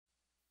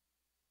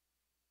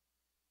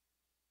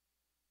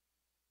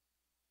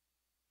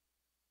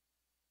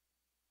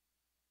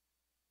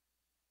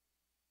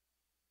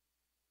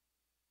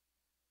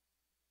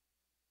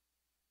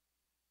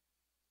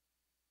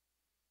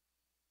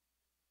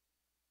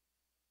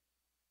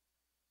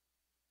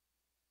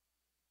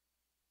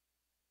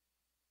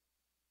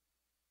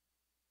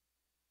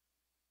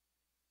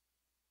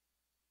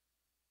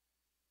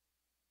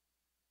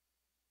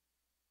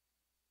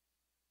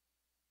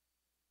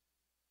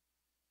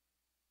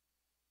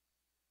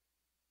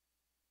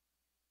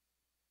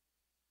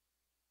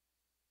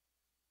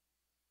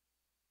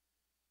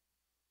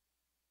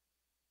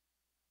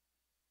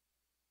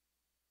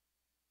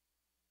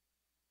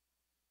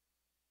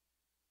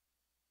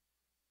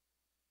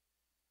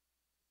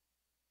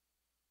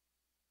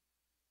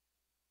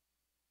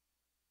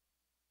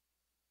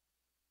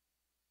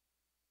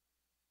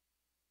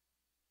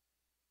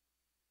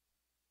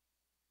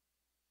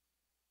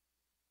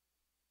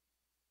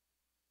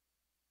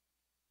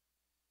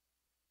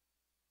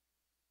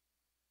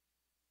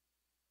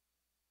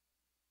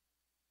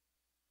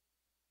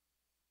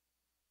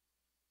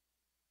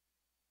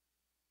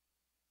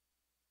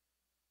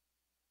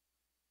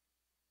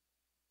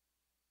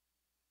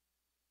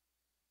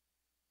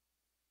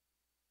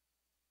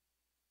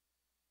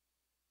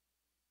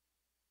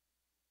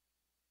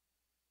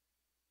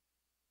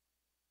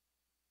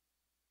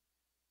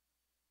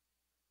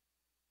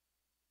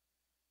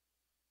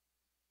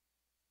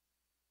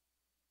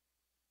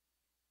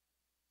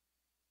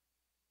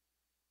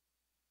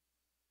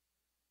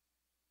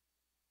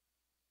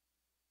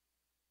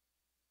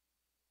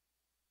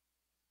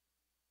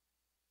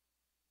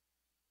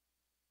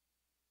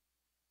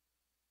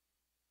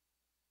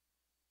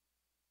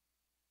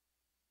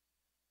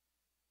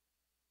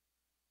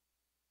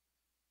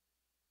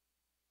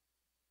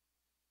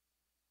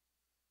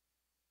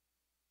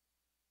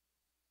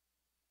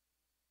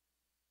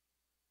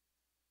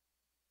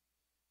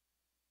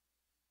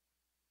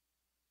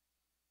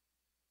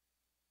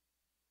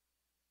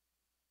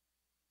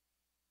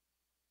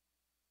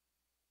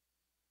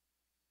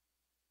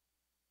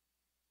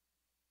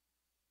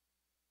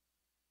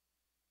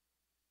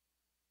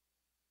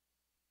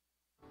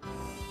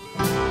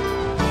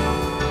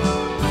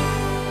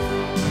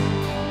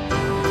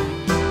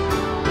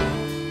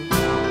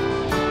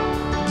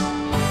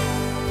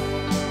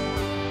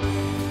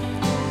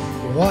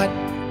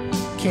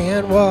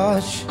can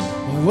wash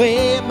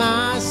away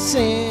my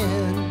sin.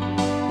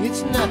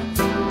 It's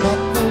nothing but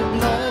the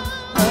blood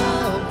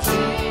of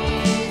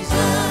Jesus.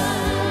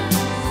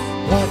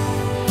 What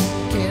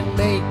can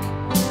make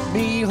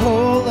me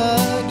whole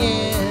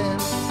again?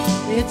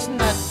 It's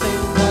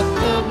nothing but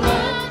the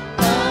blood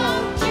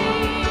of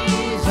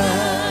Jesus.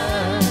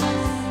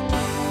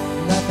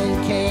 Nothing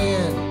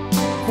can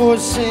for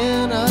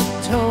sin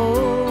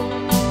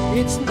atone.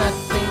 It's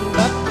nothing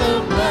but the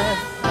blood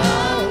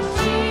of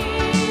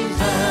Jesus.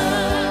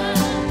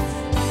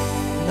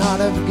 Not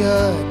of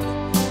good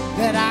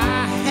that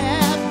I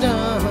have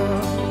done.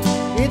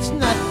 It's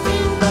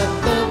nothing but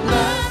the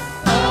blood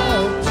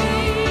of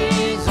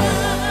Jesus.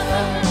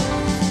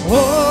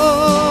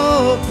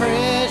 Oh,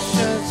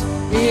 precious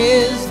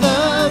is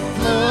the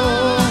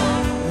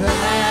blood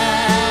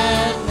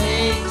that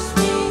makes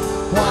me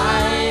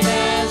white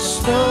as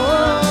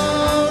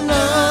snow.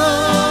 No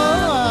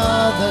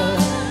other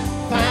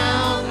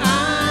found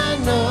I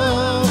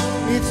know.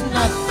 It's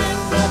nothing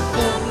but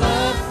the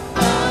blood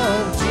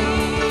of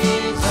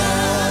Jesus.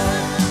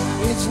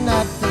 It's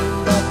nothing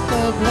but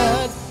the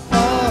blood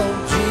of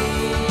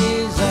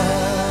Jesus.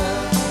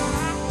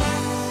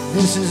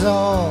 This is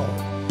all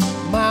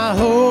my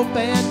hope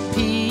and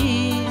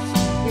peace.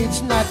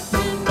 It's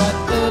nothing but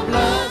the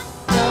blood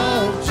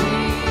of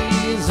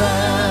Jesus.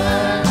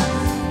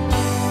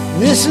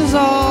 This is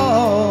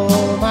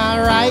all my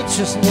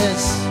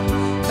righteousness.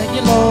 Thank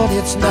you, Lord.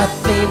 It's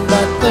nothing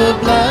but the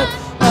blood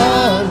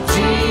of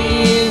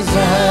Jesus.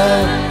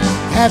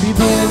 Have you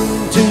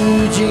been to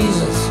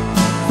Jesus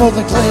for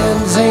the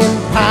cleansing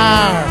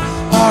power?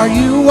 Are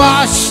you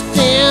washed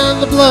in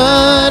the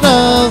blood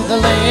of the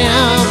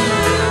Lamb?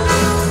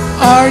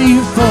 Are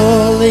you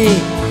fully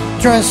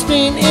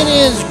trusting in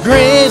His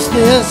grace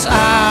this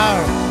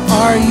hour?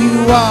 Are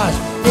you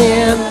washed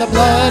in the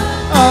blood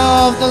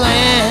of the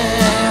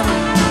Lamb?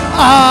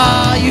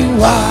 Are you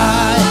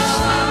washed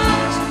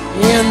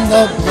in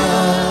the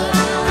blood,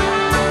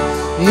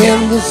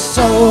 in the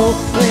soul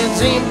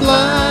cleansing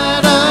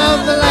blood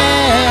of the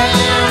Lamb?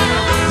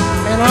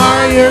 And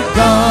are your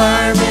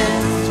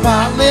garments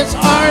spotless?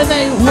 Are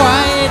they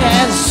white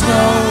as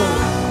snow?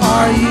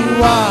 Are you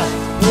washed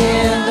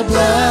in the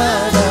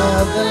blood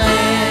of the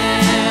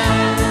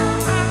Lamb?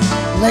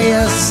 Lay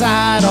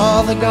aside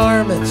all the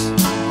garments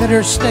that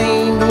are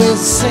stained with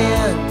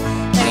sin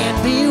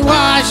and be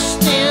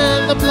washed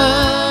in the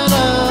blood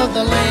of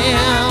the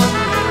Lamb.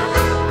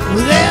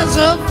 There's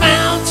a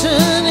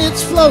fountain,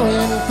 it's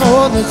flowing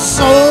for the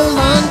soul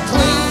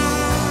unclean.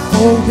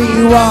 Oh,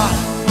 be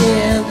washed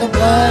in the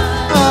blood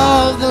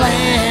of the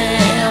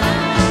Lamb.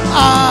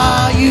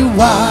 Are you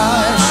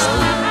washed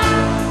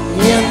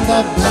in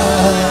the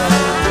blood,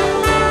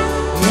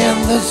 in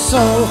the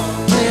soul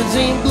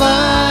cleansing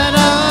blood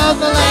of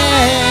the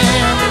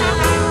Lamb?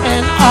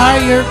 And are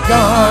your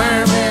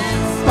garments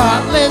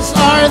spotless?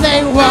 Are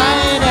they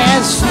white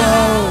as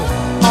snow?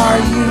 Are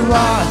you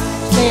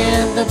washed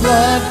in the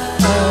blood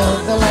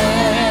of the Lamb?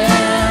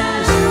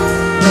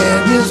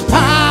 There is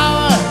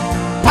power,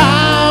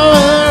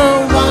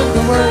 power,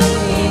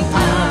 wonder-working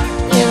power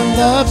in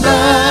the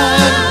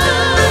blood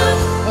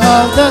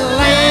of the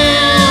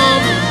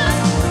Lamb.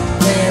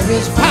 There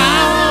is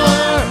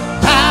power,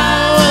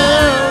 power,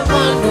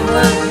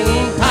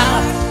 wonder-working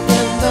power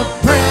in the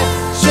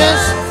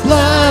precious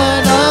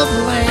blood of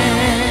the Lamb.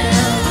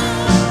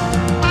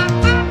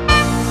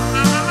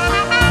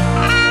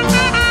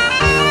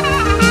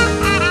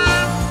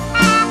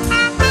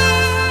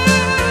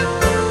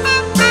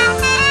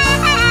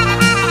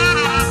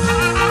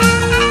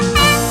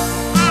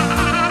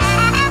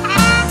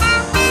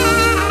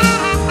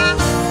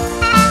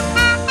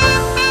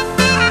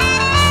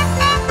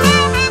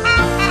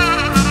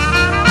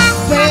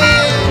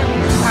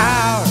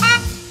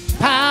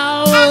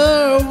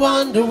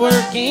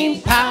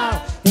 Working power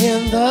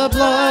in the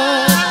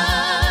blood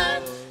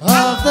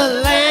of the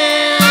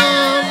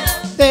Lamb.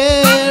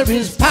 There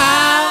is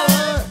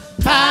power,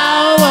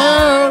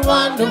 power,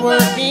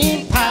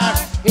 wonder-working power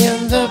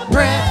in the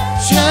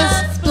precious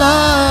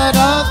blood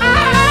of the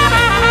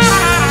Lamb.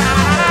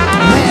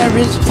 There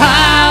is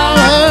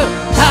power,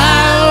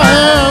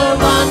 power,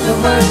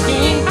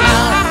 wonder-working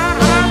power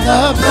in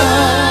the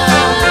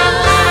blood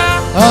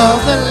of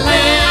the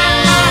Lamb.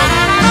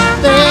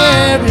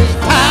 There is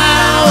power,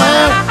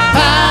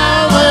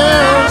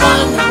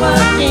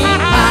 wonder-working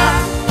power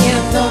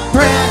in the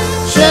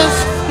precious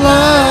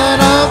blood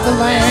of the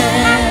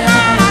Lamb.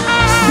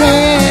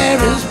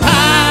 There is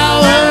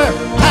power,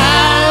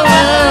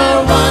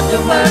 power,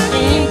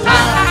 wonder-working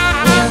power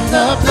in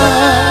the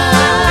blood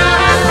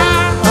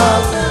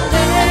of the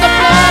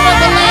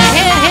Lamb.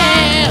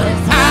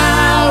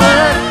 Power,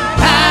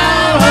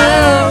 power,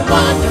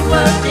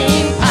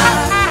 wonder-working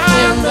power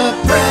in the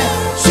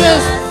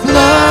precious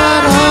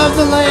blood of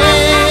the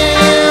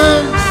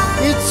Lamb.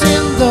 It's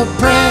in the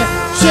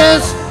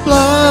precious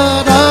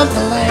blood of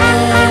the Lamb.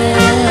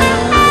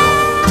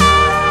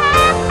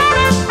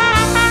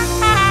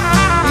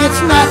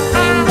 It's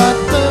nothing but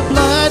the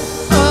blood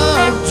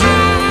of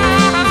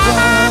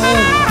Jesus.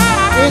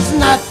 It's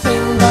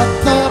nothing but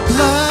the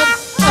blood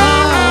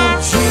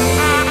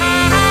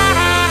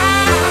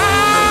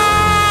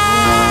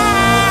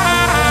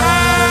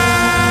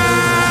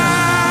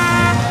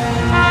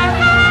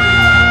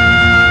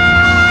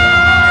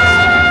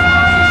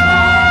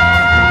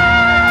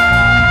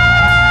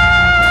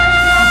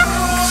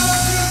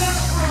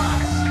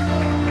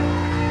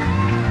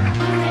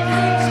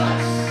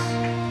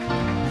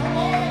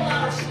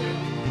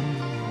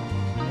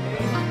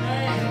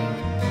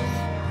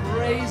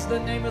the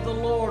name of the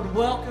Lord.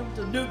 Welcome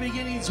to New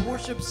Beginnings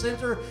Worship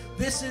Center.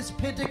 This is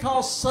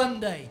Pentecost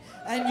Sunday,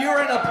 and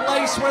you're in a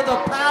place where the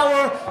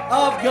power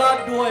of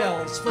God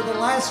dwells. For the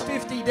last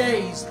 50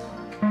 days,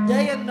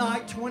 day and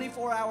night,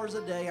 24 hours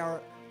a day,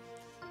 our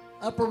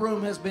upper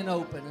room has been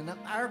open. And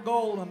our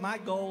goal, and my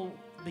goal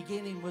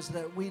beginning, was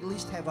that we at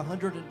least have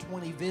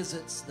 120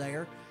 visits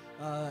there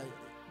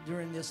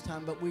during this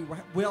time, but we were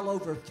well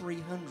over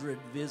 300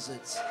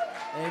 visits.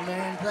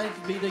 Amen.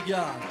 Thank be to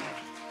God.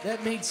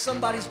 That means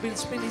somebody's been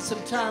spending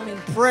some time in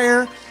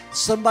prayer.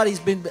 Somebody's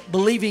been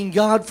believing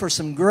God for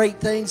some great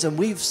things, and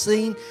we've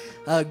seen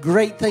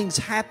great things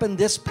happen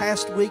this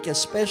past week,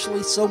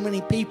 especially so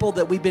many people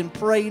that we've been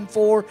praying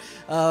for.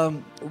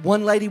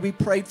 One lady we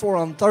prayed for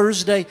on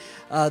Thursday,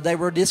 they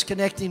were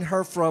disconnecting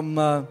her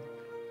from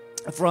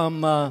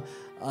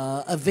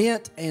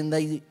event, and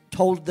they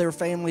told their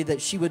family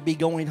that she would be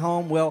going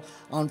home. Well,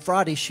 on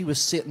Friday, she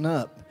was sitting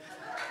up.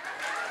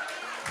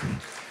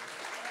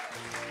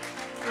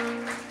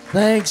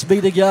 Thanks be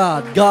to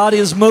God. God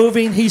is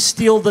moving. He's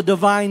still the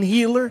divine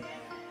healer.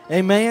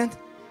 Amen.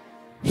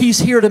 He's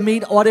here to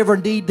meet whatever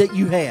need that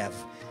you have.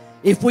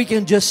 If we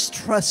can just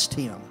trust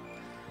Him,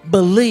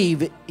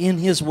 believe in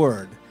His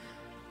word,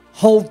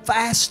 hold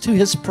fast to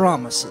His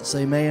promises.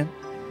 Amen.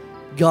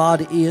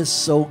 God is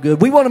so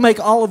good. We want to make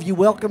all of you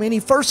welcome. Any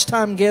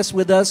first-time guests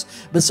with us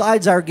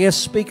besides our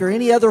guest speaker?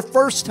 Any other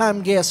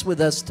first-time guests with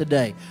us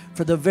today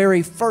for the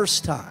very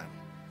first time?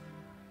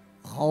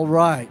 All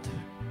right.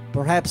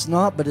 Perhaps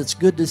not, but it's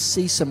good to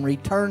see some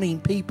returning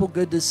people.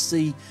 Good to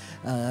see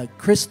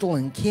Crystal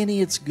and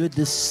Kenny. It's good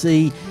to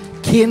see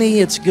Kenny.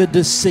 It's good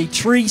to see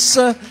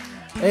Teresa.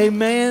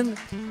 Amen.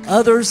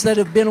 Others that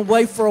have been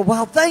away for a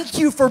while, thank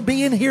you for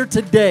being here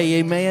today.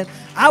 Amen.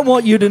 I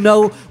want you to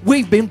know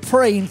we've been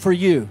praying for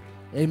you.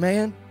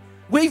 Amen.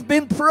 We've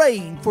been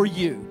praying for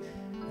you.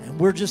 And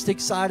we're just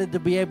excited to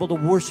be able to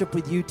worship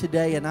with you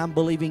today. And I'm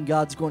believing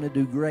God's going to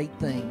do great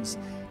things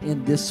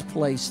in this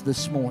place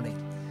this morning.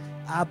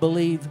 I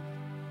believe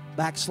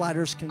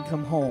backsliders can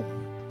come home.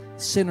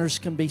 Sinners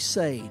can be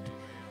saved.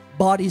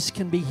 Bodies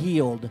can be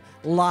healed.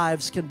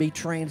 Lives can be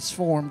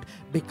transformed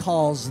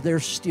because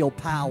there's still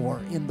power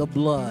in the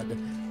blood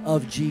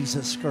of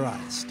Jesus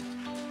Christ.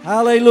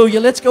 Hallelujah.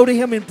 Let's go to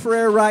Him in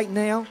prayer right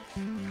now.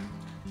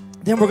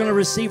 Then we're going to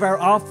receive our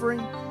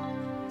offering.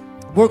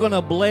 We're going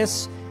to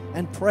bless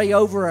and pray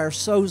over our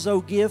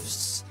sozo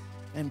gifts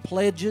and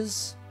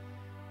pledges.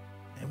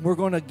 And we're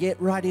going to get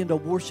right into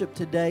worship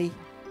today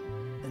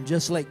and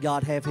just let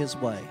God have His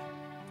way.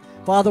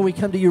 Father, we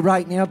come to you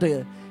right now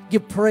to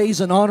give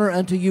praise and honor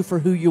unto you for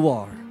who you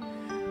are.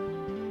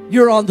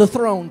 You're on the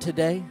throne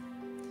today.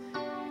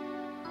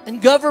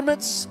 And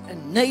governments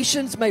and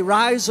nations may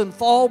rise and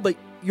fall, but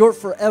you're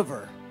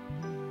forever.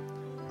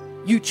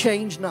 You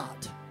change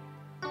not.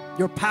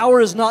 Your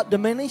power is not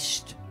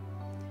diminished.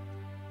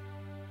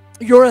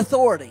 Your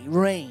authority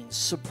reigns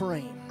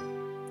supreme.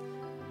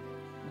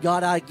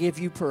 God, I give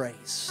you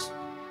praise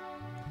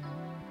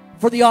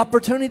for the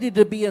opportunity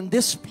to be in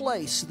this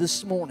place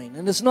this morning.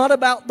 And it's not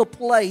about the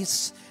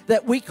place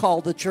that we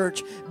call the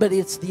church, but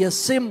it's the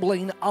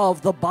assembling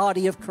of the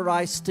body of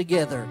Christ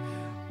together.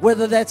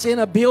 Whether that's in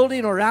a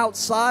building or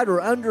outside or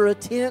under a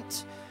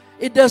tent,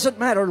 it doesn't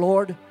matter,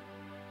 Lord.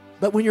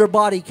 But when your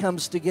body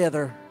comes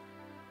together,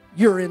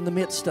 you're in the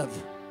midst of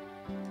it.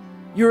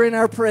 You're in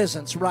our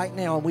presence right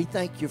now, and we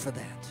thank you for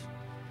that.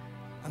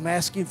 I'm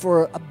asking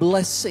for a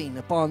blessing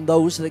upon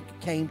those that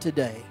came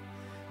today.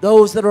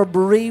 Those that are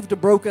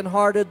bereaved,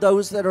 brokenhearted,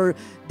 those that are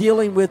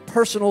dealing with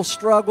personal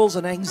struggles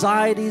and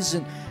anxieties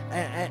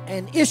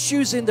and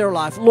issues in their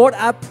life. Lord,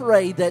 I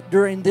pray that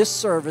during this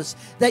service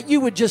that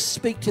you would just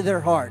speak to their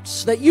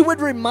hearts, that you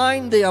would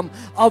remind them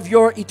of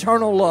your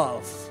eternal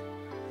love,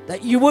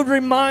 that you would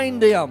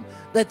remind them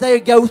that they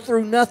go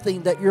through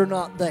nothing, that you're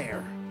not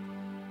there.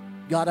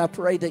 God, I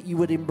pray that you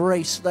would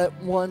embrace that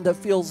one that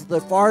feels the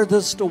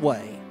farthest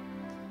away.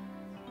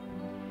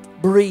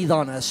 Breathe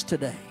on us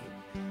today.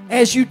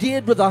 As you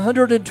did with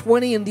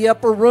 120 in the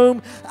upper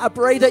room, I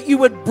pray that you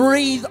would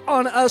breathe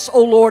on us,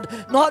 O Lord,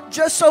 not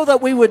just so that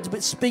we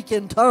would speak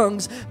in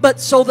tongues, but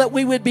so that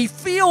we would be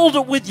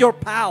filled with your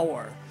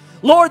power.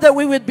 Lord, that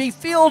we would be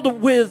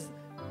filled with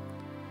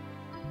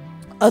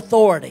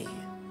authority,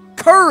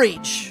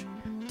 courage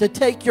to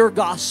take your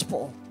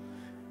gospel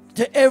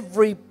to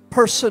every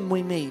person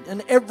we meet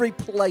and every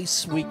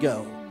place we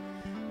go.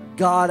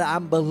 God,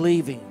 I'm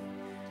believing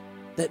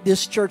that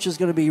this church is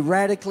going to be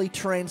radically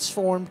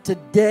transformed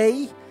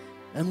today,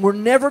 and we're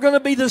never going to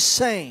be the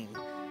same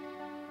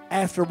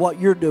after what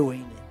you're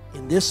doing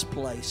in this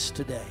place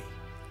today.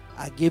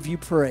 I give you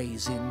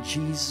praise in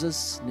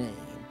Jesus' name.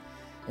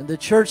 And the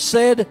church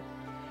said,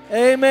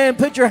 amen.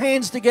 Put your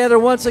hands together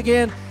once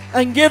again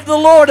and give the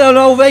Lord an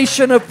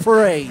ovation of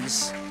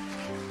praise.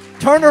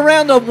 Turn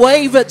around and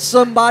wave at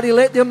somebody.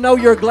 Let them know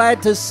you're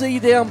glad to see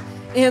them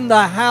in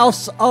the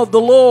house of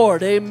the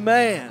Lord.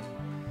 Amen.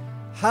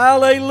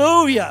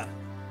 Hallelujah.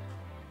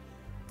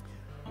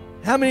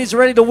 How many is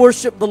ready to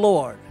worship the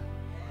Lord?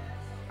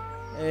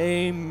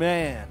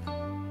 Amen.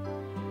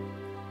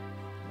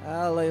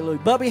 Hallelujah.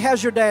 Bubby,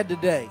 how's your dad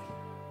today?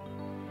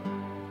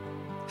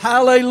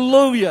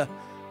 Hallelujah.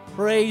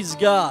 Praise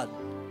God.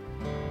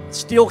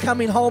 Still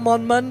coming home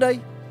on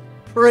Monday?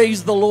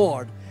 Praise the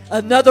Lord.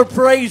 Another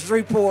praise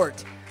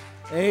report.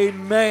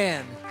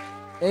 Amen.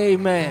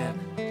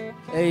 Amen.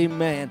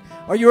 Amen.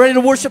 Are you ready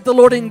to worship the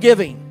Lord in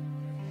giving?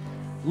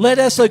 Let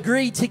us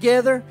agree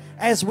together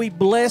as we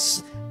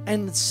bless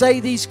and say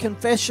these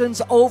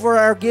confessions over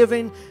our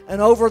giving and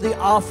over the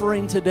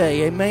offering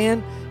today.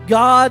 Amen.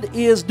 God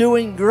is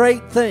doing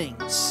great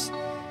things.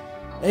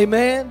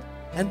 Amen.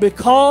 And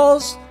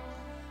because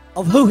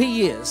of who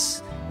He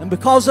is, and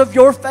because of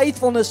your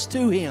faithfulness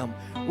to Him,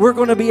 we're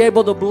going to be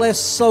able to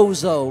bless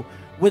Sozo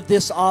with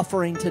this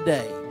offering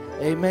today.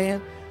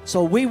 Amen.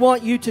 So we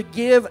want you to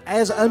give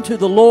as unto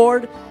the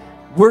Lord.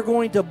 We're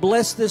going to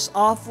bless this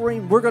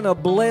offering. We're going to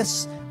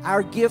bless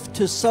our gift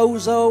to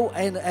Sozo,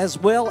 and as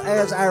well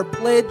as our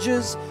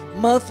pledges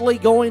monthly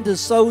going to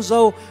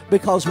Sozo,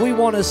 because we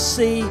want to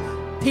see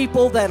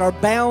people that are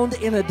bound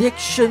in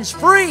addictions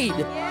freed.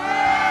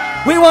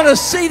 We want to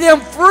see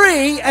them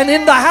free and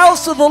in the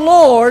house of the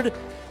Lord,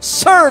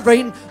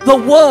 serving the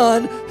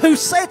one who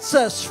sets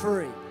us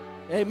free.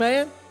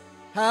 Amen.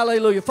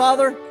 Hallelujah.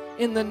 Father,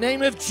 in the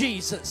name of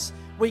Jesus,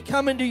 we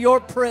come into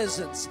your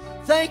presence,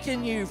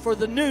 thanking you for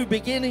the New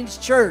Beginnings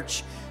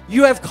Church.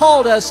 You have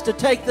called us to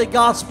take the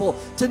gospel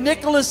to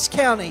Nicholas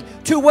County,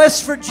 to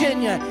West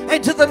Virginia,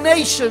 and to the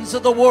nations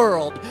of the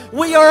world.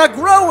 We are a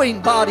growing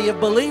body of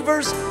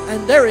believers,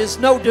 and there is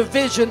no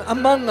division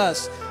among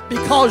us,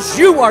 because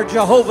you are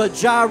Jehovah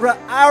Jireh,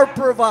 our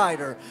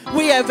provider.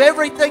 We have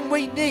everything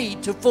we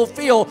need to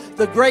fulfill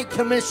the Great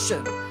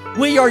Commission.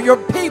 We are your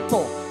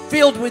people,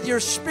 filled with your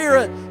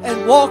Spirit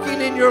and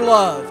walking in your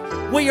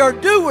love. We are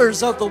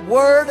doers of the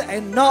word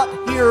and not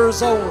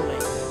hearers only.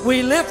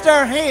 We lift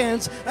our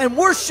hands and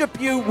worship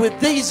you with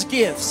these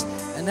gifts.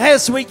 And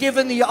as we give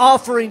in the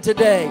offering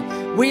today,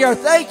 we are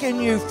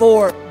thanking you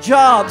for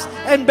jobs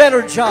and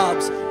better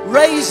jobs,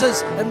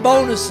 raises and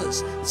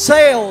bonuses,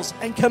 sales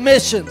and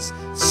commissions,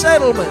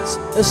 settlements,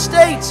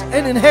 estates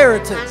and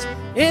inheritance,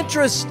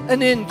 interest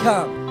and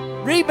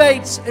income,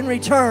 rebates and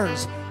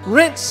returns,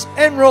 rents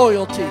and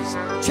royalties,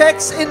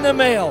 checks in the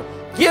mail,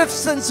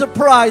 gifts and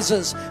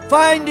surprises,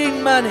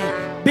 finding money,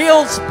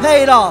 bills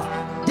paid off,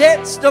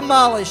 debts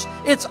demolished.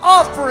 It's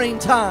offering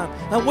time,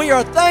 and we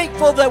are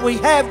thankful that we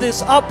have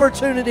this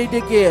opportunity to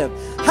give.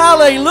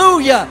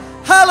 Hallelujah!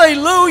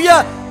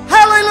 Hallelujah!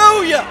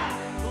 Hallelujah!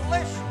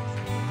 Bless you.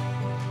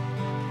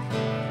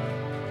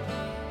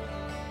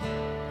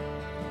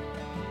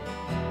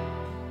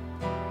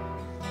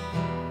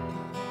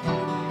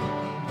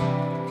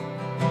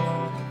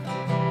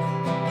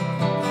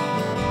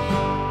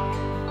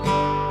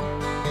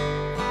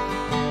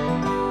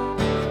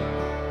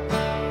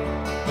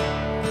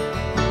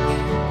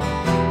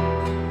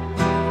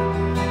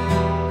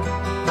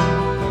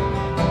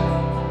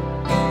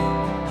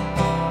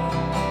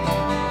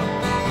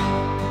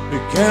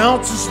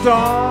 Counts the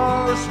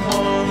stars,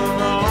 one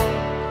and all,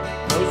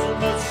 knows how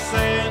much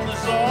sand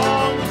is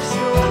on the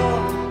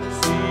shore,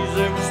 sees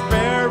every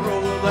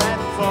sparrow that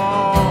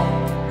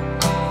falls.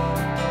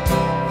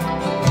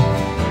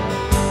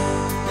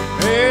 He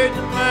made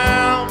the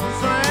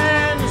mountains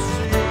and the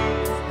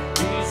seas,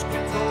 He's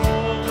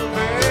control of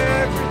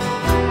every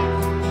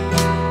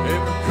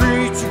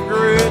creature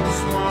great and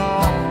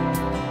small.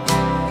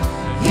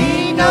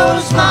 He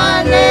knows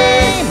my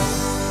name.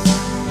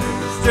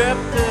 Every step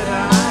that I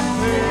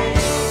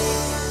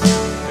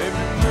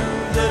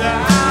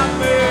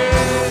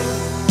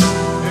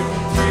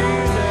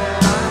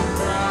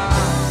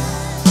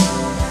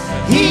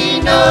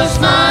knows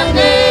my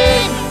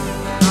name.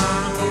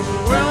 I'm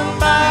overwhelmed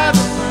by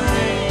the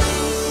pain,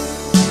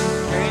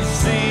 can't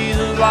see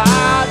the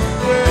light of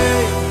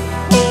day.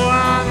 Oh, I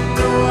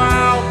know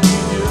I'll be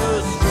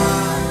just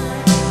fine,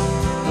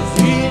 'cause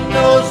He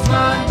knows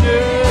my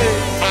name.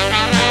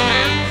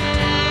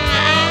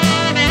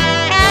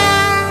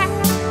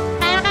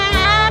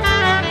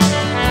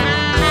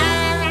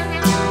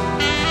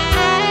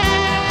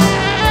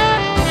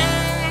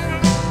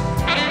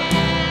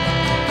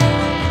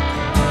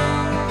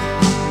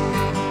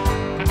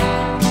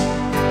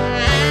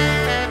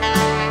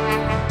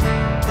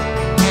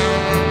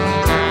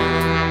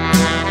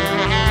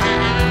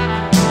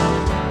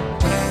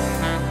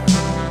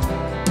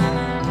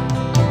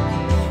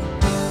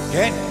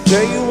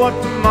 Tell you what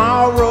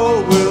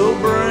tomorrow will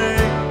bring,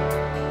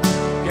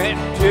 can't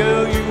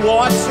tell you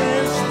what's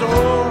in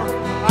store.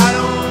 I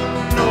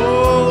don't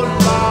know a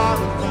lot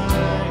of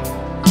things,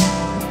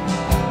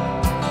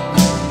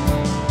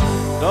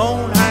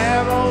 don't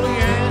have all the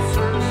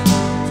answers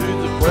to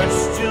the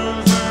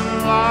questions in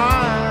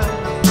life,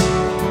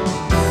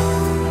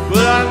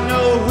 but I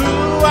know who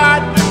I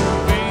do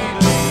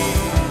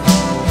believe,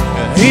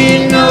 and He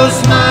knows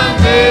my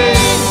name.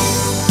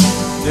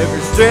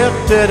 Every step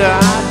that I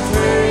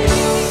take,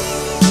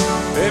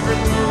 every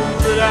move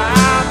that I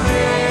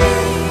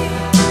make,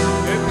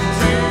 every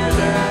tear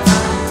that I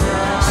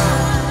cry,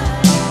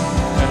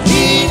 and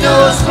He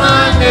knows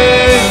my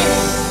name.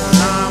 When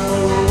I'm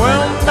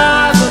overwhelmed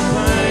by the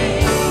pain,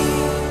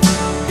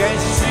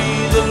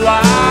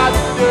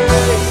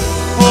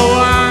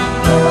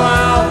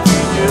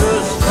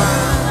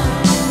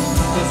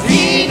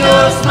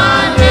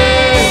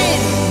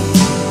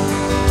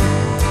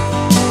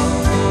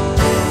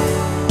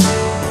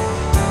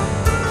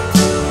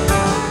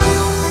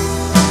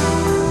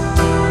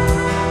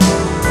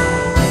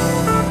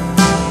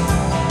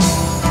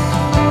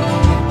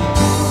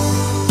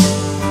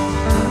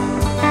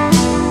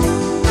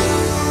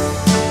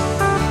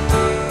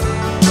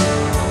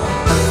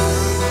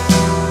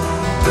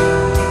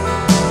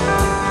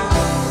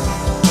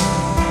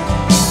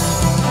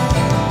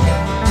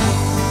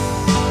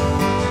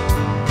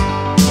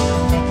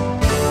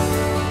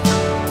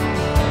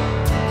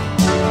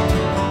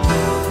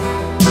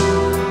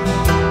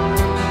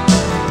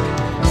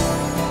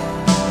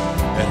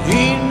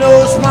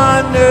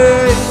 my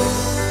name.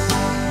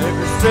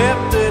 Every step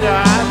that I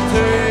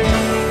take,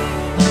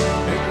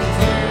 every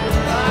tear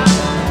that I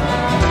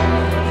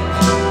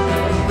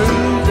every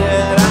move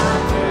that I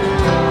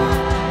make.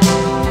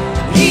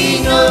 He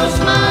knows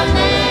my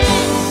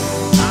name.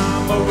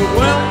 I'm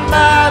overwhelmed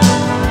by the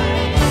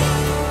pain.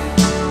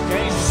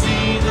 Can't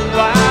see the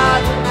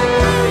light of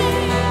day.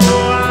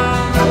 Oh, I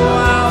know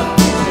I'll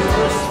be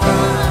just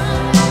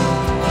fine.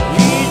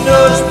 He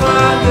knows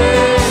my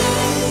name.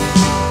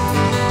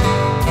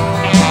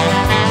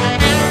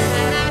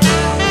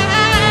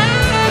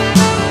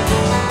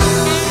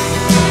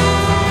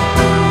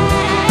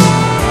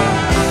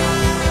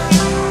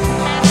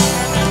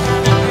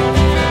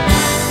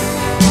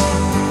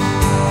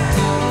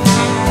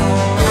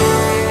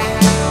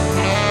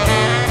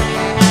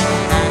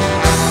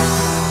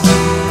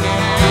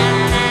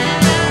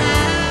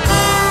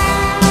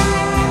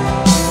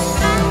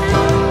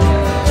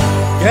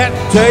 Can't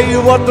tell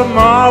you what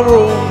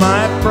tomorrow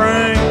might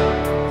bring.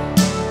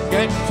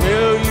 Can't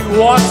tell you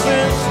what's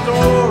in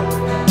store.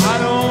 I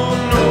don't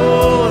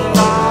know a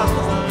lot of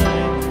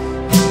things.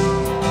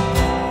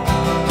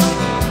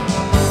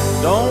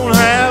 Don't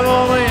have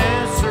all the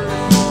answers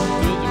to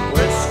the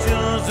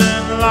questions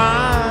in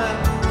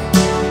life,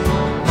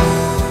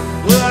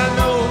 but I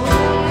know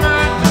whom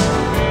I can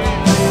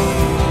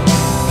believe,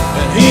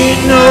 and He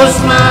knows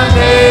my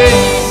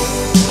name.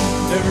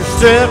 Every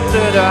step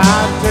that I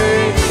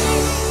take,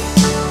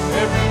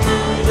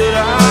 that I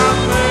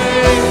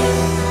made,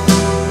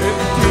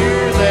 every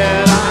tear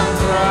that I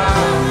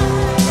cried,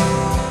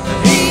 and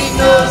He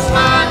knows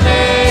my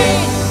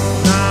name.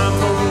 I'm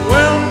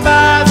overwhelmed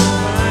by the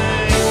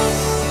pain,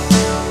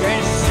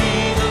 can't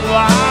see the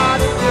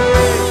light of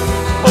day.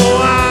 Oh,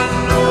 I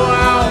know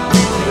I'll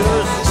be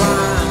just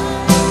fine,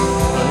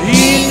 but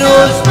He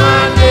knows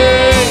my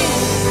name.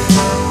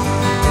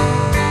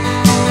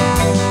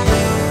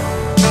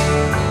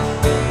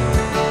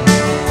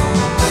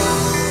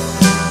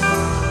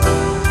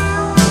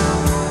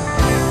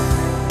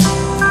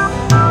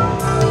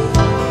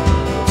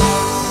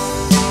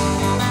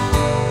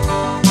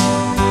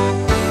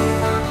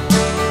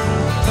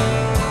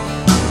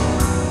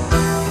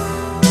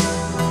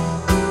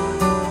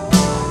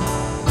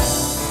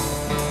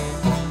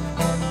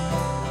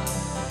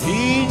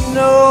 He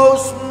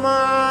knows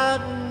my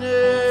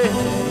name.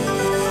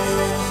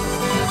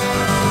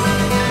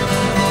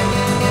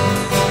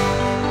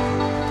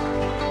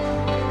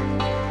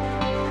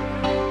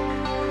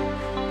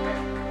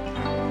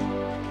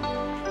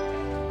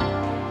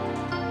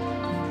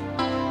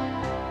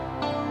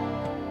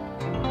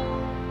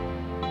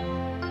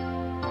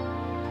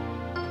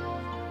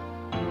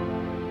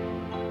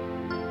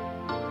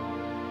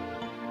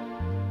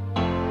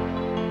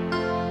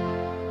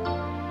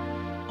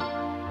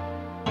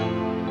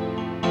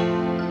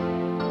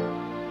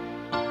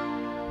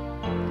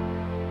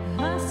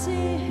 I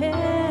see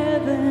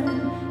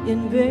heaven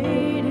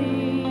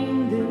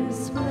invading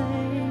this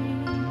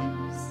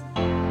place.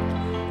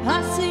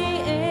 I see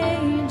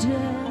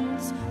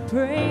angels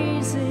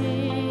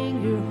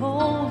praising your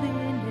holy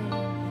name.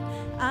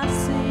 I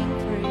sing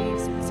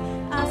praises,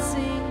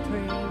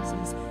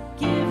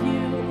 give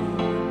you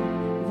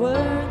honor,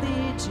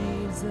 worthy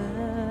Jesus.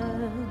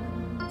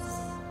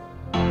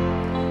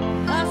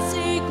 I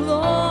see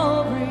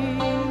glory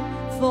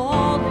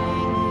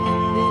falling in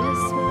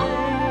this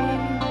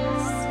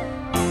place.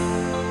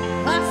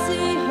 I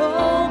see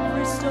hope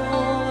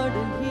restored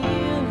and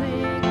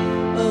healing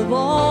of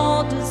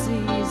all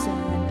disease,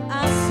 and I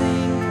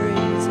sing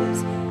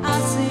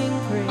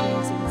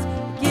praises,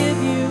 give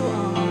you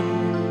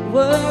honor,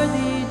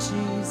 worthy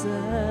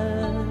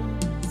Jesus.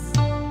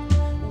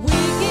 We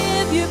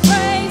give you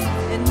praise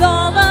and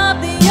all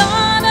of the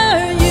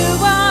honor. You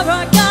are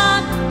our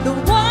God, the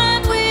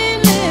one we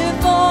live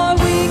for.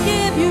 We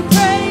give you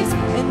praise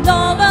and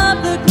all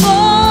of the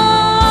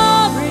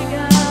glory,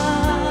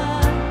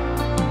 God.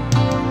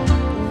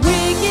 We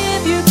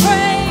give you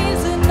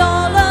praise and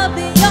all of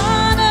the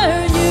honor.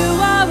 You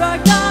are our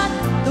God,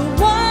 the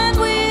one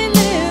we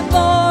live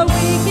for.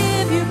 We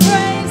give you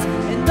praise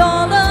and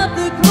all of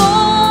the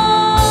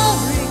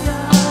glory,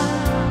 God,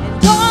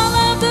 and all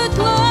of the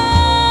glory,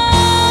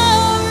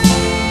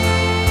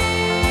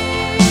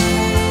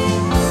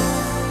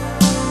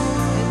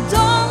 and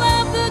all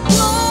of the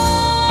glory.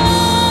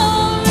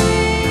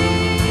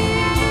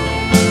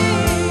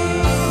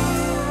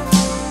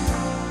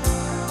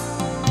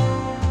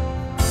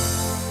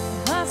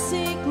 I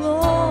see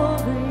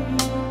glory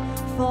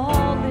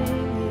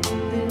falling in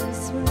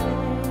this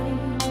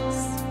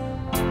place.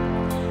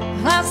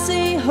 I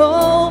see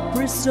hope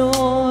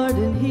restored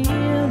and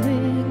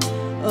healing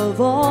of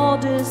all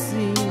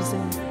disease,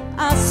 and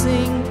I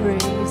sing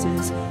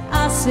praises,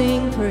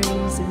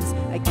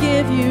 I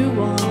give you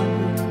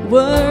honor,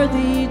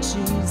 worthy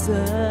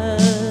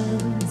Jesus.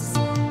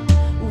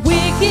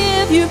 We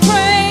give you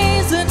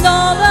praise and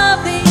all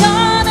of the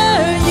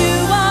honor.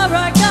 You are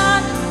our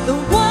God, the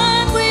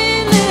one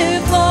we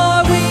live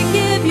for. We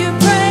give you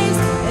praise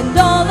and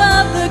all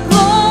of the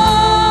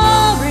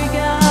glory,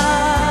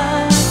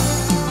 God.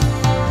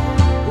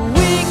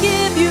 We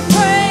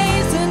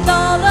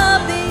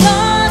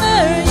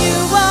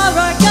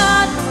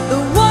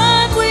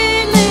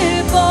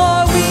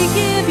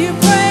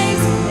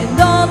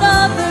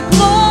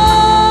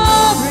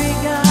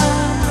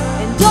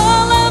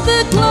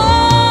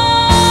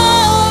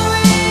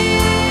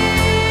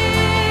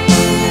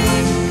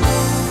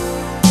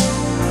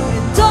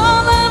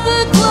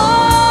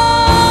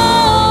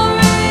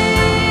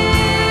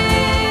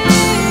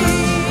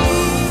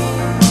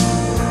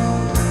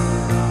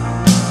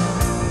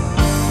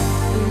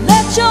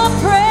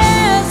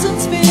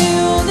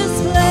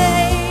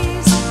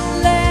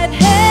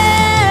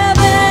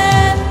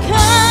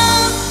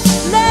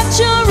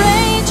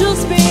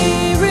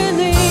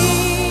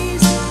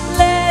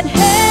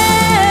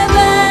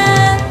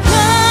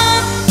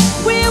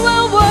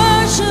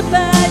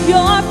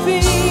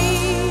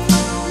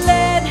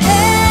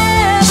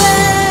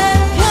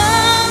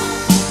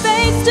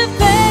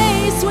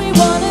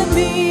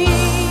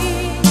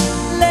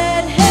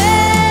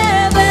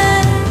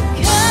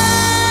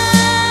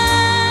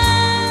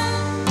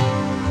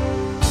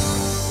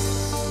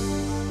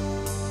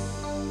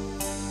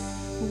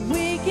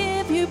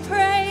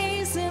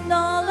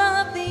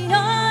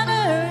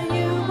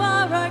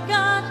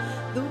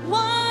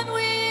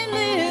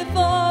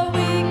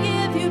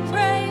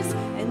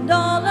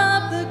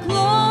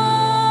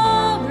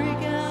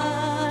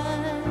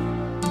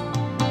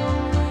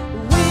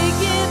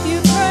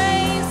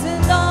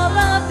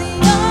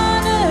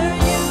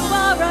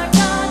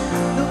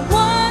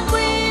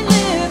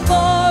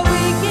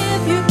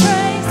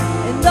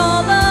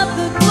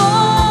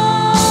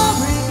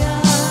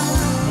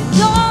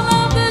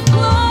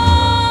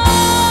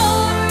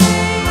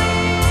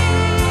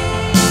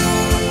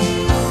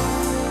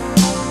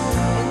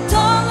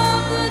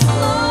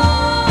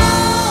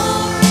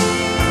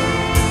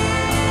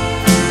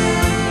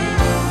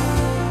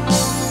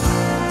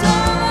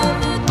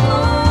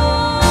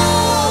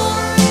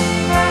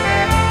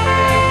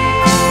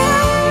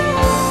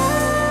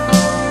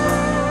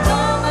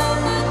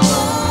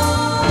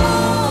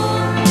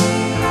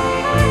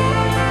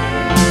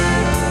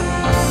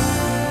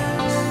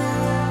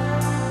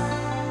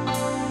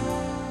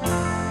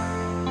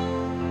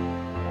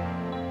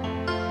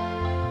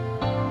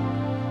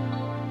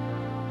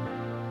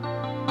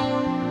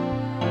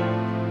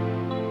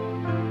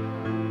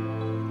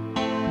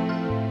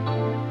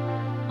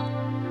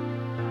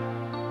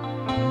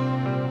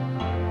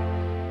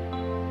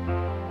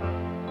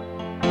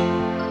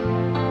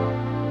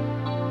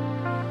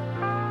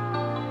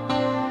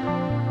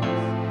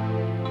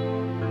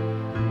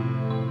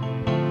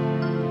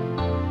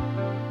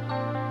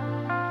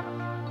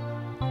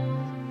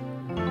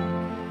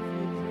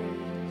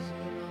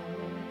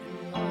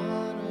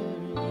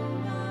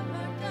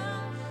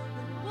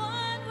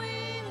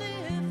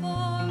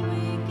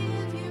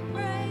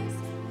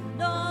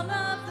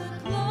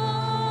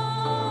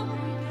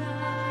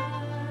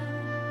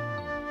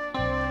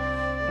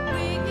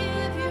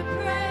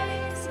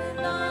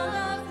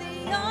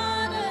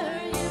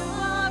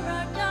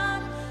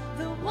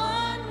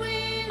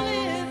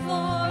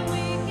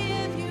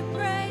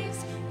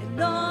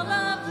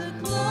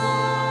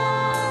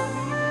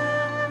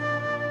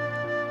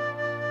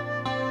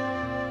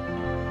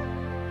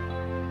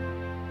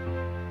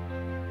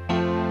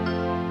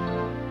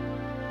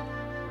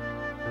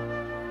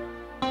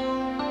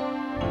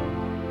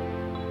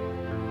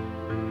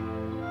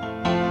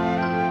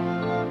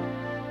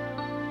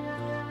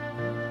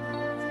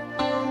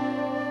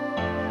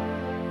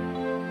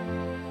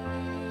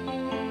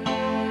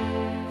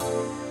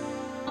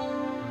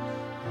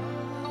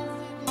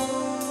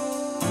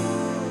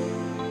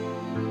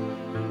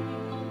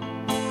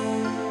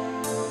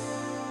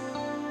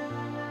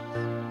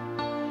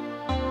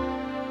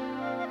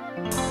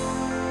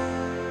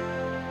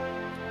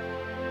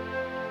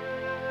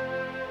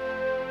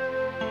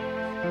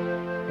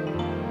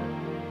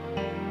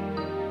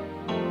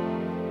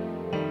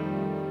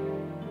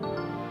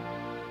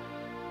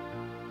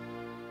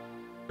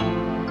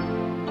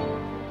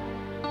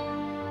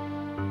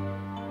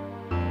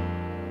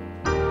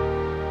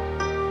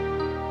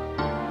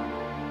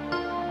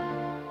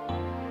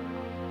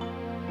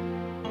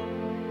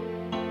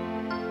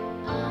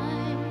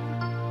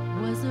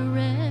was a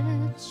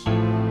wretch,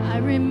 I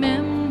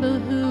remember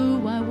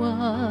who I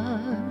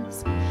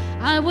was.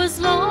 I was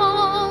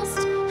lost,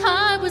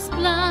 I was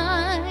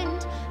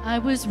blind, I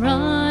was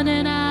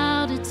running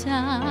out of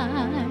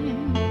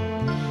time.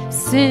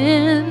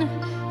 Sin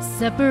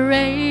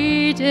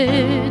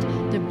separated,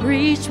 the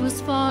breach was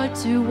far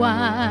too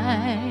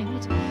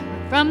wide.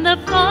 From the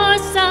far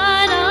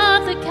side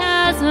of the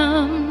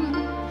chasm,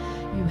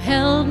 you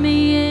held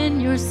me in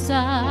your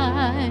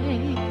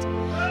sight.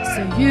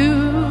 So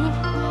you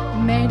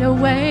made a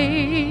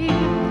way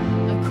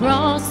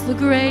across the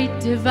great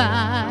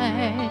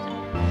divide,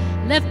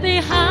 left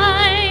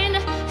behind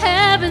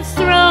heaven's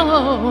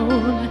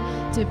throne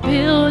to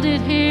build it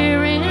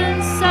here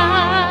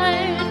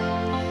inside.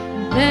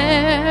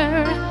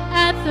 There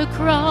at the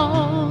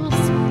cross,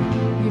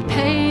 you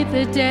paid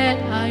the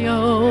debt I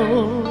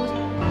owed,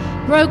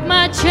 broke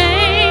my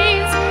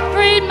chains,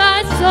 freed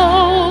my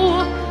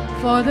soul.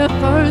 For the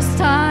first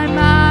time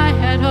I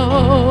had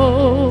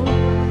hope.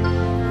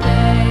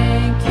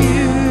 Thank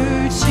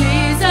you,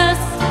 Jesus,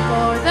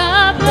 for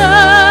the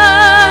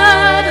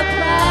blood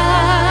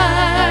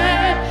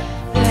applied.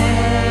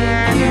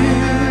 Thank you,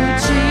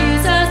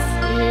 Jesus,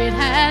 it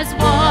has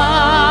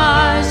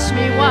washed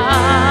me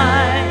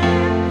white.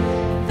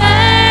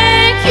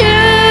 Thank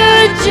you,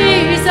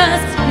 Jesus,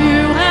 you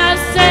have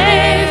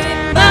saved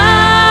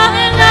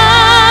my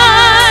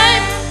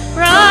life,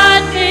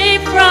 brought me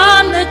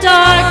from the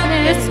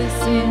darkness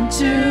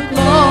into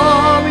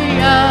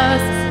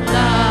glorious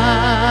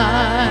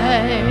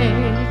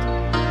light.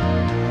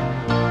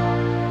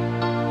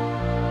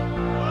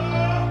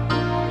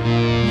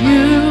 You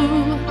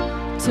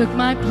took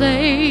my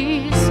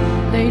place,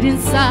 laid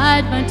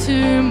inside my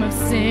tomb of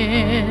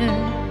sin.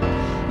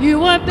 You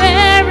were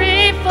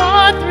buried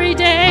for 3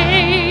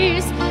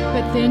 days,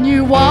 but then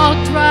you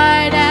walked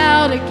right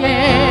out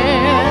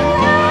again.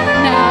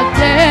 Now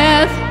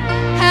death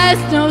has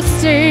no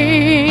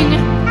sting,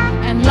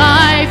 and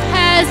life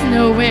has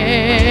no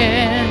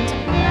end.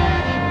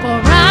 For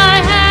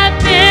I have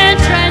been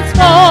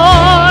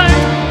transformed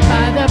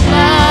by the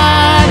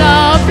blood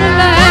of the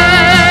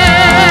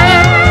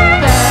Lamb.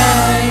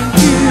 Thank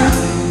you,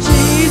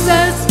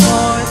 Jesus,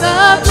 for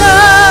the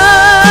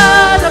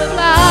blood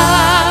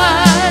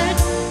applied.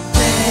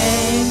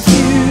 Thank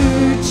you,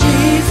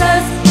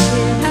 Jesus,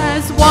 it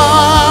has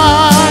washed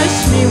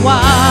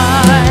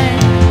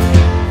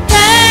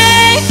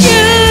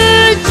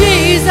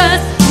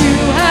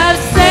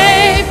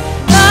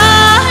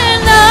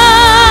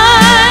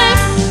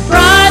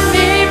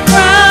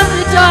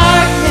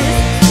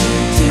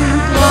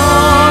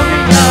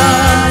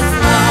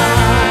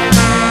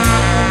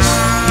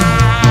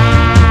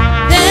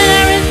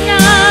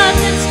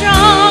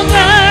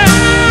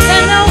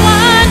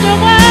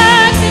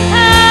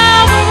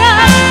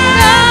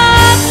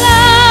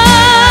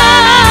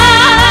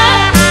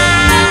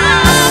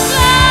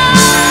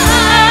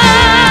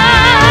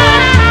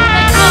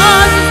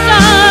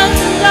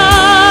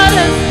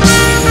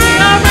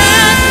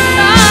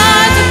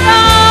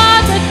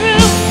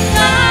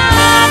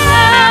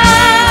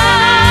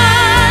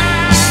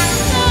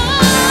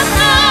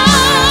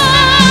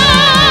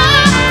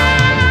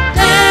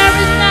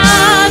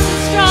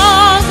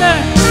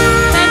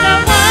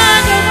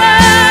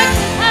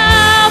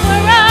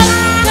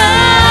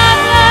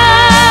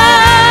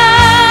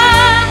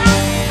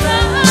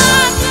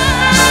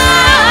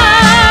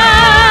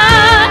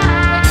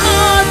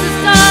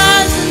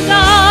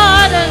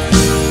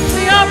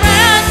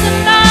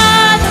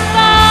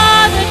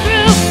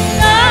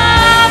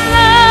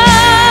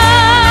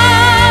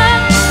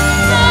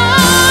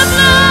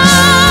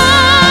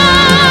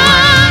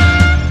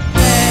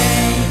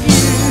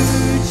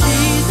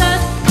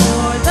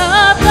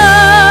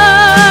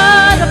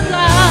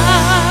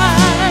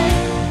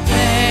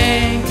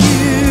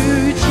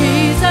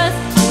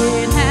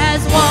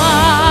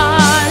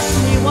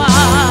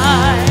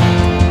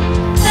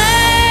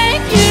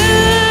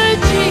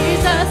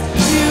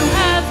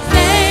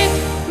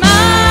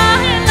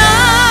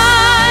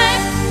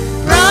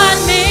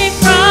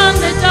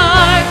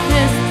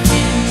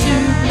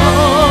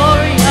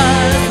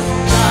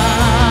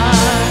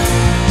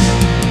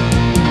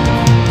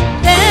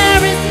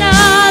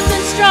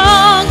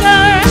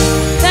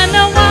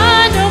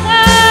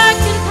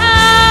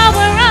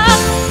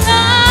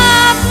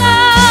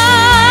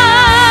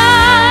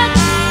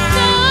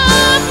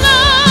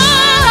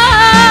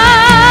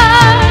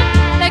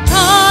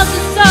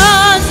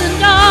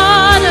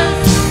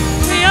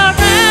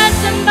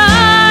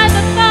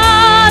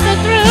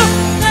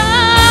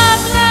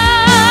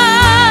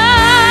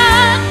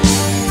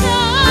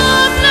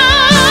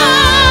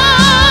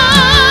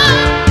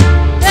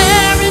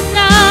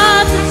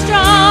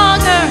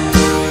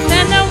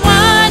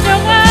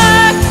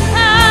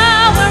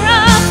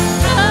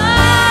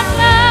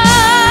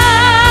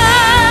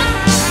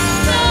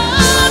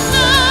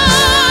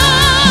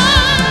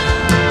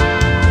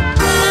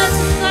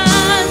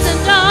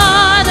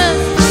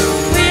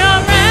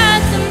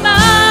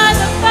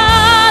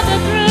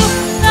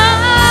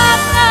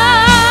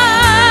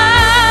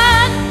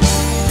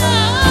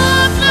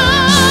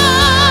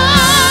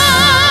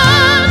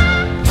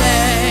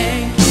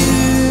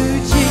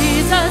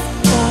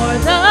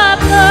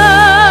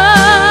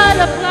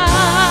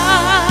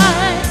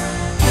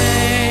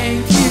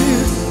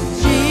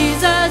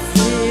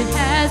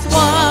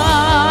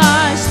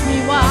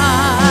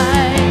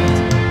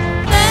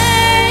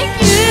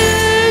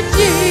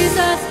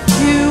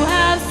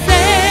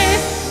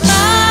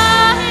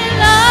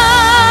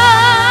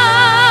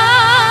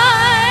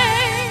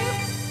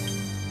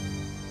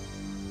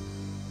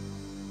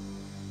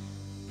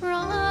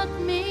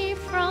took me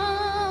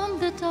from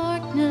the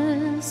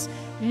darkness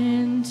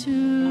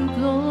into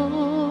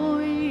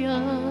glorious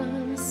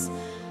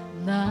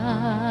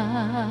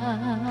light.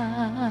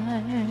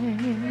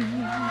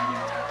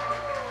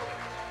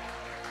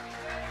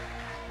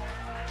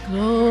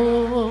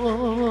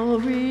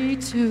 Glory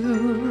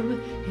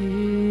to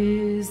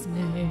His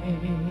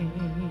name.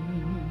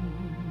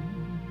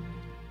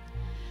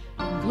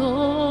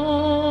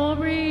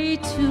 Glory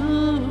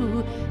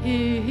to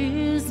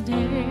His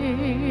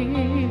name.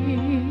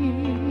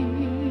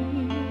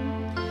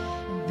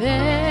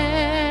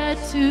 There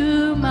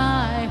to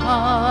my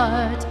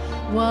heart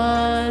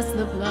was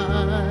the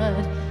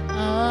blood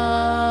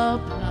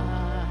applied.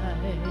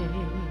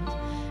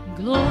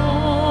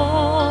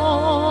 Glory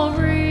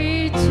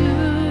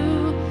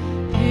to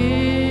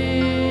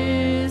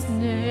His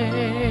name.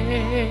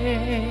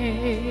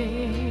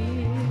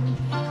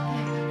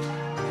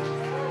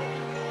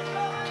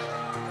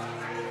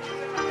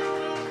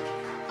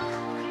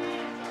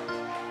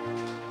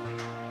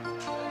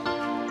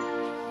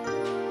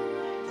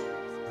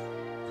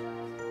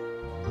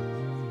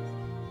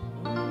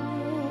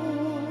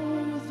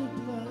 The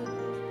blood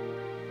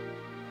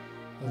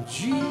of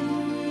Jesus.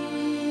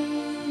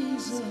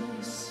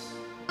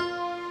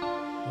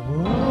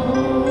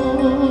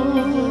 Oh,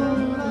 the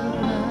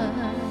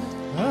blood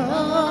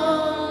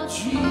of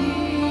Jesus.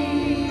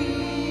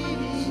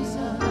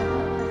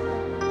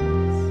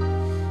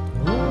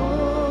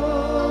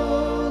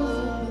 Oh,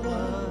 the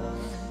blood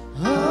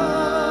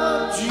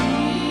of Jesus.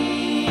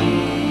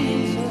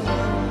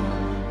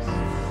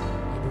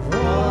 It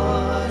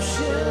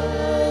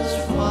washes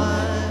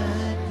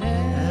white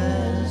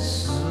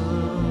as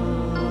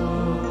snow.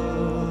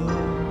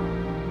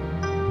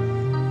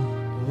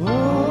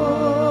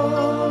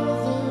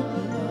 Oh, the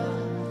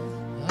blood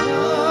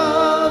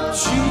of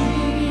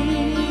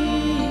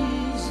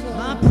Jesus,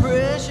 my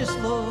precious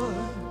Lord.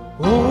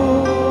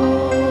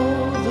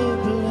 Oh, the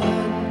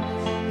blood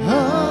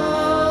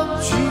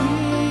of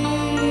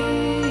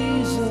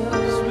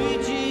Jesus, sweet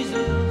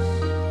Jesus.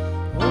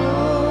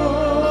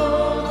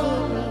 Oh, the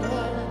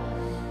blood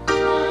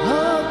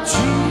of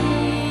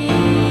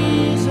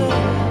Jesus,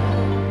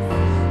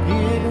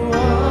 it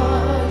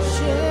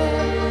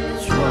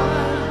washes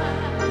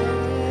white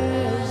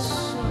as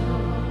snow.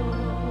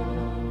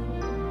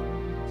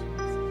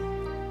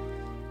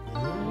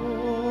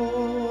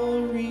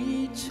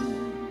 Glory to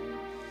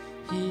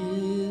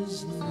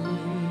His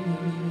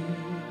name.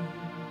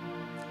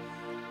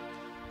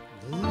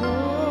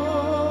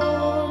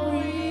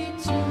 Glory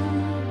to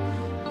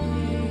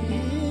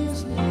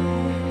His name.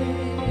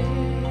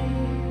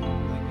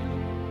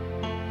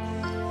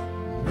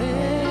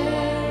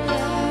 There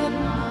at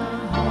my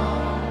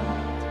heart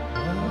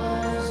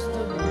was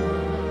the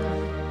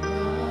blood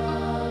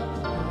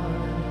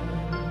applied.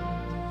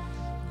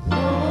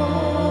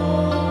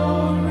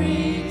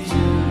 Glory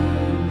to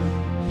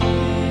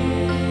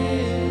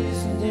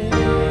His name.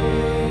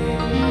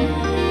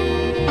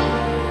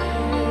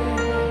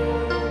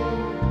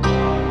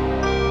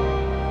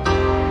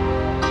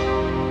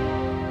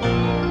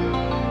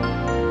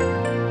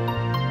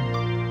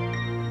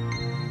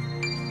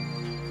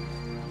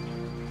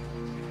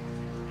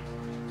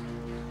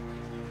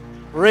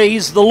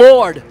 Praise the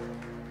Lord.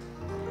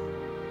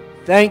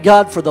 Thank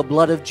God for the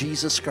blood of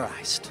Jesus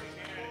Christ.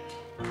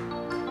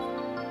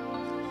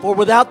 For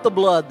without the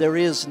blood, there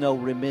is no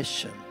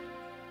remission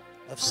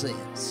of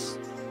sins.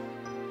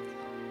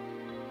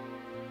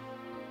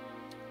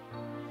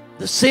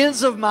 The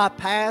sins of my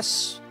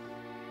past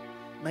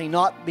may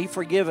not be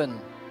forgiven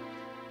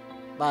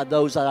by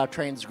those that I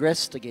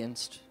transgressed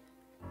against,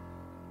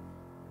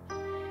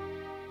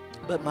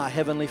 but my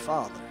Heavenly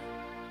Father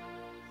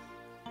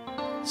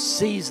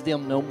sees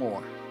them no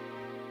more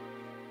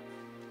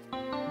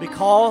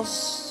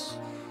because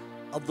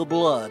of the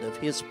blood of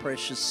His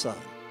precious Son.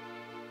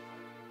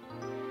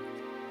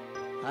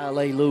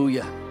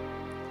 Hallelujah.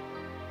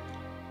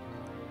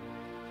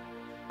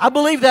 I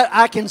believe that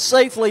I can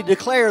safely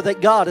declare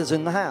that God is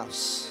in the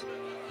house.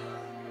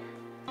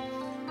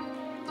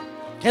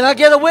 Can I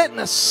get a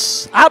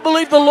witness? I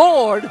believe the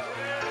Lord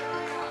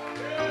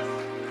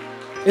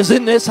is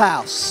in this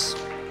house.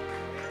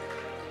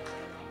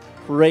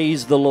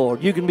 Praise the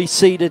Lord. You can be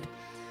seated.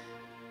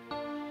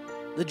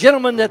 The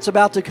gentleman that's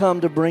about to come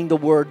to bring the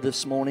word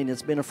this morning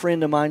has been a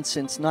friend of mine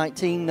since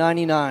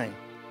 1999.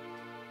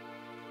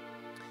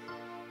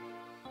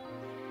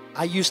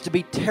 I used to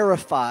be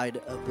terrified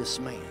of this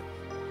man.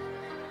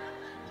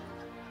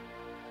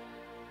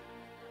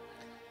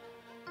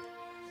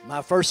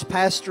 My first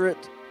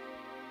pastorate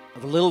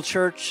of a little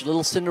church,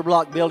 little cinder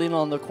block building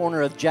on the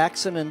corner of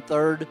Jackson and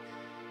 3rd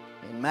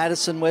in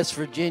Madison, West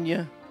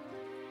Virginia,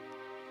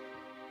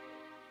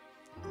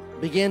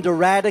 began to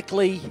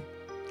radically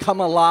come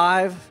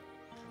alive.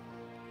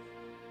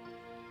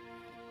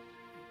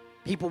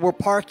 People were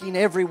parking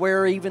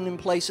everywhere, even in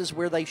places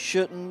where they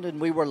shouldn't,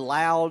 and we were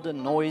loud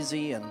and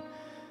noisy, and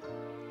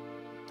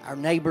our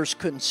neighbors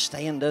couldn't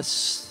stand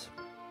us.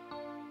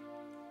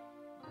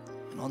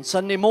 And on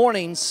Sunday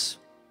mornings,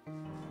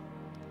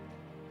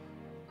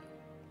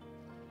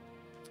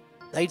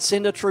 they'd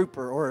send a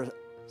trooper or a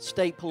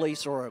state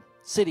police or a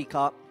city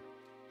cop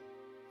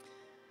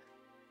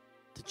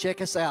to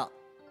check us out.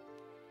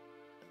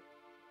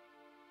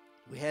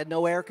 We had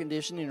no air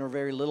conditioning or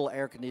very little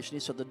air conditioning,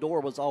 so the door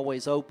was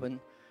always open,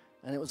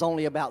 and it was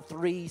only about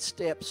 3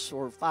 steps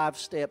or 5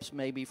 steps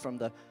maybe from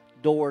the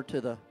door to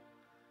the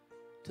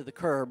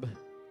curb,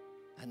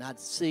 and I'd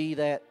see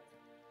that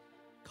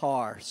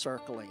car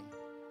circling.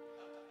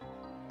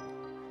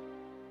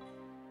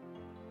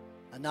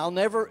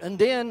 And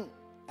then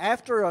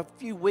after a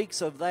few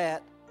weeks of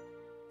that,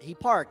 he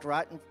parked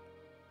right in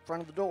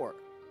front of the door.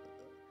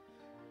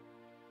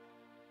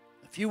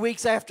 A few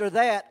weeks after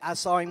that, I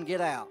saw him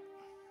get out.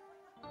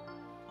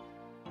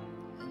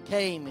 And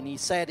came and he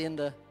sat in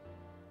the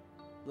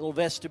little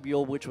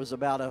vestibule, which was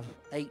about a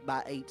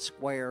 8x8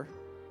 square.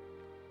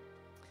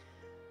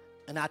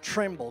 And I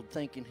trembled,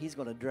 thinking, he's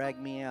going to drag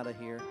me out of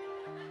here.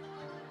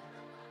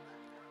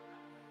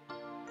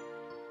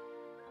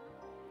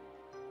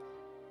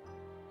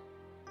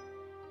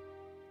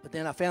 But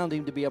then I found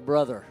him to be a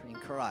brother in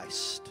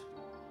Christ.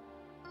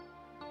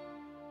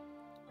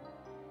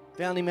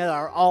 Found him at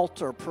our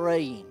altar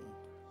praying,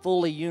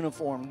 fully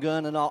uniformed,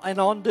 gun and all, and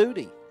on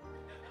duty.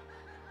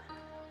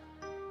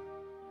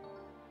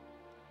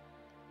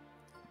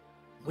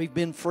 We've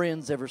been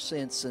friends ever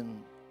since,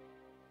 and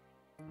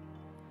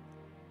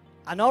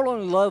I not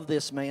only love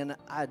this man,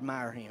 I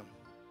admire him.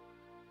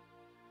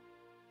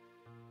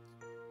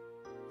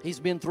 He's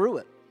been through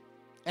it,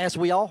 as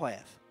we all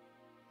have.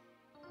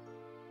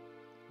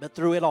 But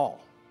through it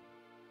all,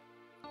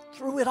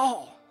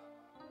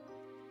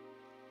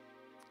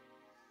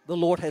 the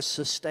Lord has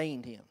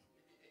sustained him,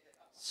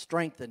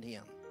 strengthened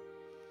him,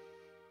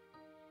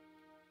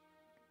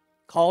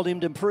 called him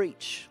to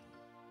preach.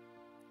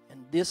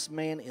 And this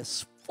man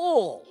is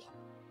full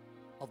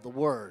of the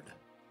Word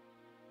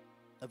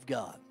of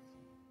God.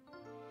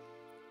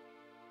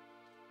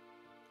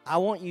 I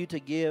want you to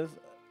give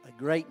a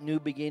great New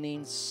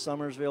Beginnings,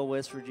 Summersville,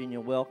 West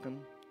Virginia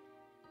welcome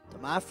to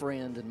my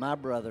friend and my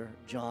brother,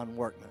 John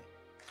Workman.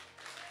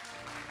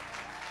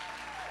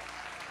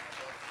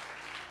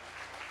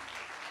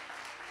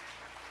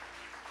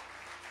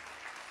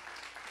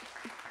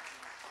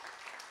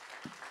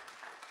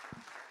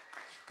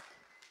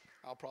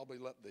 I'll probably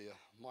let the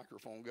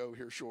microphone go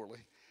here shortly.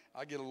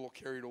 I get a little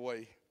carried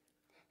away.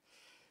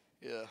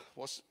 Yeah,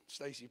 what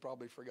Stacy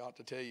probably forgot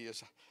to tell you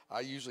is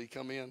I usually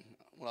come in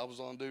when I was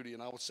on duty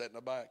and I would sit in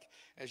the back.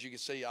 As you can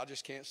see, I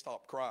just can't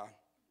stop crying.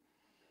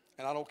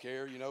 And I don't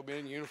care, you know,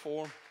 being in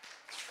uniform.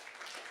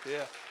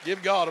 Yeah,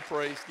 give God a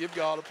praise. Give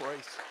God a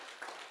praise.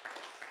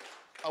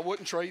 I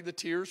wouldn't trade the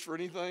tears for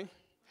anything.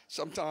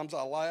 Sometimes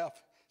I laugh.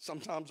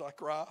 Sometimes I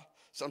cry.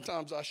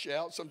 Sometimes I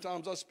shout.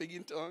 Sometimes I speak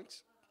in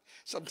tongues.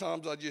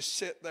 Sometimes I just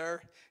sit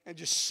there and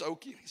just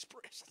soak in His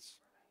presence.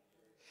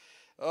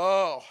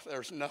 Oh,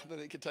 there's nothing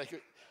that can take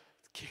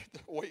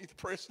away the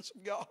presence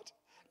of God.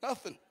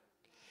 Nothing.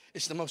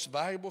 It's the most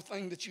valuable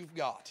thing that you've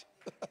got.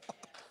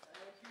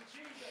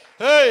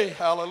 Hey,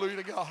 hallelujah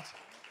to God.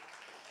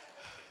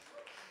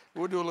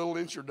 We'll do a little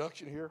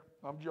introduction here.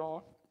 I'm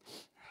John.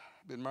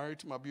 Been married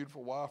to my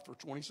beautiful wife for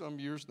 20-some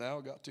years now.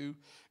 Got 2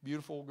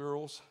 beautiful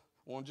girls.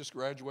 One just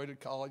graduated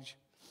college.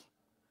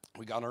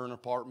 We got her an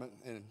apartment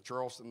in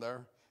Charleston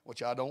there,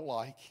 which I don't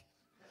like.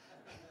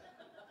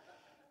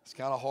 It's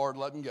kind of hard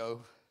letting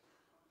go.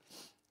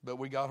 But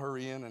we got her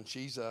in, and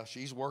she's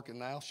working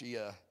now. She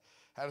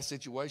had a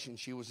situation.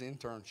 She was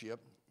internship.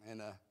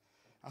 And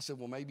I said,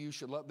 well, maybe you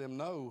should let them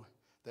know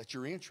that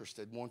you're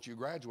interested once you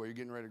graduate. You're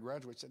getting ready to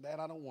graduate. She said, Dad,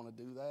 I don't want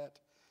to do that.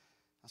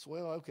 I said,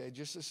 well, okay,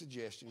 just a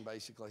suggestion,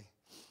 basically.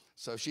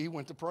 So she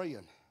went to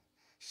praying.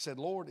 She said,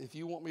 Lord, if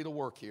you want me to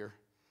work here,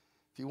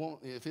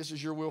 if this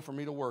is your will for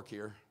me to work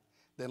here,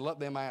 then let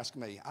them ask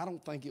me. I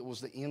don't think it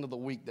was the end of the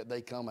week that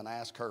they come and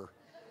ask her.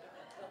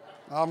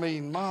 I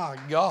mean, my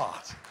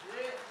God.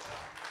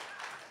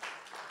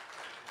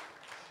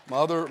 My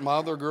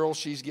other girl,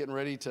 she's getting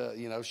ready to,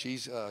 you know,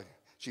 she's in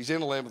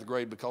 11th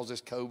grade because of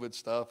this COVID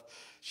stuff.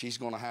 She's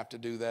going to have to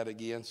do that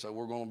again, so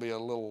we're going to be a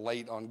little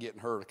late on getting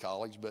her to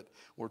college, but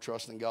we're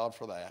trusting God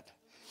for that.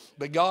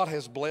 But God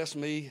has blessed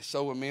me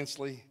so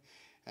immensely,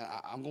 and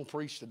I'm going to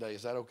preach today.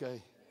 Is that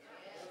okay?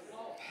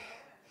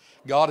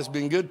 God has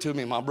been good to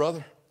me, my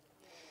brother.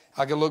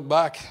 I can look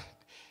back.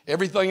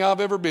 Everything I've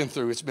ever been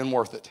through, it's been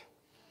worth it.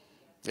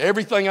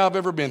 Everything I've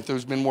ever been through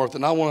has been worth it.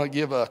 And I want to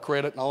give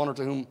credit and honor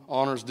to whom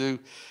honors due.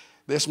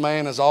 This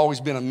man has always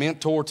been a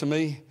mentor to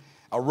me,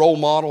 a role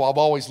model. I've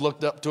always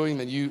looked up to him,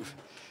 and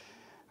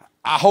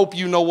I hope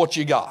you know what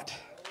you got.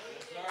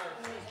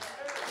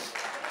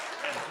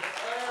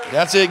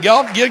 That's it.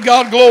 God, give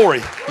God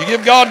glory. You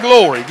give God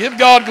glory. Give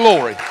God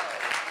glory.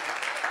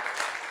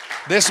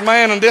 This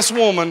man and this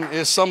woman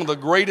is some of the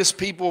greatest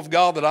people of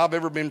God that I've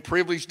ever been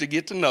privileged to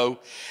get to know.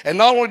 And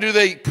not only do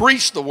they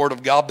preach the Word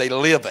of God, they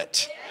live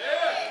it.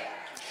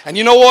 And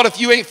you know what?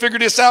 If you ain't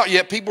figured this out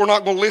yet, people are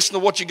not going to listen to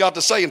what you got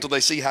to say until they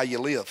see how you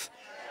live.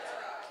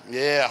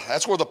 Yeah,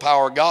 that's where the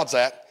power of God's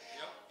at.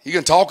 You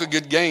can talk a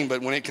good game,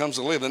 but when it comes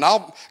to living, and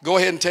I'll go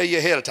ahead and tell you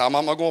ahead of time,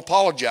 I'm not going to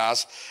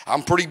apologize.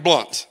 I'm pretty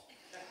blunt.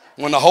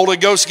 When the Holy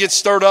Ghost gets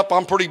stirred up,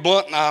 I'm pretty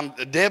blunt and I'm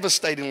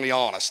devastatingly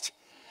honest.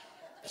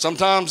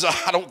 Sometimes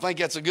I don't think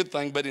that's a good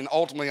thing, but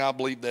ultimately I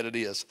believe that it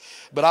is.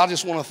 But I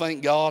just want to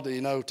thank God,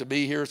 to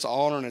be here. It's an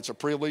honor and it's a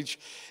privilege.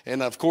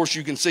 And of course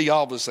you can see,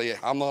 obviously,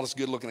 I'm not as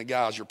good looking a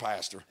guy as your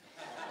pastor.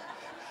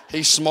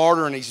 He's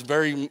smarter and he's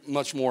very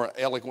much more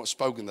eloquent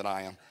spoken than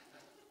I am.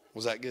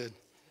 Was that good?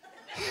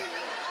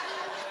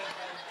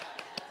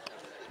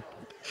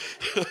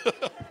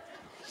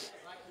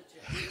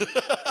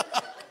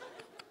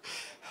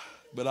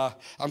 But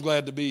I'm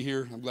glad to be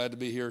here. I'm glad to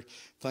be here.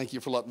 Thank you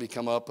for letting me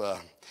come up.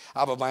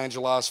 I've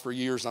evangelized for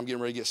years. I'm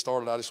getting ready to get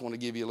started. I just want to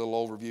give you a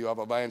little overview. I've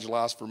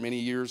evangelized for many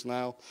years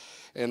now.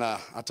 And I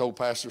told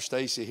Pastor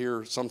Stacy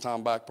here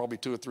sometime back, probably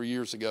 2 or 3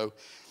 years ago,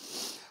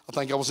 I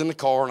think I was in the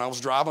car and I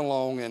was driving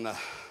along and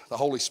the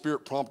Holy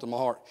Spirit prompted my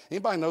heart.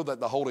 Anybody know that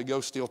the Holy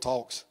Ghost still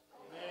talks?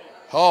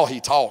 Oh,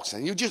 he talks.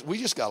 And we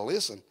just got to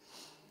listen.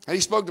 And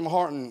he spoke to my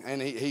heart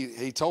and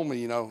he told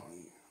me, I'm going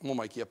to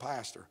make you a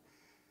pastor.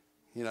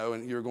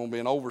 And you're going to be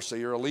an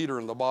overseer, a leader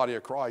in the body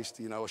of Christ,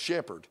 a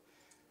shepherd.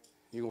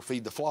 You're going to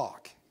feed the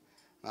flock.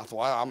 And I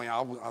thought,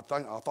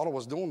 I thought I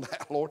was doing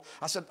that, Lord.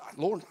 I said,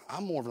 Lord,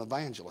 I'm more of an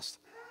evangelist.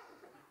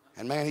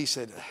 And man, he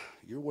said,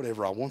 you're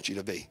whatever I want you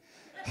to be.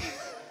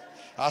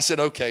 I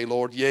said, okay,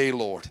 Lord, yay,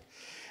 Lord.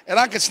 And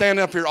I could stand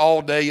up here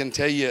all day and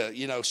tell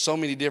you, so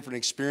many different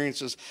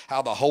experiences,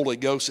 how the Holy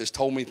Ghost has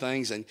told me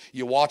things, and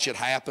you watch it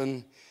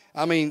happen.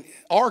 I mean,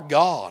 our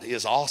God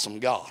is awesome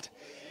God.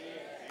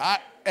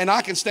 And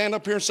I can stand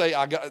up here and say,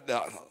 I got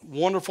a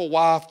wonderful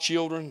wife,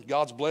 children.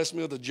 God's blessed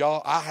me with a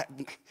job.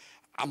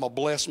 I'm a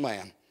blessed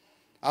man.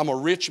 I'm a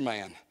rich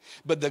man.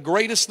 But the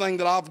greatest thing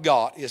that I've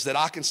got is that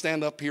I can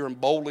stand up here and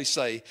boldly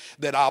say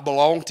that I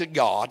belong to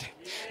God,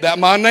 that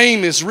my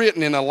name is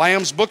written in the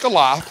Lamb's Book of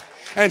Life,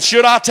 and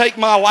should I take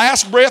my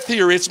last breath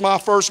here, it's my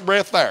first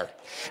breath there.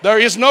 There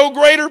is no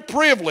greater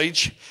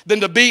privilege than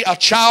to be a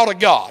child of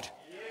God.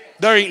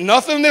 There ain't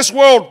nothing in this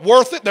world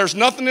worth it. There's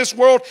nothing in this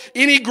world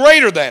any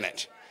greater than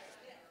it.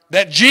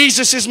 That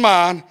Jesus is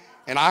mine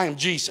and I am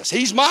Jesus.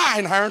 He's my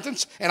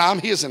inheritance and I'm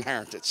his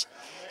inheritance.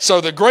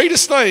 So the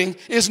greatest thing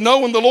is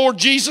knowing the Lord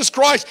Jesus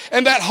Christ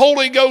and that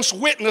Holy Ghost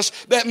witness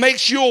that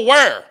makes you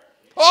aware.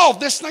 Oh,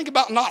 just think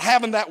about not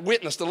having that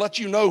witness to let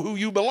you know who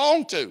you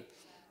belong to.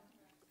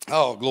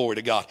 Oh, glory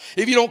to God.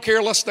 If you don't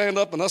care, let's stand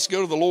up and let's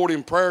go to the Lord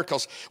in prayer,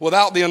 because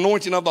without the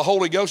anointing of the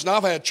Holy Ghost, and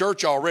I've had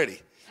church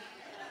already.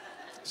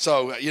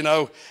 So,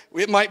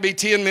 it might be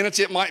 10 minutes,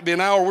 it might be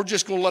an hour. We're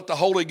just going to let the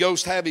Holy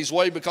Ghost have his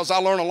way, because I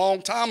learned a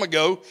long time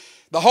ago,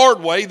 the hard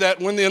way, that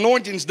when the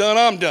anointing's done,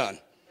 I'm done.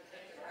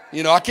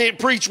 I can't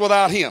preach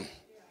without him.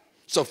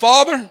 So,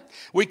 Father,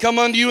 we come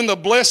unto you in the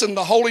blessed and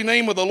the holy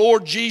name of the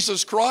Lord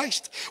Jesus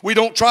Christ. We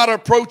don't try to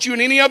approach you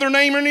in any other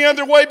name or any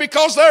other way,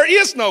 because there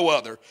is no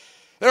other.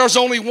 There is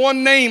only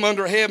one name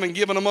under heaven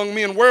given among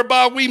men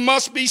whereby we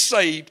must be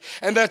saved,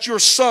 and that's your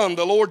Son,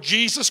 the Lord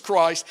Jesus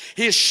Christ,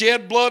 his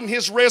shed blood and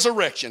his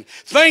resurrection.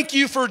 Thank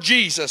you for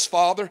Jesus,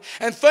 Father,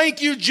 and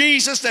thank you,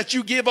 Jesus, that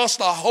you give us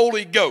the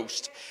Holy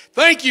Ghost.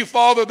 Thank you,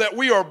 Father, that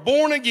we are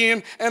born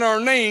again and our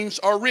names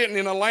are written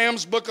in the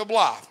Lamb's Book of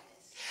Life.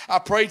 I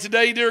pray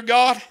today, dear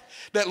God,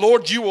 that,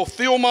 Lord, you will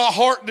fill my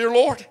heart, dear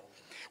Lord,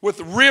 with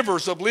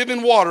rivers of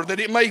living water, that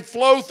it may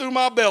flow through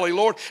my belly,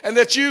 Lord, and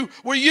that you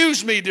will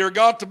use me, dear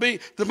God, to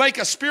make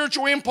a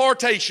spiritual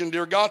impartation,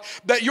 dear God,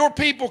 that your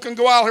people can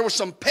go out here with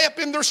some pep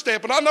in their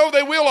step. And I know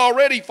they will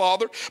already,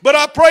 Father, but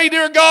I pray,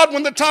 dear God,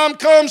 when the time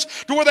comes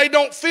to where they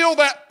don't feel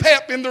that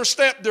pep in their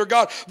step, dear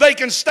God, they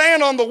can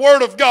stand on the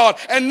Word of God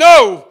and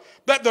know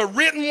that the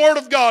written Word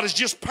of God is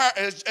just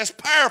as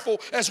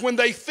powerful as when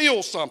they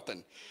feel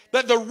something.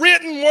 That the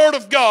written Word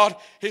of God,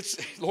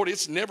 Lord,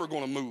 it's never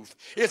going to move.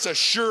 It's a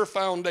sure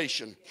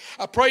foundation.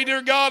 I pray,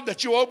 dear God,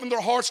 that you open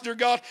their hearts, dear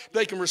God,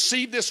 they can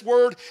receive this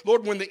Word,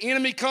 Lord, when the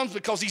enemy comes,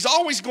 because he's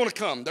always going to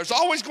come. There's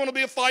always going to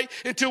be a fight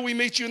until we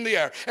meet you in the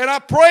air. And I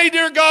pray,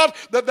 dear God,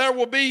 that there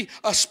will be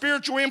a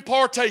spiritual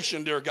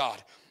impartation, dear God.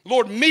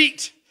 Lord,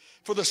 meet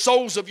for the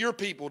souls of your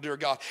people, dear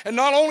God. And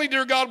not only,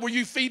 dear God, will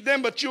you feed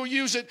them, but you'll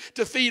use it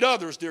to feed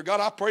others, dear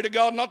God. I pray to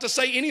God not to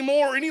say any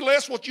more or any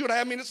less what you would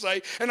have me to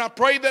say. And I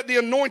pray that the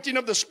anointing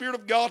of the Spirit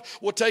of God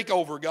will take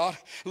over, God.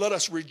 Let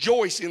us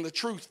rejoice in the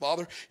truth,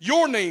 Father.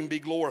 Your name be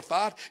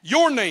glorified.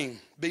 Your name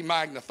be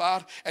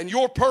magnified. And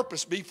your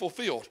purpose be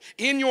fulfilled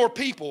in your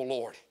people,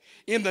 Lord.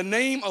 In the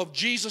name of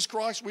Jesus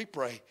Christ we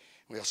pray.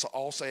 We'll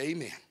all say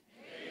amen. Amen.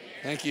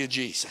 Thank you,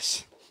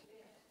 Jesus.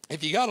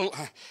 If you got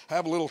to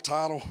have a little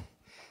title,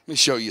 let me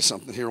show you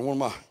something here.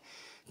 One of my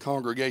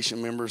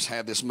congregation members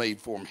had this made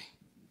for me.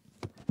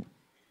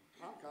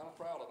 I'm kind of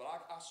proud of it.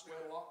 I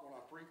sweat a lot when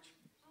I preach.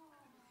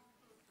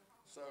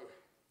 So,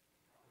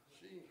 I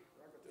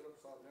got that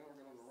upside down,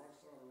 get on the right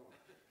side or not.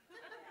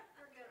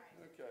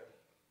 Okay.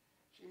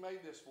 She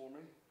made this for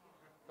me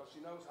because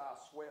she knows how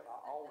I sweat. I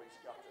always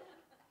got to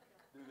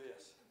do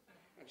this.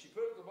 And she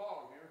put it at the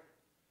bottom here.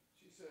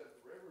 She said,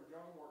 Reverend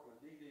John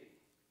Workman, D.D.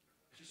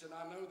 She said,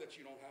 I know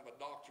that you don't have a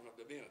doctrine of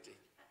divinity.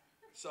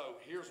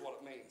 So here's what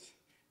it means.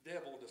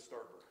 Devil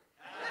disturber.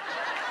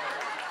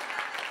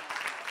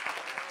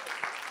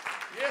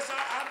 Yes,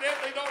 I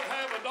definitely don't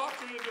have a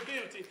doctrine of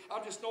divinity.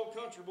 I'm just no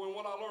country boy. And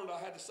what I learned,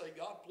 I had to say,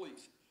 God,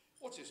 please,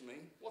 what's this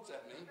mean? What's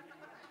that mean?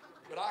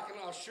 But I can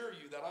assure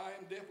you that I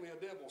am definitely a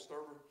devil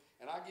disturber,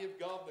 and I give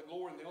God the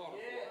glory and the honor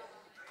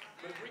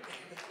for it.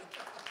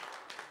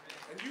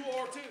 And you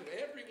are too,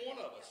 every one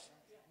of us.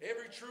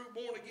 Every true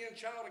born-again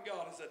child of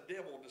God is a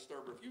devil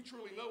disturber. If you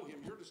truly know him,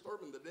 you're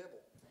disturbing the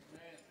devil.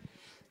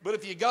 But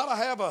if you got to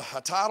have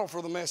a title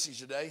for the message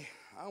today,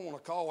 I want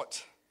to call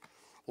it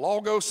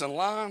Logos and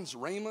Lions,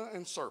 Rhema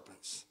and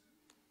Serpents.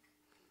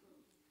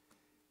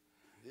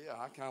 Yeah,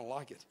 I kind of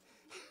like it.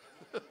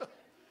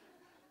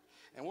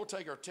 And we'll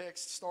take our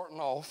text starting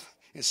off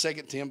in 2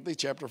 Timothy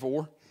chapter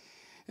 4.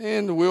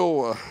 And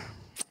we'll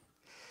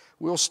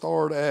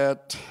start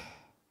at,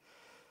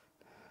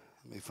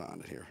 let me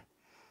find it here.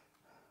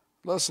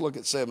 Let's look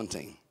at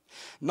 17.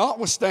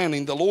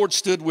 Notwithstanding, the Lord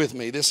stood with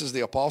me, this is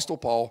the Apostle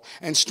Paul,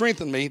 and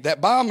strengthened me,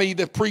 that by me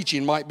the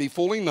preaching might be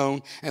fully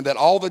known, and that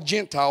all the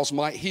Gentiles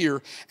might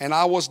hear, and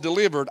I was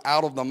delivered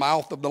out of the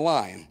mouth of the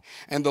lion.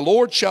 And the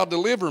Lord shall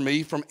deliver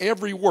me from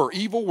every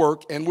evil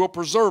work, and will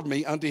preserve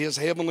me unto his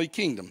heavenly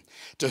kingdom,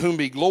 to whom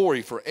be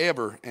glory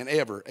forever and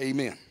ever.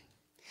 Amen.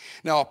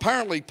 Now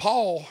apparently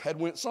Paul had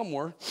went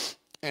somewhere,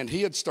 and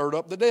he had stirred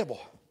up the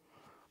devil.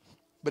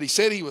 But he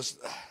said he was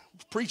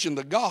preaching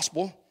the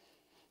gospel,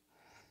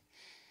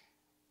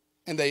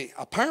 and they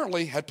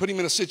apparently had put him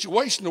in a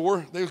situation to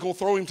where they were going to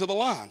throw him to the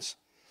lions.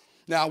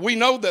 Now, we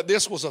know that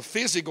this was a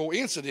physical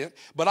incident,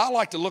 but I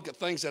like to look at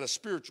things at a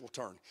spiritual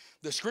turn.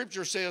 The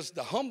scripture says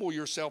to humble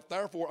yourself,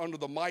 therefore, under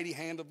the mighty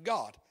hand of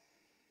God,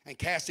 and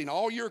casting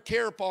all your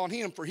care upon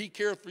him, for he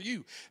careth for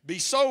you. Be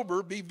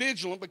sober, be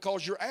vigilant,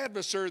 because your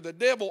adversary, the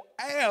devil,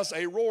 as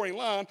a roaring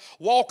lion,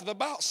 walketh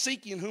about,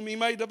 seeking whom he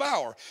may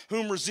devour,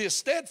 whom resist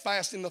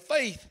steadfast in the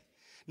faith,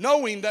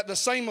 knowing that the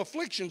same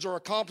afflictions are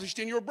accomplished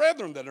in your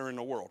brethren that are in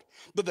the world.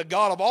 But the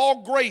God of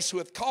all grace, who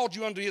hath called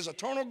you unto his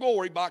eternal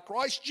glory by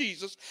Christ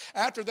Jesus,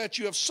 after that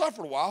you have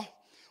suffered a while,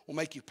 will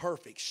make you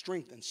perfect,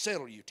 strengthen,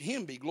 settle you. To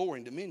him be glory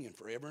and dominion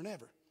forever and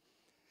ever.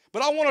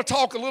 But I want to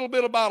talk a little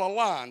bit about a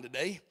lion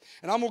today,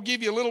 and I'm going to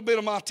give you a little bit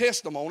of my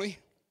testimony.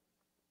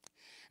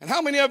 And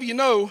how many of you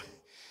know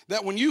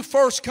that when you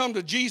first come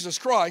to Jesus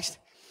Christ,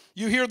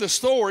 you hear the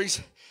stories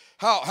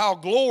how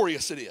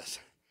glorious it is?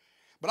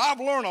 But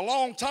I've learned a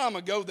long time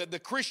ago that the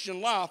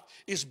Christian life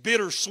is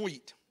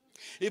bittersweet.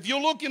 If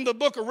you look in the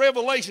book of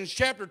Revelation,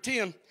 chapter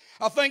 10,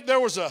 I think there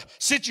was a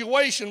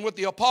situation with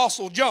the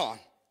Apostle John.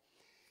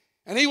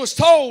 And he was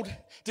told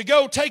to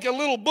go take a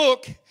little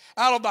book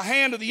out of the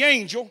hand of the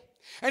angel.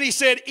 And he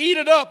said, eat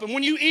it up. And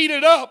when you eat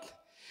it up,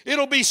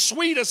 it'll be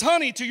sweet as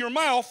honey to your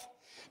mouth,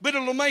 but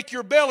it'll make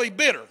your belly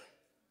bitter.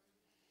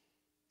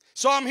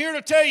 So I'm here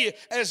to tell you,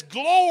 as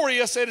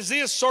glorious as it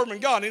is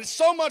serving God, and it's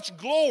so much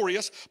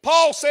glorious,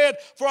 Paul said,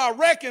 for I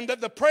reckon that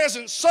the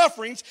present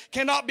sufferings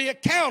cannot be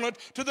accounted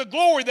to the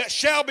glory that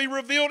shall be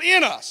revealed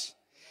in us.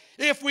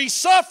 If we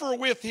suffer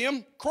with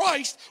him,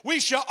 Christ, we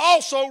shall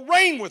also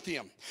reign with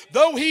him.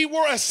 Though he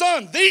were a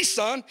son, the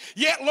son,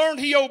 yet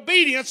learned he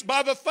obedience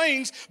by the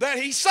things that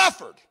he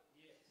suffered.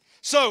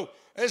 So,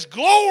 as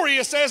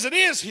glorious as it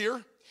is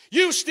here,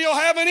 you still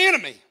have an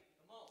enemy.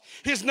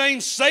 His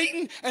name's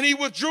Satan, and he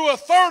withdrew a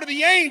third of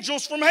the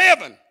angels from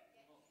heaven.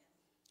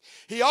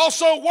 He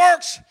also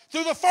works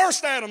through the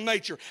first Adam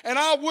nature. And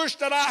I wish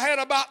that I had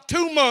about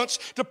 2 months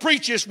to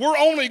preach this. We're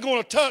only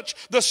going to touch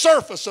the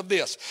surface of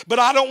this. But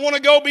I don't want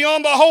to go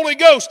beyond the Holy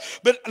Ghost.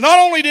 But not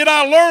only did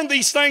I learn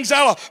these things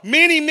out of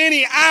many,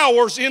 many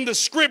hours in the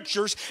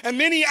scriptures and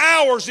many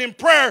hours in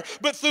prayer,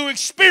 but through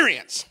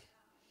experience.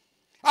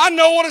 I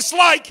know what it's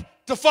like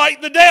to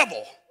fight the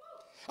devil.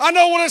 I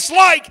know what it's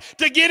like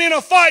to get in a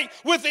fight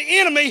with the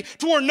enemy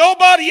to where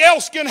nobody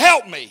else can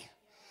help me.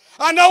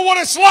 I know what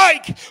it's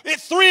like at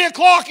 3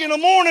 o'clock in the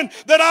morning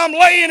that I'm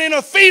laying in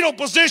a fetal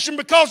position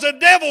because the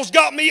devil's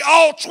got me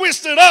all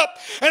twisted up.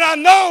 And I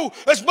know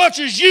as much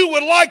as you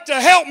would like to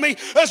help me,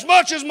 as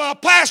much as my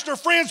pastor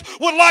friends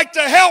would like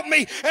to help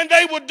me, and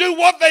they would do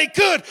what they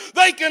could,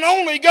 they can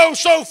only go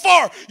so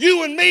far.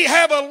 You and me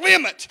have a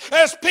limit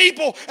as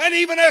people, and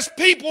even as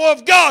people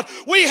of God,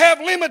 we have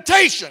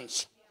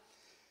limitations.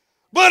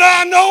 But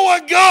I know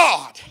a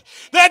God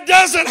that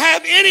doesn't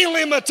have any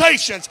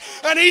limitations.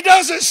 And he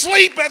doesn't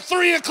sleep at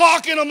 3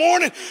 o'clock in the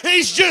morning.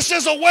 He's just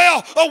as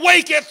well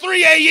awake at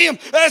 3 a.m.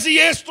 as he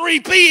is 3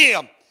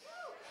 p.m.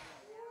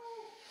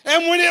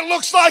 And when it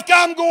looks like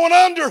I'm going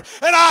under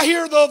and I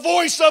hear the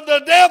voice of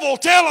the devil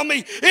telling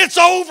me it's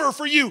over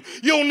for you,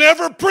 you'll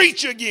never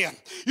preach again.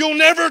 You'll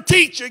never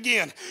teach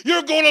again.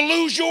 You're going to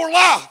lose your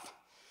life.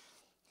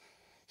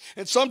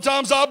 And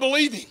sometimes I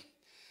believe him.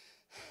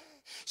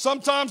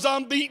 Sometimes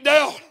I'm beat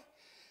down.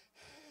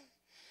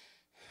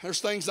 There's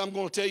things I'm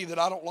going to tell you that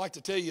I don't like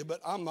to tell you, but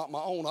I'm not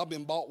my own. I've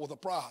been bought with a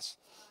price.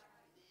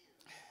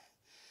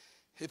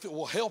 If it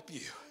will help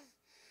you,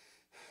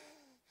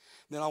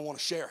 then I want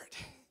to share it.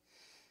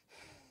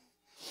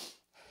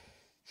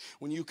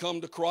 When you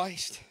come to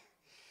Christ,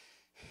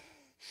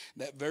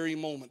 that very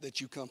moment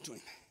that you come to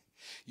him,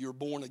 you're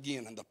born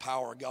again and the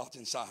power of God's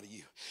inside of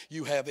you.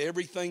 You have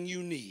everything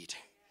you need.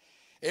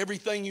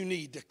 everything you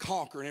need to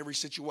conquer in every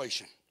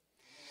situation.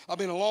 I've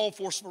been in law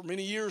enforcement for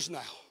many years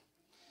now.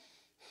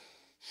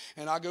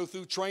 And I go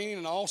through training,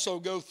 and I also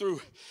go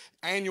through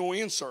annual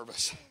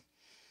in-service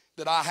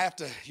that I have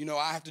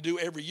to do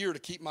every year to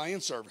keep my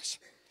in-service.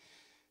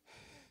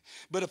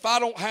 But if I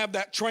don't have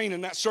that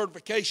training, that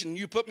certification,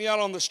 you put me out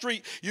on the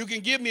street, you can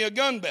give me a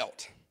gun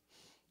belt.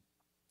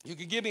 You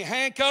can give me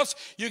handcuffs.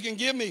 You can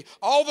give me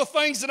all the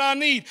things that I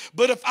need.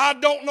 But if I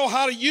don't know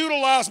how to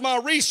utilize my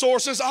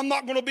resources, I'm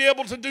not going to be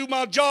able to do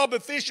my job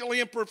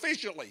efficiently and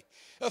proficiently,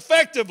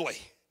 effectively.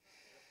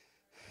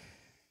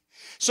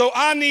 So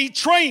I need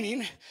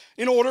training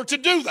in order to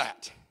do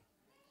that.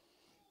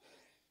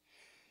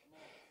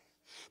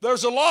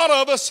 There's a lot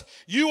of us,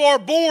 you are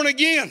born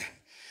again.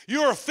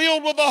 You are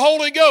filled with the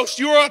Holy Ghost.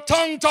 You are a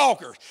tongue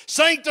talker,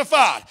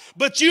 sanctified.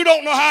 But you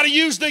don't know how to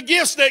use the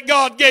gifts that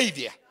God gave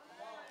you.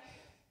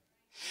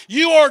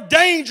 You are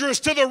dangerous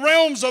to the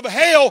realms of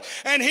hell,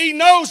 and He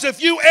knows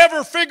if you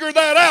ever figure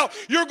that out,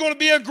 you're going to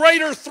be a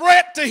greater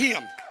threat to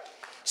Him.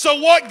 So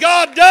what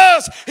God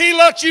does, He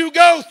lets you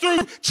go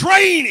through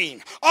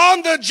training,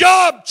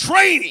 on-the-job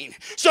training,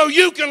 so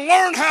you can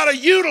learn how to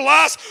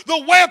utilize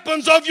the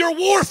weapons of your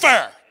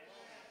warfare.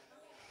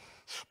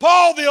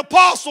 Paul the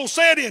apostle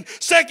said in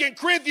 2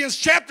 Corinthians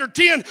chapter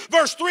 10,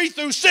 verse 3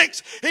 through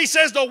 6, he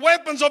says the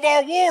weapons of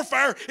our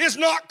warfare is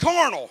not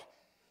carnal.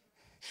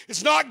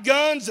 It's not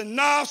guns and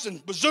knives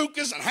and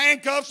bazookas and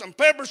handcuffs and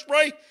pepper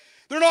spray.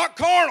 They're not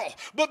carnal,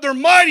 but they're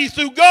mighty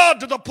through God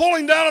to the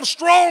pulling down of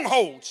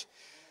strongholds.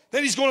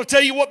 Then he's going to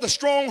tell you what the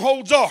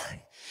strongholds are.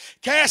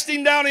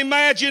 Casting down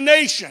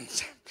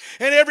imaginations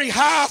and every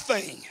high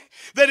thing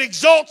that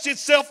exalts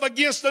itself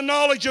against the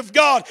knowledge of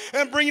God,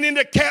 and bringing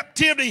into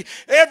captivity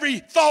every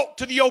thought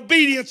to the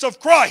obedience of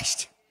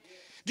Christ.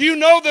 Do you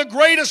know the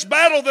greatest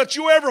battle that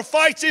you ever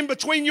fight's in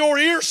between your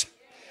ears?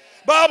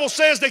 Bible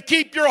says to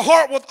keep your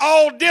heart with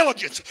all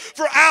diligence,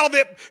 for out of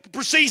it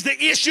proceeds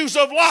the issues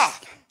of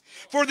life.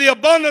 For the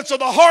abundance of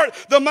the heart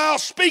the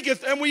mouth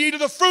speaketh, and we eat of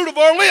the fruit of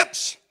our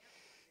lips.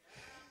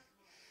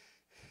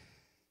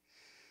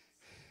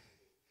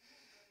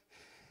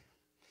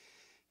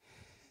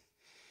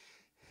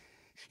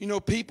 You know,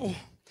 people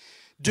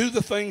do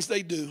the things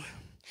they do.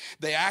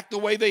 They act the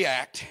way they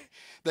act.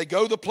 They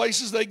go the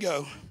places they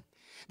go.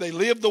 They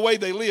live the way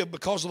they live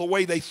because of the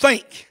way they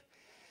think.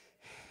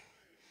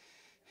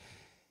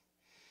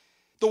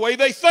 The way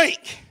they think.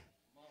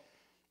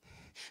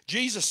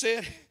 Jesus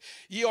said,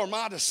 ye are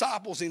my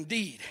disciples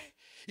indeed.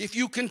 If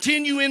you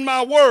continue in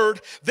my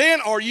word,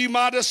 then are you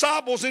my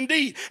disciples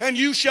indeed. And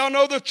you shall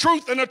know the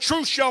truth, and the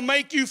truth shall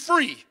make you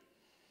free.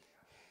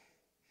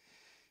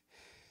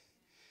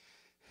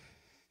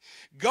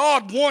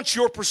 God wants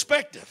your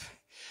perspective.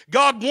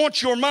 God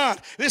wants your mind.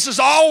 This has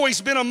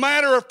always been a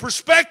matter of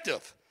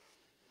perspective.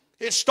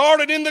 It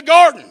started in the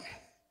garden.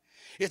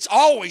 It's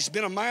always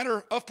been a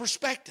matter of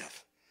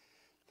perspective.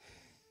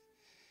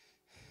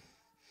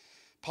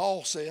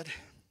 Paul said,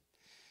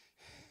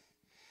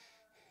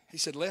 he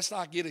said, lest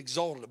I get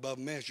exalted above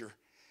measure,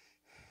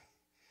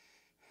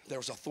 there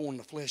was a thorn in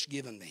the flesh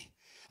given me,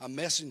 a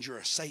messenger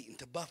of Satan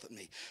to buffet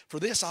me. For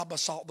this I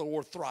besought the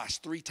Lord thrice,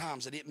 3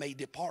 times, that it may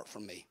depart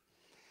from me.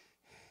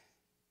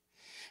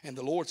 And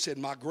the Lord said,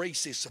 my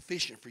grace is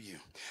sufficient for you.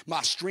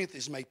 My strength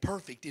is made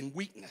perfect in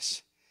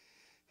weakness.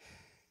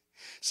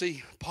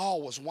 See,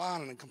 Paul was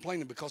whining and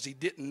complaining because he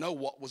didn't know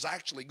what was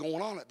actually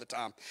going on at the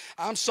time.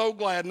 I'm so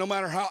glad no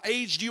matter how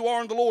aged you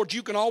are in the Lord,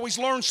 you can always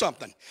learn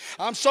something.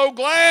 I'm so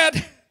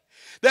glad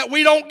that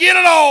we don't get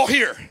it all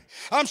here.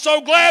 I'm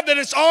so glad that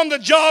it's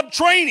on-the-job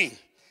training.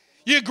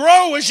 You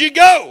grow as you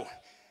go.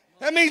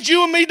 That means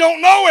you and me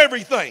don't know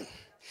everything.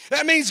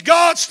 That means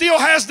God still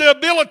has the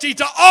ability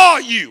to awe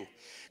you.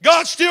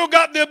 God's still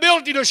got the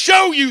ability to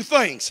show you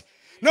things.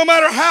 No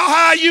matter how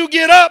high you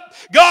get up,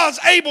 God's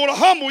able to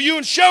humble you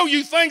and show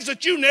you things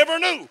that you never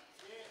knew.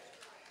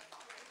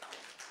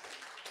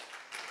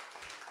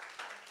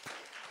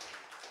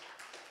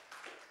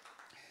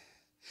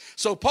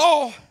 So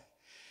Paul,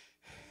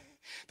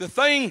 the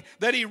thing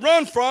that he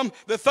run from,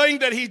 the thing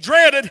that he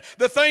dreaded,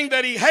 the thing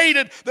that he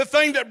hated, the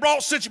thing that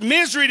brought such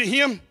misery to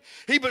him,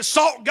 he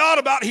besought God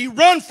about, he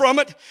run from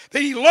it,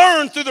 that he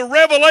learned through the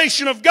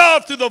revelation of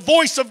God, through the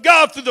voice of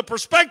God, through the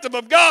perspective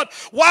of God.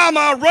 Why am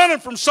I running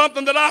from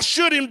something that I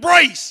should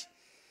embrace?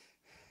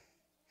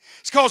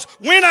 It's because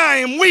when I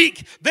am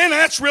weak, then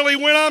that's really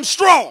when I'm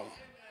strong.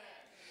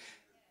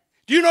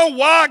 Do you know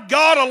why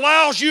God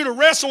allows you to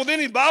wrestle with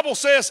any? The Bible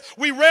says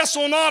we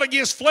wrestle not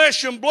against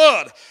flesh and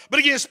blood, but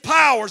against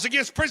powers,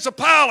 against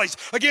principalities,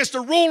 against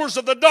the rulers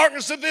of the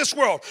darkness of this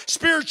world,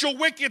 spiritual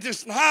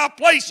wickedness in high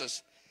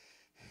places.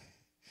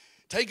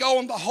 Take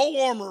on the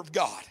whole armor of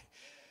God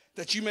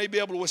that you may be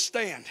able to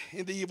withstand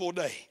in the evil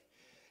day.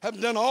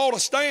 Having done all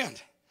to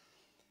stand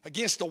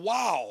against the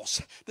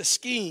wiles, the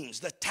schemes,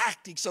 the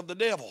tactics of the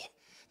devil,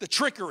 the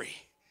trickery,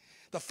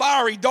 the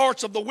fiery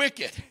darts of the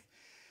wicked,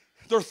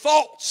 their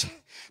thoughts,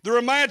 their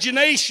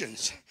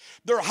imaginations,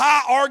 their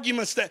high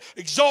arguments that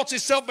exalts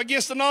itself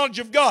against the knowledge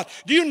of God.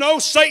 Do you know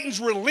Satan's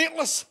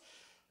relentless?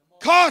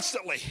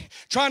 Constantly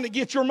trying to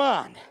get your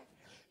mind.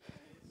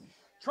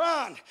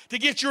 trying to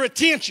get your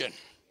attention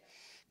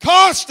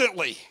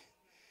constantly.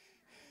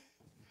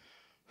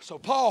 So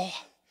Paul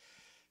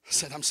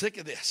said, I'm sick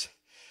of this.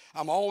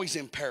 I'm always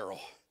in peril.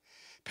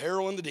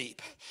 Peril in the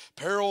deep.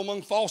 Peril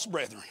among false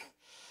brethren.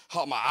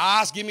 Oh, my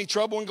eyes give me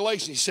trouble in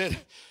Galatians. He said,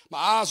 my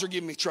eyes are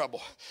giving me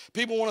trouble.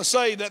 People want to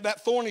say that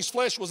that thorn in his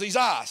flesh was his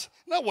eyes.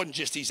 That wasn't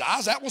just his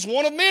eyes. That was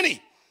one of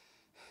many.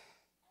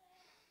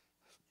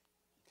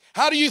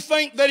 How do you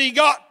think that he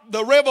got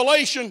the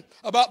revelation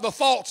about the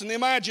thoughts and the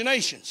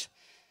imaginations?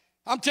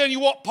 I'm telling you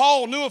what,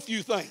 Paul knew a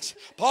few things.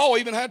 Paul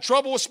even had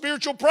trouble with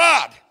spiritual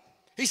pride.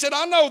 He said,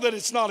 I know that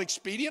it's not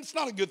expedient. It's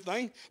not a good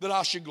thing that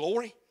I should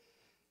glory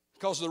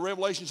because of the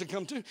revelations that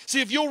come to.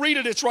 See, if you'll read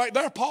it, it's right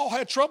there. Paul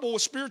had trouble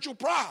with spiritual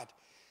pride.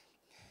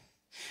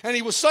 And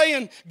he was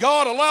saying,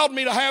 God allowed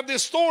me to have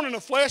this thorn in the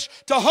flesh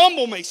to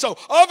humble me. So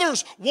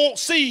others won't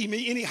see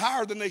me any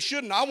higher than they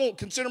should, and I won't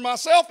consider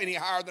myself any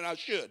higher than I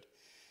should.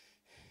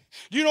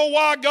 Do you know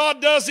why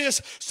God does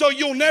this? So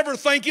you'll never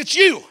think it's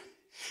you.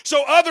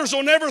 So others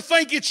will never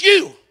think it's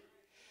you.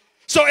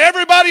 So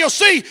everybody will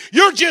see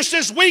you're just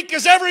as weak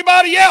as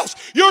everybody else.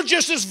 You're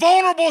just as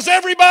vulnerable as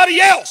everybody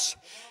else.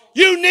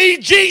 You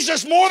need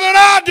Jesus more than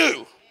I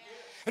do.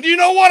 And do you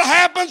know what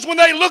happens when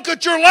they look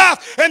at your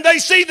life and they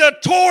see the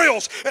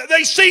toils,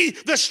 they see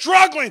the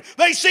struggling,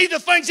 they see the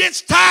things?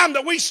 It's time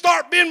that we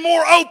start being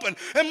more open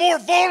and more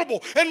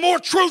vulnerable and more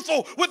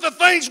truthful with the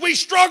things we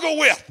struggle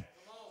with.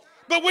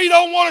 But we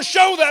don't want to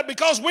show that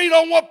because we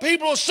don't want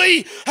people to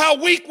see how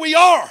weak we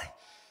are.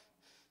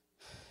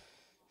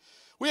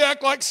 We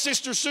act like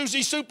Sister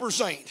Susie Super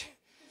Saint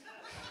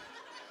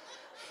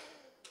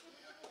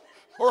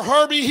or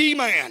Herbie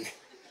He-Man.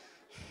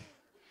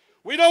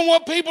 We don't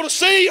want people to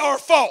see our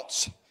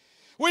faults.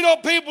 We don't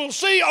want people to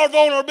see our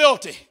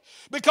vulnerability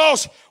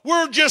because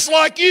we're just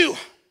like you.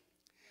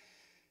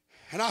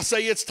 And I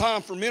say it's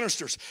time for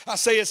ministers. I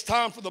say it's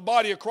time for the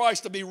body of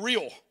Christ to be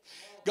real.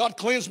 God,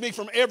 cleanse me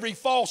from every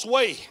false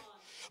way.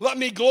 Let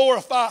me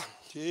glorify.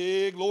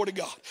 Yeah, glory to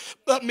God.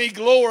 Let me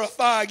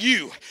glorify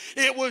you.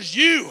 It was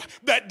you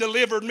that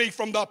delivered me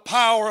from the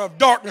power of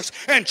darkness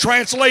and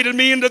translated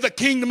me into the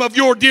kingdom of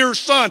your dear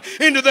Son,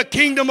 into the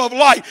kingdom of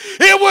light.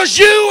 It was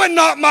you and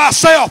not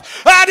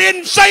myself. I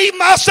didn't save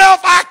myself.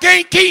 I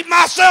can't keep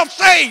myself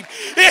saved.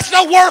 It's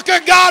the work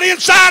of God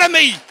inside of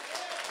me.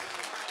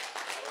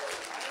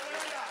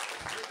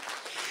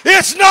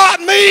 It's not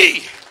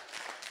me.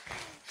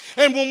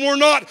 And when we're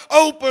not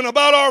open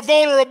about our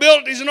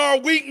vulnerabilities and our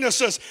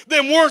weaknesses,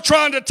 then we're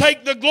trying to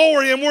take the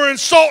glory and we're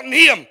insulting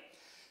Him.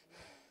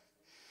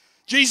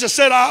 Jesus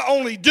said, I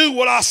only do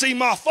what I see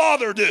my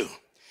Father do.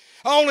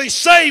 I only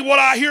say what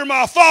I hear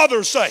my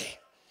Father say.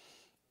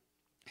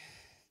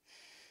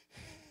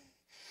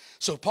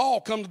 So Paul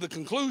come to the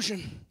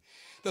conclusion,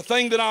 the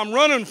thing that I'm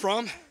running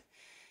from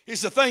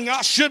is the thing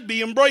I should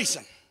be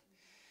embracing.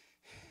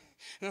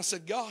 And I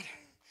said, God,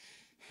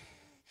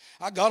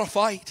 I got to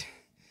fight.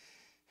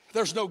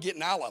 There's no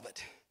getting out of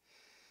it.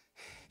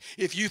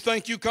 If you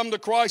think you come to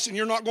Christ and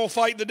you're not going to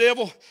fight the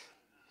devil,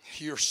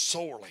 you're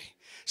sorely,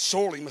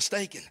 sorely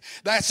mistaken.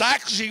 That's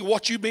actually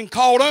what you've been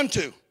called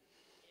unto.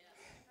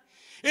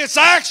 It's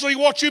actually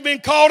what you've been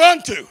called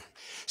unto.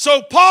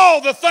 So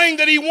Paul, the thing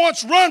that he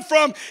once run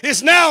from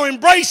is now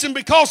embracing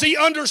because he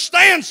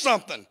understands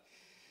something.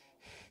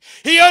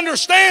 He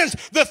understands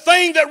the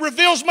thing that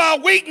reveals my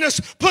weakness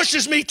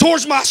pushes me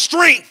towards my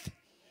strength.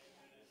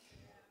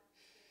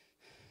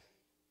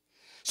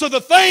 So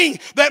the thing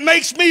that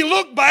makes me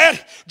look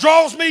bad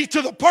draws me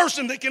to the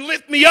person that can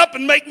lift me up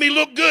and make me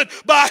look good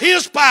by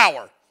His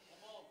power.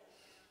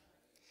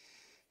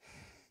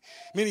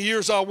 Many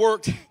years I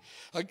worked,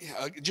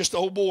 just an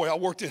old boy, I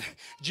worked in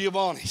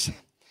Giovanni's.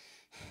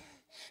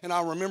 And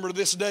I remember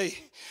this day,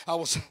 I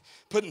was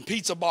putting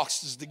pizza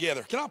boxes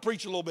together. Can I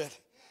preach a little bit?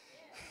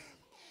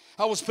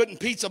 I was putting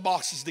pizza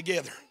boxes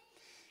together.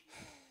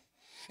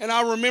 And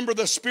I remember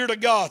the Spirit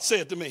of God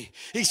said to me,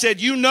 He said,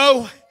 you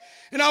know,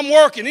 and I'm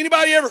working.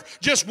 Anybody ever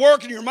just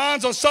working, your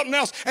mind's on something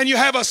else, and you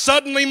have a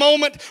suddenly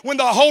moment when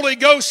the Holy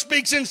Ghost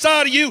speaks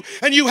inside of you,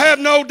 and you have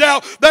no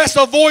doubt that's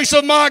the voice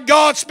of my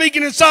God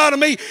speaking inside of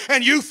me,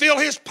 and you feel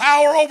His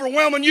power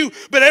overwhelming you,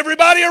 but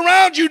everybody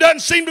around you doesn't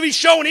seem to be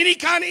showing any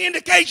kind of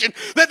indication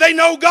that they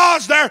know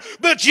God's there,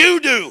 but you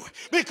do,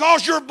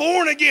 because you're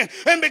born again,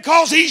 and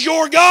because He's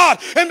your God,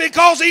 and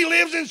because He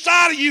lives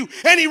inside of you,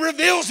 and He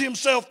reveals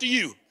Himself to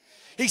you.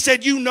 He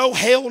said, you know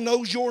hell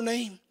knows your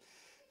name.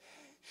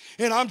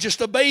 And I'm just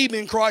a babe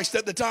in Christ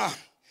at the time.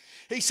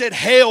 He said,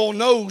 hell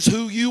knows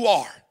who you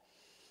are.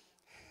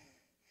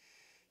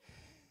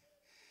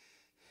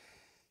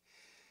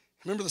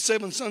 Remember the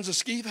 7 sons of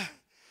Sceva?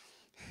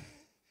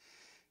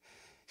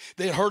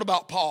 They had heard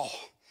about Paul.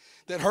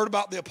 They had heard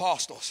about the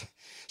apostles.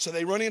 So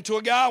they run into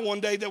a guy one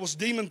day that was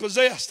demon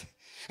possessed.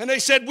 And they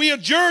said, we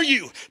adjure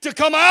you to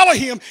come out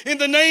of him in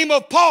the name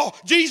of Paul,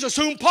 Jesus,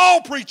 whom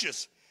Paul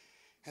preaches.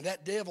 And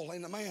that devil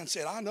in the man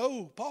said, I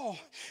know Paul,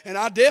 and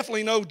I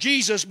definitely know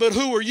Jesus, but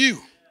who are you?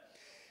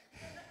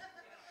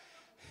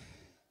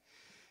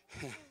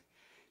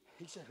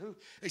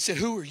 He said,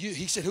 who are you?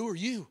 He said, who are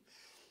you?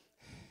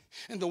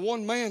 And the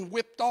one man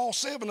whipped all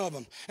 7 of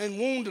them and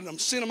wounded them,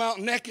 sent them out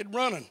naked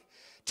running.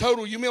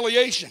 Total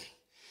humiliation.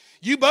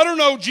 You better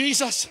know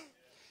Jesus.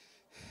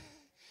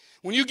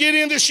 When you get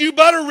in this, you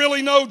better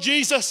really know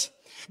Jesus.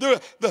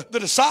 The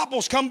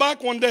disciples come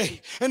back one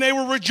day and they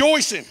were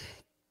rejoicing.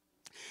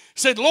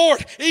 Said,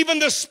 Lord, even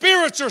the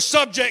spirits are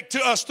subject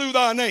to us through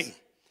thy name.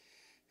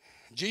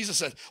 Jesus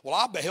said, well,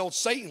 I beheld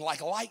Satan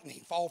like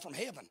lightning fall from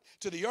heaven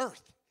to the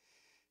earth.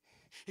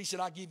 He said,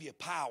 I give you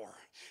power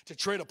to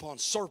tread upon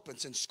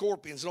serpents and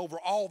scorpions and over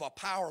all the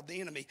power of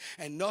the enemy,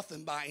 and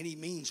nothing by any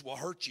means will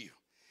hurt you.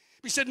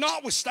 He said,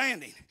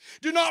 notwithstanding,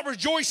 do not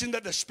rejoice in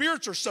that the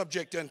spirits are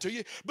subject unto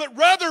you, but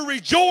rather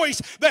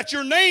rejoice that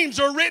your names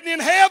are written in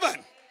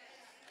heaven.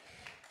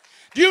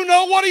 Do you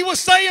know what he was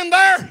saying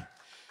there?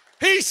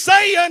 He's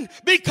saying,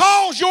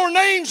 because your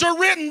names are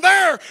written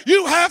there,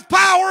 you have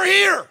power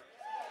here.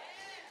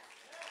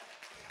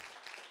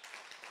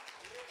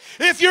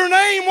 If your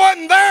name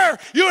wasn't there,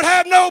 you would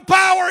have no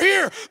power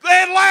here.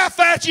 They'd laugh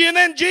at you, and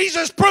then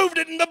Jesus proved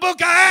it in the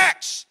book of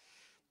Acts.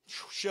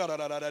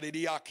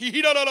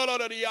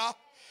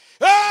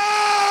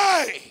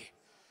 Hey!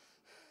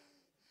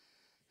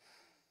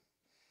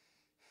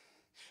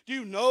 Do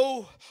you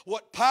know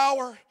what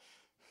power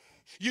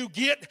you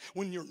get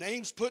when your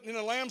name's put in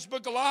the Lamb's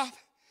Book of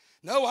Life?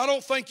 No, I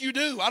don't think you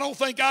do. I don't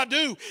think I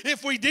do.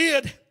 If we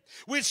did,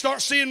 we'd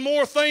start seeing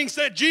more things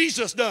that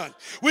Jesus done.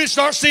 We'd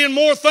start seeing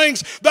more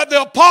things that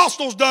the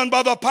apostles done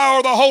by the power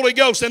of the Holy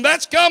Ghost. And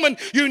that's coming.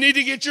 You need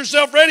to get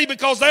yourself ready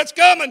because that's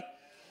coming.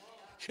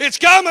 It's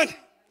coming.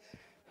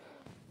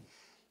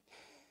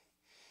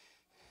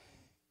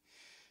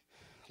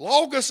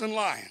 Locusts and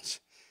lions,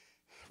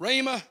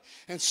 rhema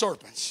and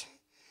serpents.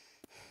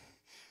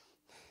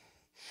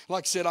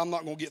 Like I said, I'm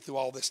not going to get through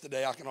all this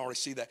today. I can already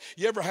see that.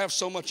 You ever have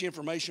so much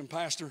information,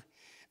 Pastor,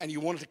 and you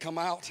want it to come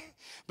out,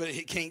 but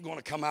it can't going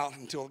to come out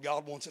until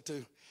God wants it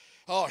to?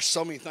 Oh, there's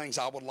so many things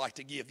I would like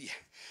to give you.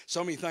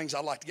 So many things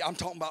I'd like to give. I'm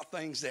talking about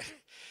things that,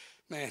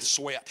 man,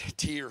 sweat,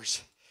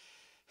 tears.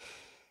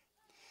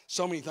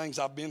 So many things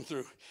I've been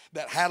through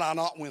that had I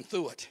not went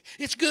through it.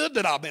 It's good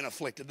that I've been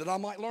afflicted, that I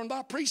might learn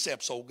thy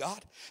precepts, O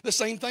God. The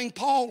same thing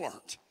Paul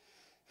learned.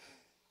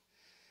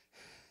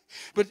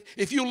 But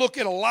if you look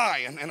at a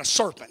lion and a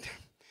serpent,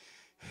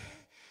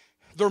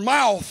 their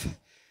mouth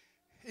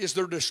is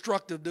their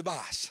destructive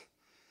device.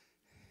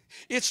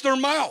 It's their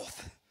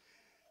mouth.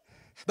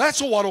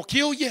 That's what will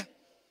kill you.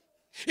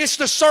 It's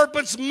the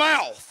serpent's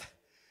mouth.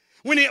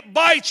 When it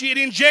bites you, it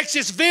injects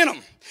its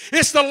venom.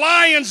 It's the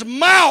lion's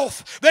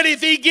mouth that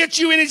if he gets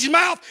you in his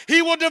mouth,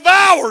 he will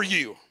devour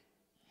you.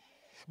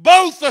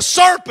 Both the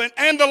serpent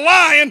and the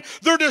lion,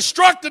 their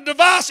destructive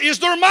device is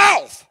their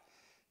mouth.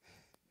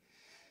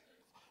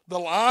 The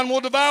lion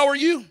will devour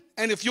you,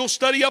 and if you'll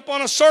study up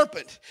on a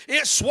serpent,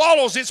 it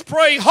swallows its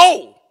prey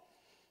whole.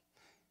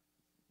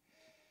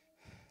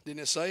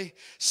 Didn't it say?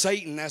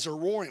 Satan, as a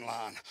roaring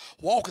lion,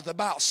 walketh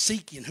about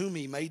seeking whom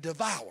he may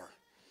devour.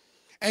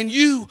 And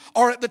you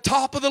are at the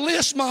top of the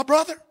list, my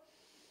brother.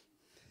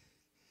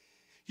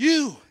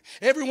 You,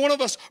 every one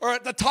of us, are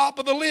at the top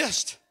of the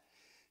list.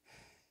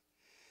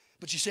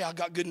 But you say, I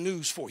got good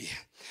news for you.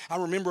 I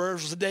remember there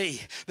was a day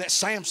that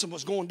Samson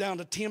was going down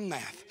to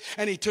Timnath,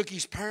 and he took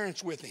his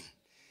parents with him.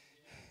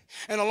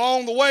 And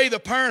along the way, the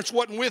parents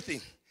wasn't with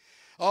him.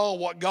 Oh,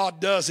 what God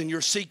does in your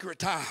secret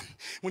time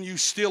when you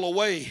steal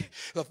away.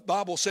 The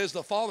Bible says,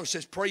 the Father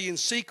says, pray in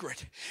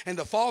secret. And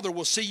the Father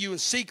will see you in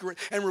secret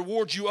and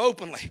reward you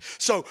openly.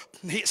 So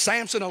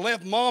Samson had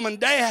left mom and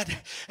dad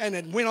and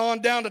then went on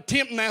down to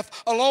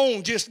Timnath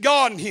alone, just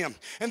God and him.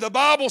 And the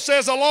Bible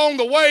says along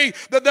the way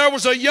that there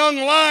was a young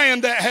lion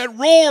that had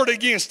roared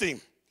against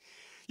him.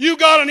 You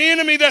got an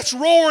enemy that's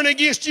roaring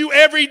against you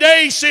every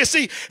day,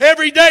 sissy.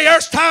 Every day.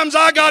 There's times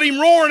I got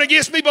him roaring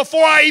against me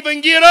before I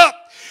even get up.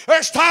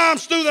 There's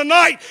times through the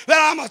night that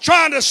I'm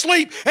trying to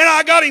sleep and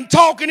I got him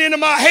talking into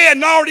my head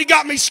and already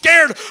got me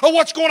scared of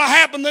what's going to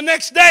happen the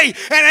next day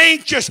and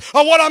anxious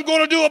of what I'm going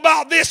to do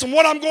about this and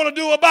what I'm going to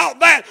do about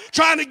that,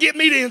 trying to get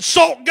me to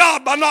insult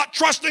God by not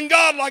trusting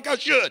God like I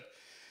should.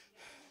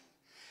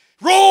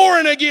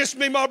 Roaring against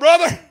me, my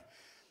brother.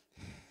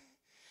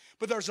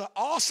 But there's an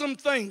awesome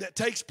thing that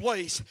takes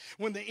place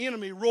when the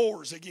enemy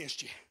roars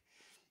against you.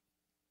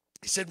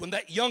 He said when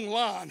that young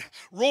lion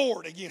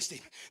roared against him,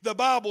 the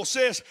Bible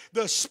says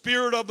the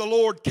Spirit of the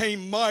Lord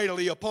came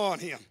mightily upon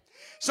him.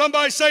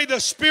 Somebody say the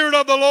Spirit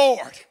of the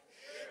Lord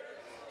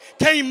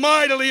came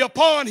mightily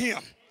upon him.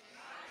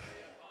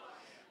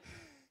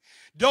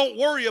 Don't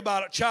worry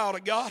about it, child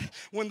of God.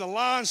 When the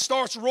lion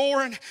starts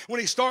roaring, when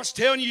he starts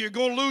telling you you're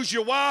going to lose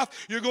your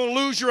wife, you're going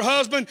to lose your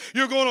husband,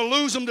 you're going to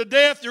lose them to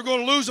death, you're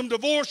going to lose them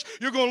divorced,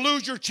 you're going to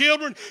lose your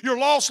children, your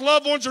lost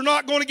loved ones are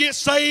not going to get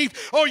saved,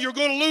 or you're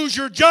going to lose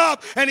your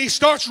job, and he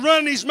starts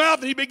running his mouth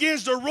and he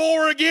begins to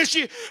roar against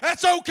you,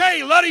 that's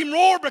okay. Let him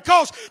roar,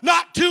 because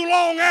not too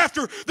long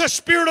after, the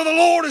Spirit of the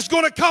Lord is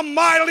going to come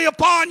mightily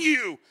upon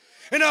you.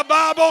 And the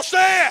Bible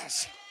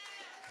says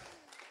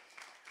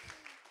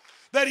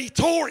that he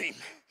tore him.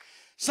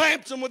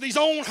 Samson with his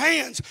own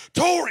hands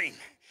tore him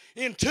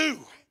in two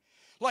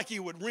like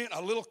you would rent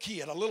a little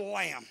kid, a little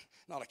lamb.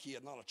 Not a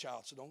kid, not a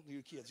child, so don't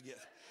you kids get,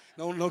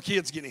 no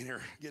kids get in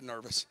here, get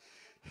nervous.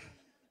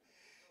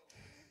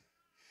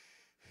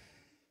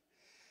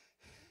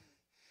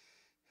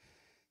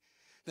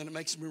 Then it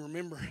makes me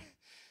remember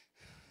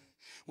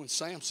when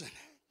Samson,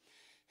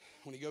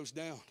 when he goes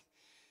down,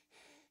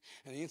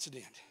 and the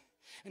incident.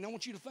 And I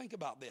want you to think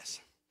about this.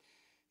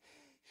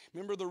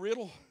 Remember the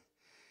riddle?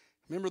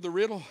 Remember the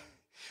riddle?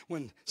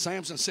 When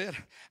Samson said,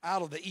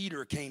 out of the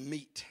eater came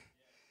meat,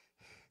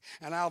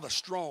 and out of the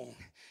strong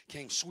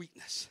came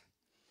sweetness.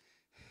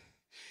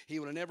 He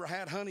would have never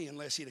had honey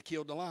unless he'd have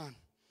killed the lion.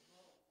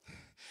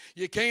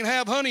 You can't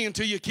have honey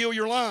until you kill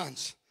your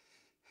lions.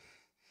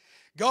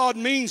 God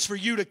means for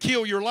you to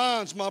kill your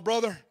lions, my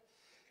brother.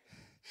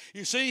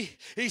 You see,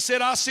 he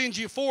said, I send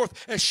you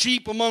forth as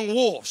sheep among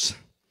wolves.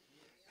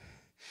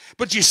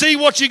 But you see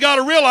what you got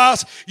to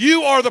realize,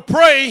 you are the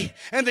prey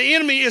and the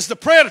enemy is the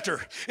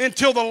predator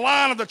until the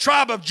lion of the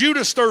tribe of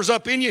Judah stirs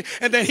up in you,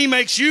 and then he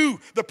makes you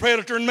the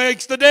predator and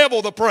makes the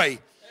devil the prey.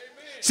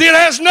 See, it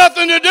has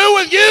nothing to do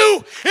with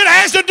you. It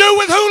has to do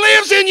with who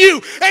lives in you.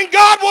 And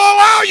God will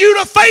allow you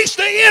to face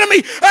the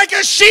enemy like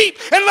a sheep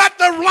and let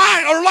the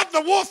lion or let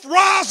the wolf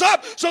rise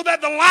up so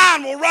that the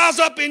lion will rise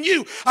up in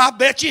you. I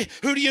bet you,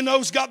 who do you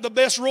know's got the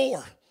best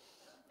roar?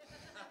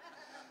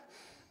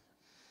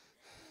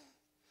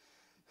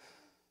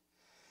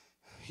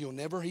 You'll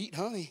never eat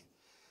honey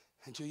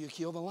until you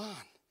kill the lion.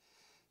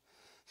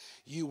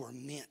 You were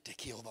meant to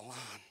kill the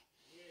lion.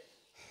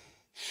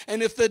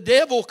 And if the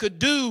devil could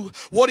do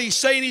what he's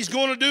saying he's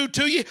going to do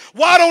to you,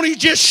 why don't he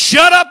just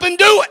shut up and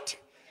do it?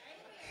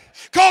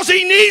 Because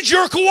he needs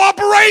your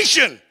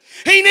cooperation.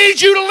 He needs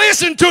you to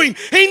listen to him.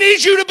 He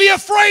needs you to be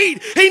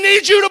afraid. He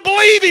needs you to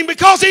believe him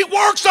because he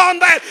works on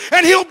that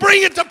and he'll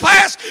bring it to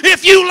pass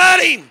if you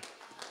let him.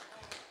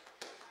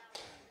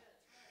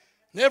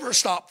 Never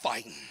stop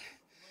fighting.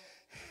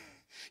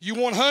 You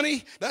want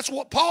honey? That's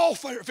what Paul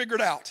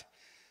figured out.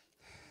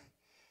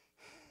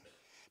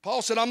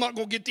 Paul said, I'm not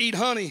going to get to eat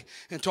honey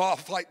until I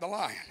fight the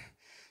lion.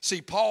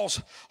 See, Paul's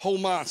whole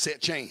mindset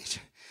changed.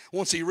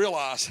 Once he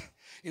realized,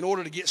 in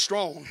order to get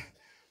strong,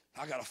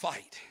 I got to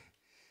fight.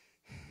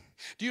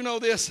 Do you know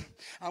this?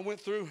 I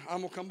went through, I'm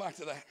going to come back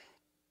to that.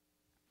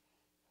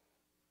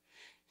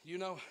 You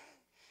know,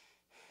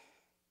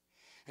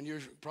 and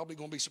you're probably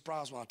going to be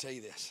surprised when I tell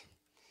you this.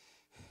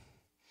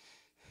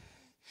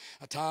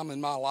 A time in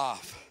my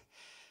life,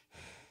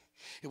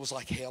 it was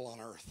like hell on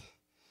earth.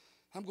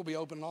 I'm going to be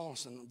open and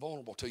honest and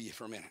vulnerable to you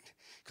for a minute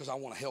because I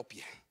want to help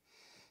you.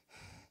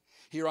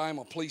 Here I am,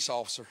 a police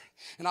officer,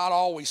 and I'd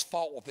always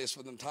fought with this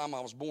from the time I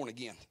was born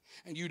again.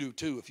 And you do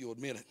too if you'll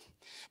admit it.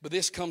 But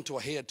this come to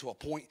a head to a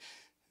point,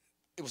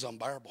 it was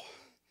unbearable.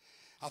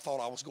 I thought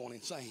I was going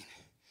insane.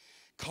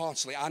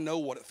 Constantly, I know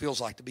what it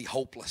feels like to be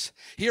hopeless.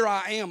 Here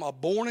I am, a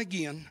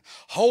born-again,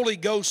 Holy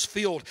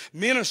Ghost-filled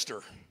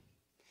minister,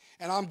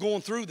 and I'm going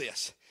through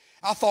this.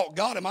 I thought,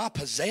 God, am I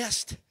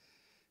possessed?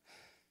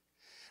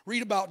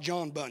 Read about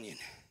John Bunyan,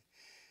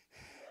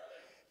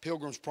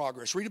 Pilgrim's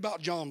Progress. Read about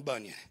John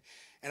Bunyan.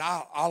 And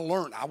I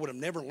learned, I would have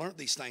never learned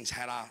these things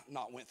had I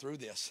not went through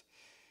this.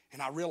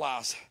 And I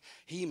realized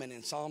Heman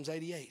in Psalms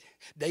 88.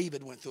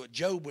 David went through it.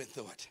 Job went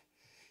through it.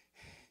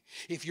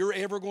 If you're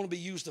ever going to be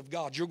used of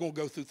God, you're going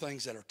to go through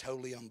things that are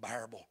totally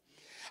unbearable.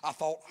 I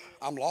thought,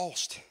 I'm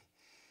lost.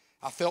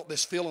 I felt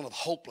this feeling of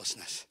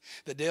hopelessness.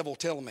 The devil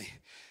telling me,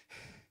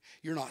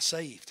 you're not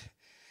saved.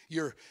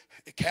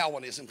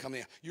 Calvinism come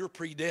in. You're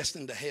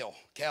predestined to hell.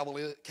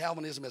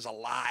 Calvinism is a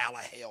lie out of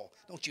hell.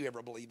 Don't you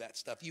ever believe that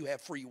stuff. You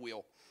have free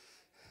will.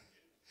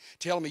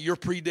 Telling me you're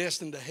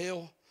predestined to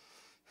hell.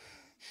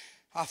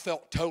 I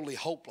felt totally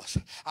hopeless.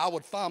 I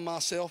would find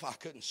myself, I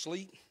couldn't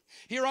sleep.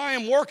 Here I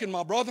am working,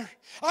 my brother.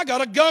 I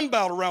got a gun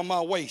belt around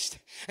my waist.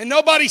 And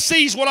nobody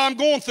sees what I'm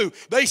going through.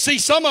 They see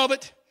some of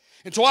it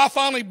until I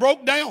finally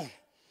broke down.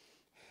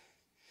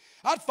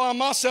 I'd find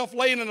myself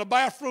laying in a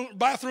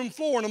bathroom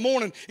floor in the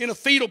morning in a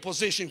fetal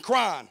position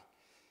crying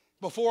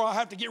before I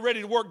have to get ready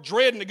to work,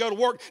 dreading to go to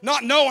work,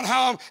 not knowing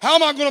how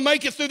am I going to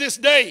make it through this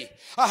day.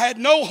 I had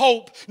no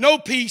hope, no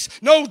peace,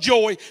 no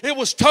joy. It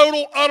was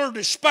total, utter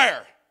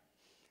despair.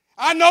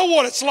 I know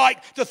what it's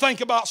like to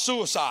think about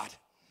suicide.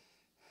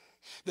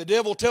 The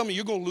devil tell me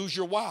you're going to lose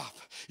your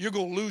wife. You're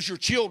going to lose your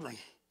children.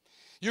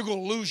 You're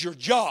going to lose your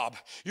job.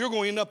 You're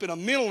going to end up in a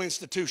mental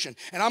institution.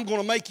 And I'm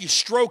going to make you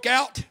stroke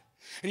out.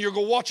 And you're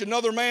going to watch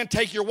another man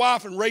take your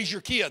wife and raise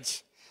your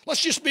kids.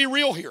 Let's just be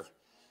real here.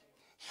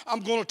 I'm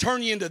going to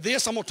turn you into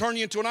this. I'm going to turn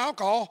you into an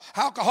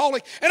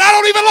alcoholic. And I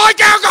don't even like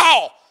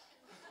alcohol.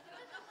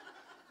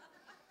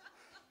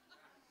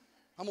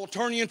 I'm going to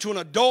turn you into an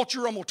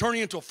adulterer. I'm going to turn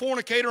you into a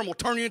fornicator. I'm going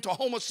to turn you into a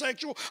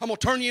homosexual. I'm going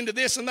to turn you into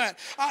this and that.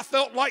 I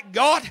felt like,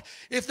 God,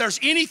 if there's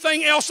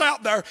anything else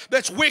out there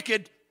that's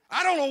wicked,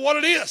 I don't know what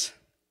it is.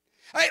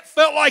 It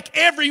felt like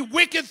every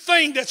wicked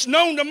thing that's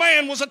known to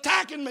man was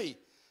attacking me.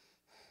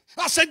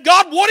 I said,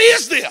 God, what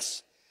is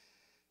this?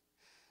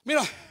 I mean,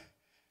 I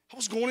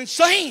was going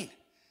insane.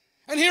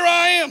 And here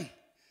I am.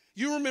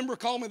 You remember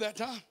calling me that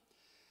time?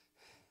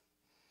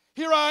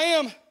 Here I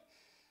am.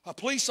 a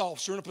police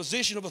officer in a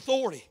position of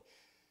authority.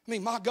 I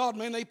mean, my God,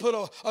 man, they put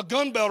a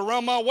gun belt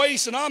around my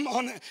waist and I'm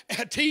on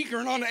a teeter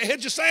and on the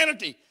edge of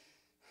sanity.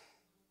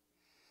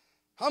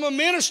 I'm a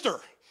minister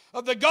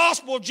of the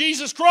gospel of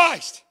Jesus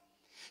Christ.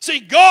 See,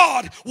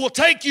 God will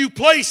take you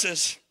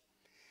places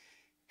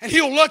and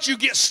He'll let you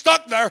get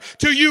stuck there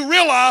till you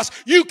realize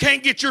you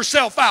can't get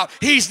yourself out.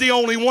 He's the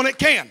only one that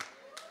can.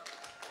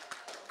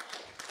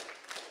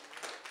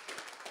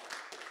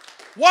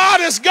 Why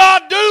does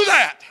God do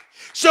that?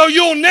 So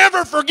you'll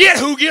never forget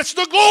who gets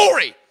the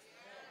glory.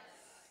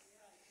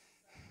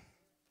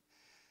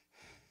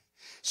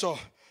 So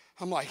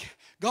I'm like,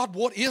 God,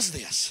 what is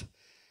this?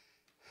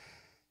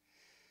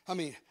 I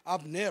mean,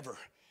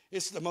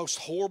 it's the most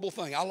horrible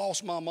thing. I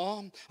lost my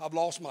mom. I've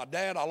lost my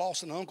dad. I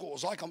lost an uncle. It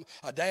was like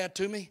a dad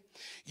to me.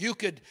 You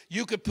could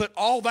put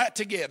all that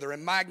together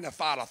and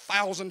magnify it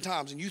 1,000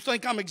 times. And you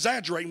think I'm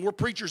exaggerating. We're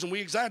preachers and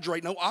we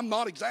exaggerate. No, I'm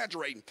not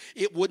exaggerating.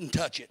 It wouldn't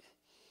touch it.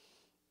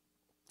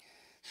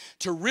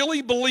 To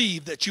really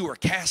believe that you were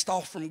cast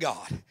off from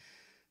God,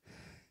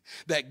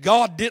 that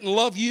God didn't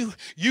love you,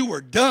 you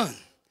were done.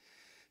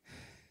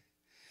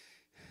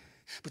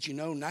 But you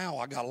know, now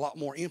I got a lot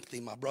more empathy,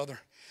 my brother.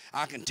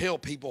 I can tell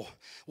people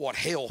what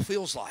hell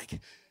feels like.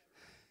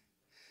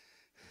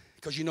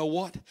 Because you know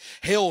what?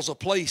 Hell's a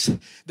place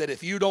that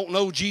if you don't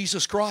know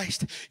Jesus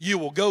Christ, you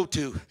will go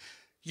to.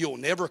 You'll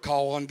never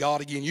call on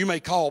God again. You may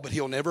call, but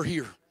He'll never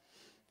hear.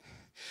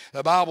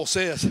 The Bible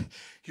says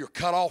you're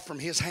cut off from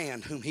His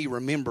hand, whom He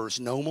remembers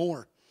no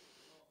more.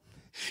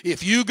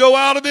 If you go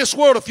out of this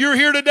world, if you're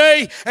here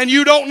today and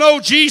you don't know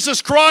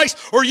Jesus Christ,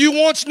 or you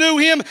once knew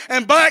Him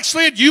and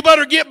backslid, you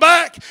better get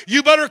back.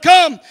 You better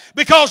come,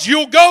 because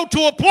you'll go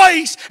to a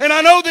place, and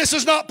I know this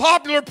is not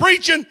popular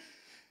preaching,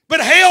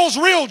 but hell's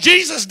real.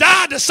 Jesus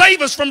died to save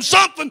us from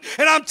something,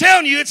 and I'm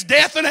telling you, it's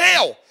death and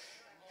hell.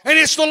 And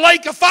it's the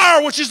lake of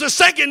fire, which is the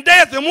second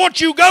death. And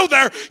once you go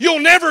there, you'll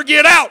never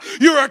get out.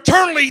 You're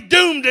eternally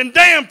doomed and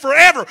damned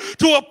forever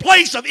to a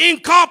place of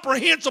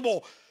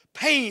incomprehensible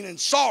pain and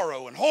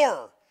sorrow and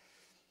horror.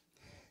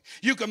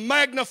 You can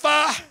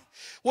magnify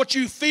what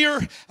you fear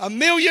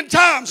 1,000,000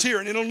 times here,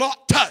 and it'll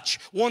not touch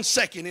 1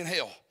 second in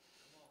hell.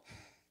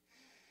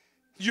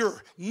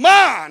 Your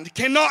mind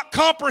cannot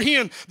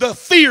comprehend the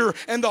fear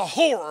and the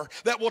horror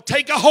that will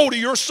take a hold of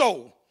your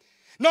soul.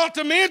 Not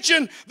to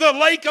mention the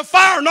lake of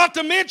fire, not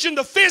to mention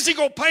the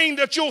physical pain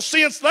that you'll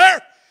sense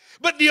there,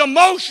 but the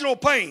emotional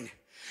pain.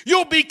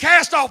 You'll be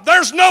cast off.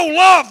 There's no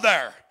love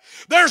there.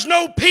 There's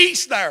no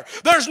peace there.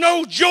 There's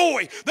no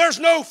joy. There's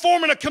no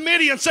forming a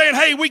committee and saying,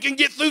 hey, we can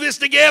get through this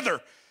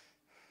together.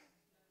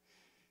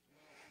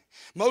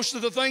 Most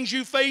of the things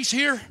you face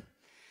here,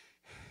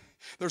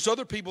 there's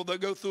other people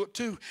that go through it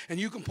too, and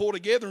you can pull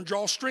together and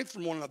draw strength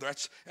from one another.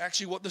 That's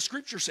actually what the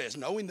Scripture says,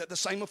 knowing that the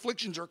same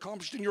afflictions are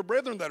accomplished in your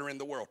brethren that are in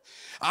the world.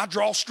 I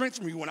draw strength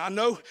from you. When I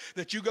know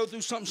that you go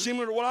through something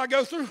similar to what I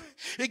go through,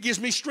 it gives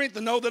me strength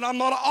to know that I'm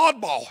not an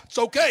oddball. It's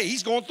okay.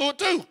 He's going through it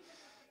too.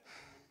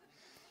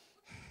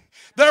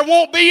 There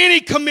won't be any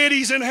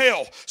committees in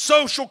hell,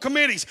 social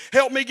committees.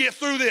 Help me get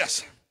through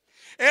this.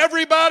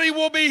 Everybody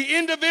will be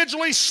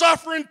individually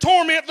suffering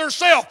torment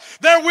themselves.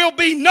 There will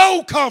be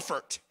no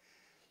comfort.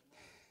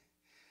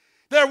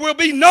 There will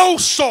be no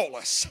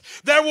solace.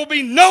 There will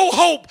be no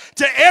hope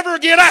to ever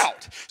get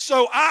out.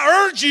 So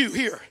I urge you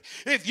here,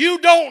 if you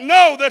don't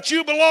know that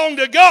you belong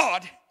to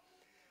God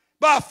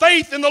by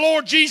faith in the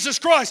Lord Jesus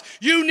Christ,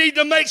 you need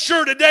to make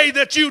sure today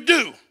that you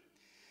do.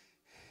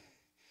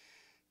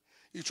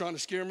 You trying to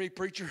scare me,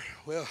 preacher?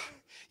 Well,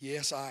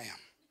 yes, I am.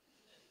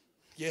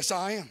 Yes,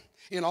 I am.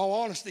 In all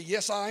honesty,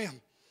 yes, I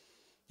am.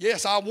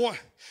 Yes, I want.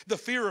 The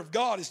fear of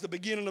God is the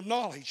beginning of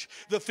knowledge.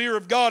 The fear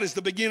of God is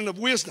the beginning of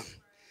wisdom.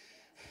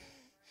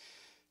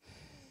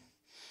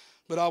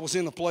 But I was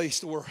in a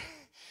place where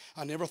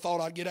I never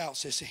thought I'd get out,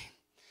 sissy.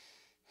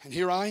 And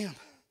here I am,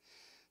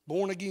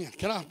 born again.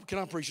 Can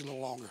I preach a little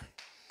longer?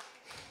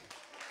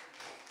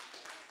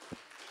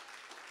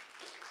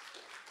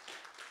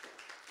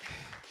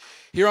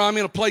 Here I'm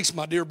in a place,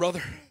 my dear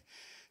brother,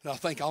 that I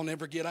think I'll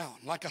never get out.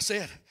 Like I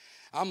said,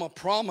 I'm a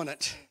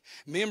prominent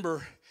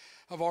member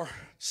of our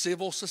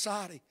civil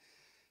society.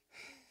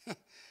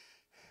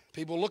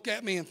 People look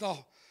at me and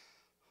thought,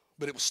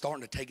 but it was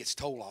starting to take its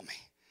toll on me.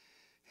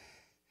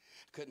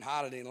 Couldn't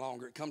hide it any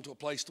longer. It come to a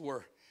place to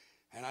where,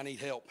 and I need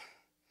help.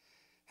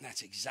 And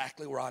that's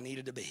exactly where I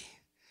needed to be.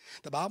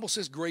 The Bible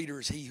says, greater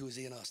is He who is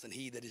in us than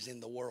he that is in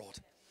the world.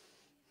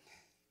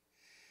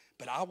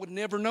 But I would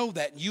never know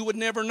that. You would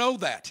never know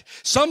that.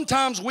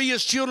 Sometimes we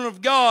as children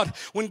of God,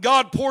 when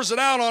God pours it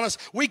out on us,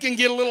 we can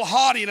get a little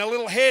haughty and a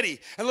little heady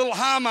and a little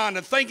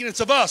high-minded thinking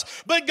it's of us.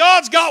 But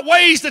God's got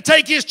ways to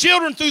take His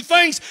children through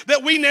things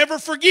that we never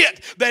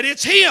forget, that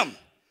it's Him.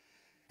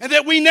 And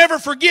that we never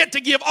forget to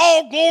give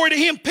all glory to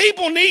Him.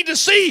 People need to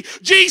see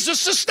Jesus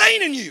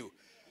sustaining you.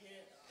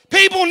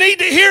 People need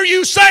to hear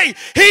you say,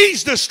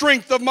 He's the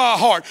strength of my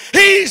heart.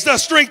 He's the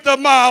strength of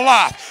my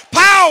life.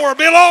 Power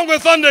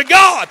belongeth unto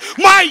God.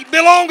 Might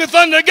belongeth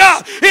unto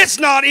God. It's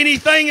not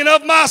anything in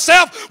of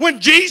myself. When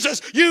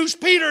Jesus used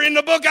Peter in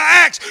the book of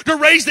Acts to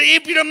raise the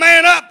impudent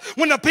man up,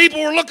 when the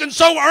people were looking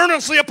so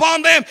earnestly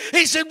upon them,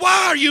 He said,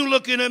 why are you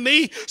looking at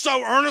me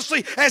so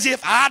earnestly as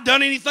if I'd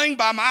done anything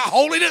by my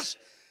holiness?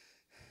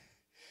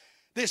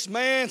 This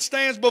man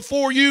stands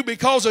before you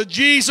because of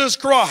Jesus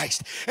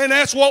Christ. And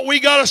that's what we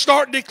got to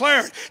start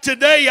declaring.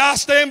 Today I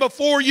stand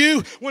before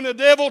you when the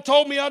devil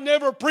told me I'd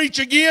never preach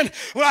again.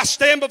 When I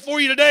stand before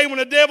you today when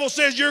the devil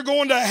says you're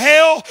going to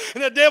hell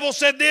and the devil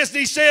said this and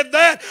he said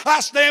that, I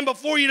stand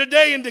before you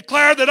today and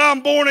declare that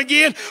I'm born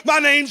again. My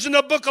name's in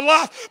the book of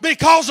life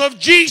because of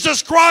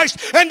Jesus Christ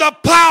and the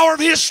power of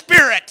His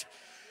Spirit.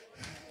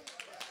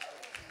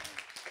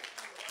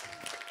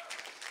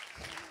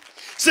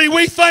 See,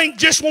 we think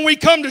just when we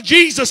come to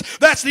Jesus,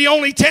 that's the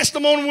only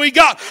testimony we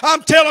got.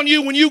 I'm telling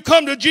you, when you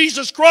come to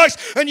Jesus Christ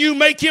and you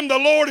make Him the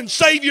Lord and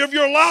Savior of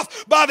your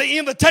life by the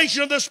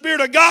invitation of the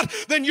Spirit of God,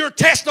 then your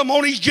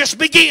testimonies just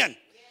begin.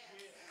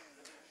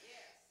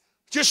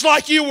 Just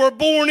like you were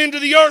born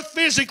into the earth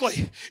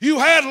physically. You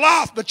had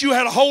life, but you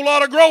had a whole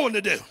lot of growing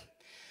to do.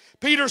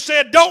 Peter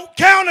said, don't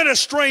count it a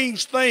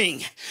strange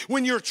thing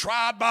when you're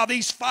tried by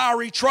these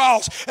fiery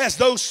trials as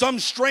though some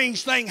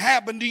strange thing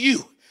happened to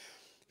you.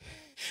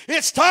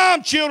 It's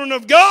time, children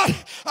of God.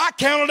 I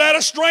counted that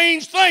a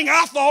strange thing.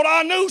 I thought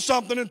I knew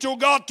something until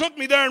God took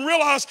me there and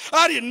realized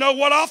I didn't know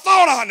what I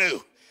thought I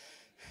knew.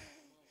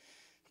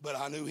 But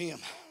I knew Him.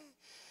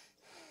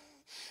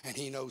 And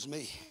He knows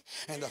me.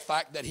 And the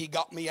fact that He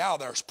got me out of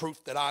there is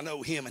proof that I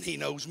know Him and He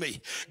knows me.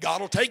 God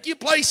will take you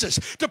places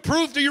to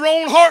prove to your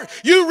own heart,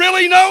 you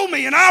really know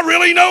me and I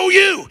really know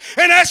you.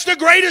 And that's the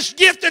greatest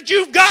gift that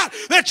you've got,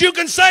 that you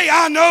can say,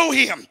 I know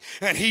Him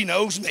and He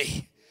knows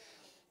me.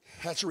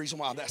 That's the reason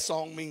why that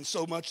song means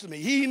so much to me.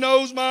 He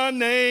knows my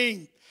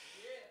name.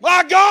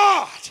 My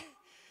God.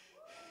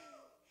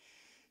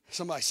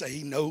 Somebody say,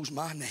 He knows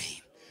my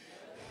name.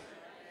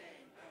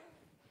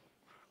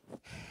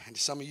 And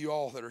to some of you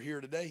all that are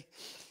here today,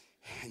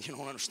 and you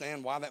don't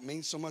understand why that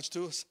means so much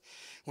to us,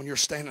 when you're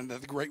standing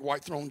at the great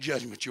white throne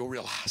judgment, you'll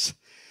realize.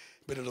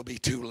 But it'll be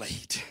too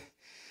late.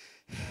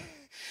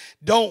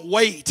 Don't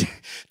wait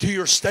till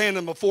you're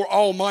standing before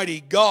Almighty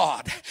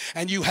God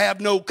and you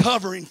have no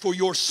covering for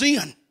your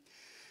sin.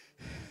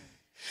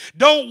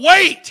 Don't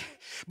wait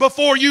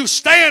before you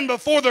stand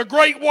before the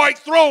great white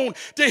throne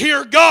to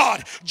hear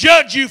God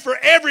judge you for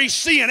every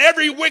sin,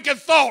 every wicked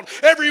thought,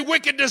 every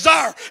wicked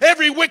desire,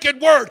 every wicked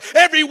word,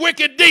 every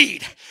wicked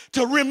deed.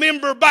 To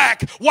remember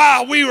back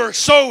why we are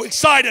so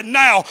excited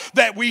now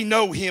that we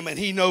know Him and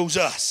He knows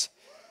us.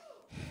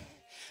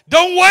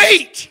 Don't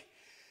wait.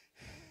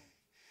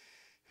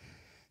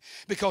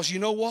 Because you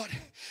know what?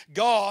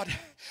 God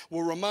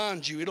will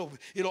remind you,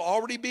 it'll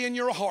already be in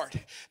your heart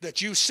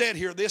that you sat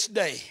here this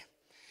day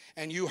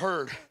and you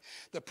heard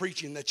the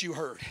preaching that you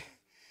heard.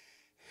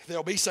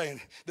 There'll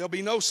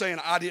be no saying,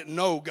 I didn't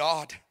know,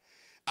 God.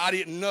 I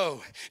didn't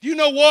know. You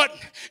know what?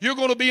 You're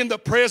going to be in the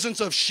presence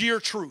of sheer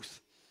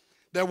truth.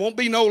 There won't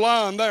be no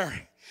lying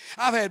there.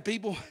 I've had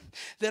people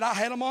that I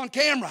had them on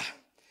camera.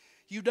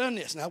 You done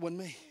this. And that wasn't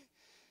me.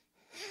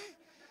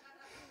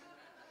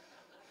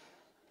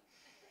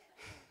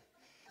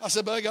 I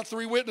said, but I got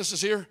 3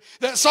 witnesses here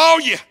that saw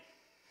you.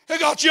 They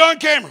got you on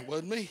camera.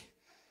 Wasn't me.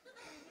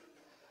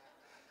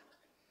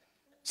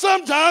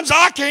 Sometimes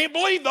I can't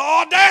believe the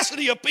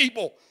audacity of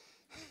people.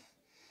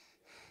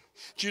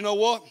 But you know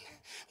what?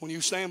 When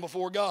you stand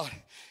before God,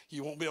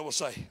 you won't be able to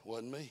say,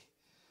 wasn't me.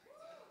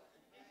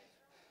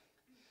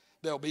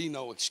 There'll be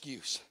no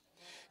excuse.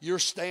 You're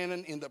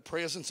standing in the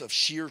presence of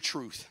sheer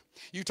truth.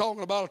 You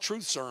talking about a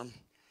truth sermon.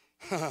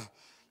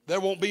 There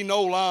won't be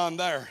no lying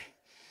there.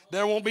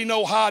 There won't be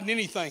no hiding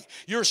anything.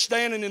 You're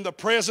standing in the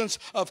presence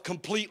of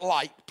complete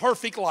light,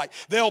 perfect light.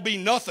 There'll be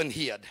nothing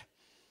hid.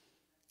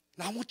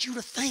 Now I want you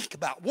to think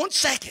about 1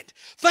 second.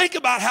 Think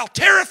about how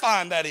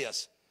terrifying that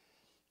is.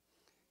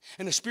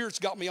 And the Spirit's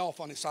got me off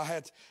on this.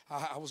 I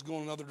was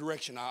going another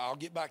direction. I'll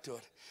get back to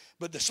it.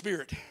 But the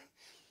Spirit,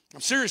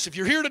 I'm serious. If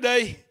you're here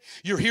today,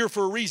 you're here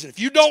for a reason. If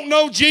you don't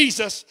know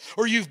Jesus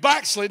or you've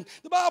backslidden,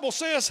 the Bible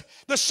says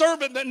the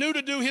servant that knew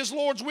to do his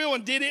Lord's will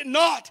and did it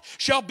not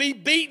shall be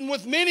beaten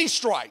with many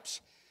stripes,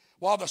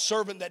 while the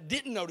servant that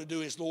didn't know to do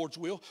his Lord's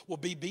will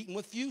be beaten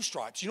with few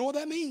stripes. You know what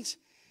that means?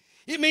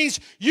 It means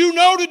you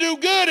know to do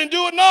good and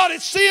do it not,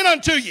 it's sin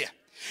unto you.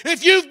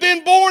 If you've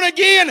been born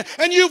again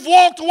and you've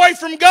walked away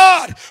from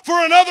God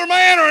for another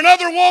man or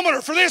another woman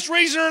or for this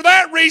reason or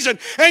that reason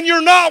and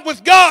you're not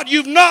with God,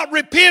 you've not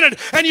repented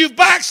and you've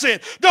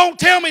backslid, don't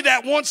tell me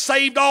that once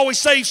saved, always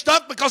saved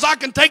stuff, because I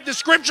can take the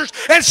scriptures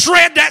and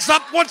shred that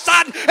stuff one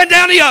side and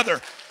down the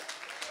other.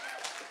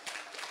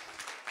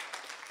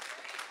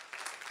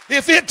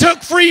 If it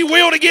took free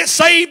will to get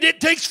saved, it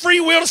takes free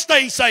will to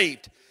stay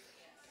saved.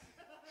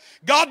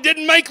 God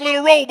didn't make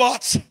little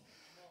robots.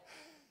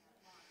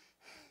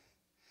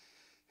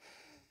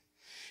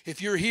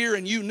 If you're here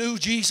and you knew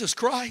Jesus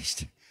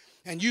Christ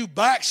and you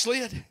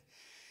backslid,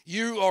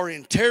 You are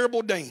in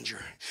terrible danger.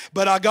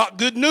 But I got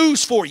good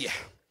news for you.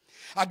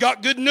 I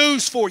got good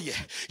news for you.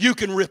 You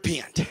can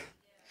repent.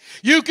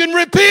 You can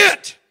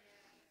repent.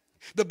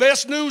 The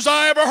best news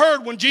I ever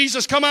heard when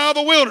Jesus come out of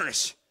the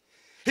wilderness,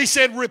 he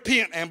said,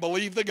 repent and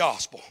believe the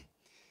gospel.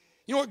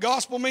 You know what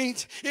gospel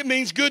means? It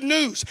means good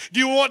news. Do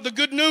you know what the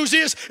good news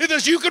is? It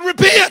is you can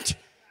repent.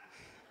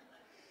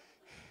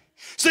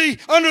 See,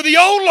 under the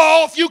old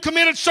law, if you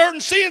committed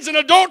certain sins, and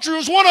adultery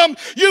was one of them,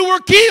 you were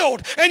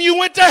killed and you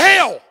went to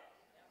hell.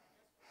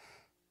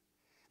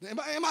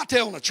 Am I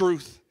telling the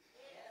truth?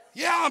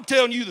 Yeah, I'm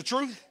telling you the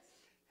truth.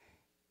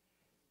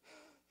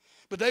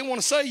 But they want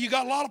to say, you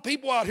got a lot of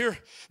people out here,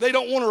 they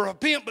don't want to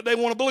repent, but they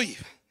want to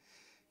believe.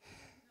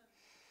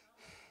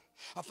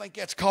 I think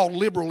that's called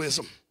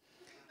liberalism.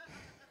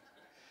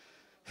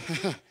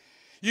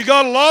 You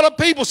got a lot of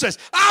people says,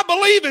 I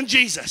believe in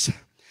Jesus,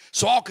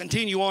 so I'll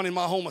continue on in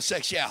my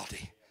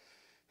homosexuality.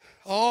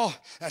 Oh,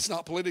 that's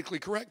not politically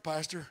correct,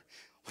 Pastor.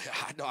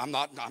 I'm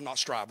not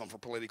striving for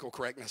political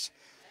correctness.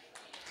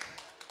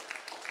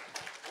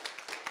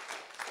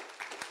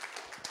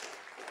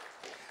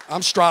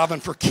 I'm striving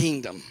for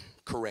kingdom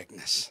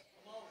correctness.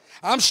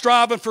 I'm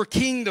striving for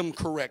kingdom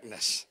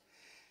correctness.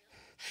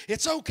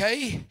 It's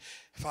okay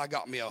if I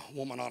got me a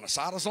woman on the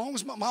side, as long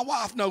as my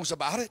wife knows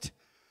about it.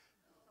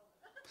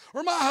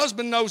 Or my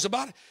husband knows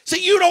about it.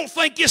 See, you don't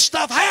think this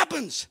stuff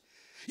happens.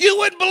 You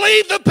wouldn't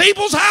believe the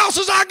people's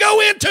houses I go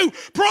into.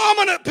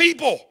 Prominent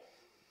people.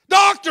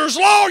 Doctors,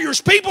 lawyers,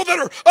 people that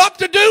are up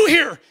to do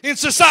here in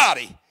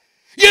society.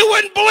 You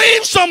wouldn't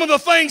believe some of the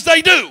things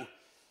they do.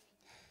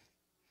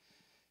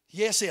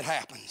 Yes, it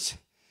happens.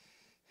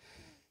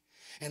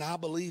 And I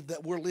believe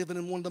that we're living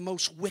in one of the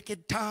most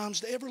wicked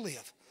times to ever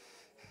live.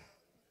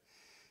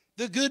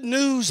 The good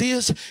news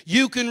is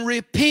you can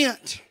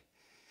repent.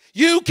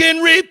 You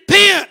can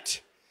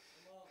repent.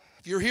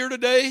 If you're here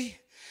today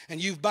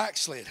and you've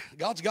backslid,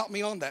 God's got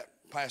me on that,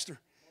 Pastor.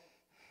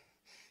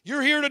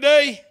 You're here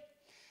today.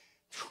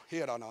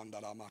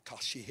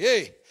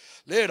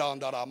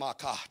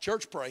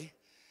 Church, pray.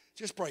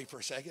 Just pray for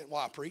a second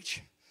while I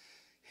preach.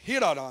 You're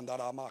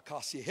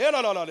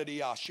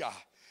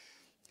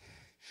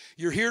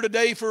here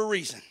today for a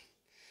reason.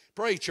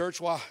 Pray,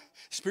 church, while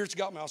the Spirit's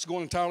got me. I was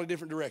going an entirely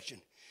different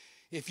direction.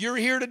 If you're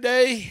here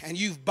today and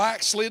you've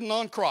backslidden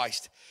on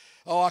Christ,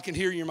 oh, I can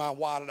hear your mind.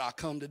 Why did I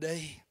come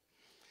today?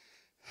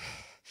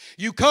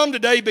 You come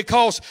today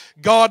because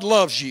God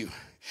loves you.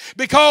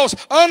 Because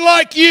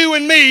unlike you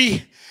and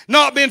me,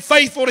 not being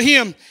faithful to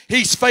Him,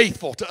 He's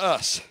faithful to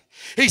us.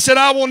 He said,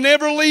 I will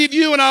never leave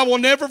you and I will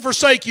never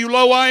forsake you.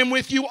 Lo, I am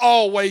with you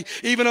always,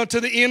 even unto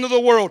the end of the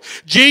world.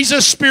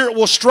 Jesus' Spirit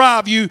will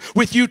strive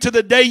with you to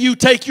the day you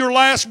take your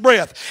last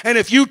breath. And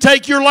if you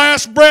take your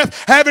last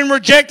breath, having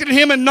rejected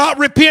Him and not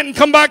repent and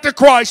come back to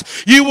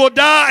Christ, you will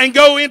die and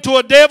go into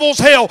a devil's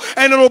hell.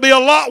 And it'll be a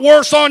lot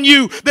worse on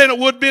you than it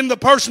would have been the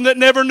person that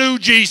never knew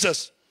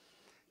Jesus.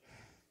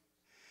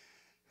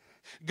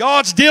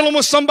 God's dealing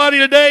with somebody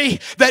today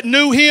that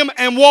knew Him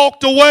and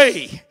walked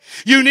away.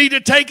 You need to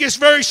take this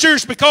very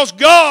serious, because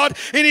God,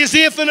 in His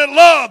infinite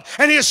love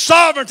and His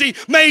sovereignty,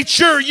 made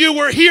sure you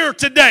were here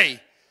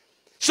today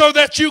so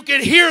that you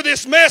could hear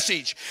this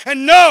message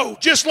and know,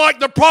 just like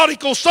the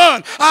prodigal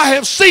son, I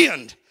have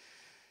sinned.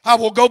 I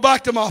will go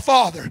back to my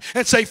father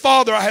and say,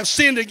 Father, I have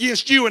sinned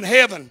against you in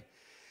heaven.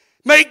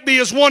 Make me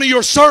as one of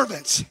your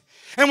servants.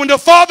 And when the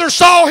father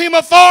saw him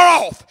afar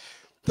off,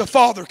 the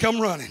father come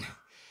running.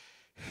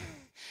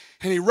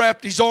 And he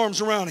wrapped his arms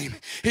around him.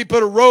 He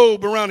put a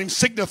robe around him,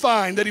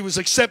 signifying that he was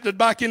accepted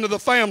back into the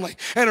family,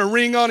 and a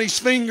ring on his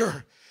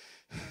finger.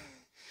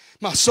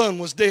 My son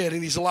was dead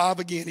and he's alive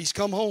again. He's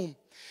come home.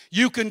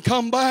 You can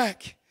come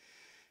back.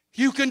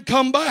 You can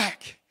come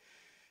back.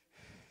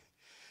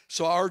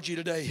 So I urge you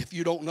today, if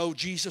you don't know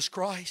Jesus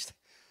Christ,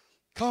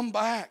 come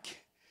back.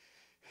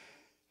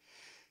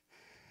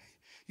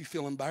 You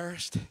feel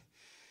embarrassed?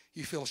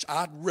 You feel,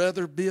 I'd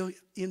rather be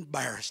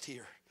embarrassed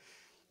here.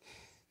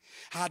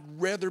 I'd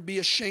rather be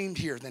ashamed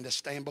here than to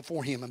stand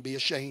before Him and be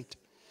ashamed.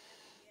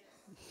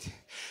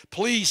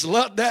 Please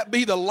let that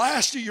be the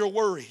last of your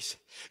worries.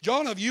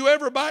 John, have you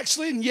ever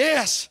backslidden?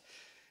 Yes.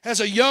 As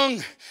a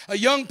young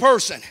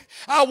person,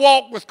 I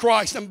walked with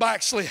Christ and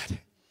backslid.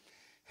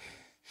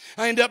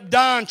 I ended up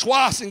dying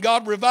twice and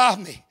God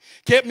revived me.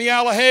 Kept me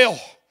out of hell.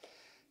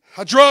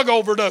 A drug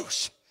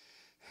overdose.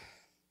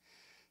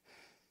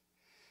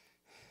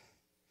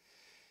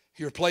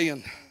 You're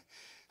playing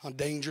on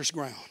dangerous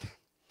ground.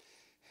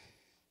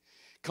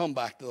 Come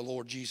back to the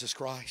Lord Jesus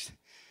Christ.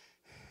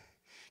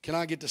 Can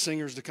I get the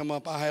singers to come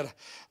up? I had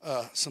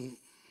some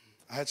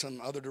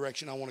other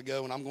direction I want to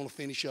go, and I'm going to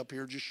finish up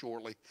here just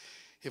shortly.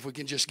 If we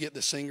can just get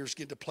the singers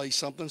to play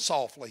something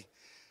softly.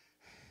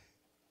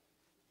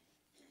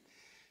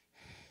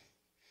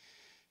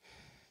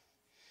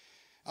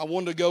 I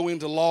wanted to go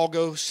into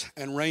Logos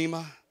and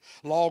Rhema.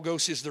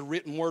 Logos is the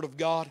written word of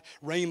God.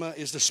 Rhema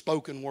is the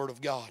spoken word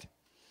of God.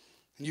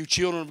 And you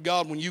children of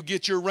God, when you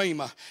get your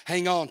Rhema,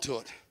 hang on to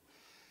it.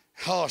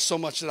 Oh, so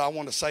much that I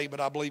want to say,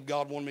 but I believe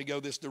God wanted me to go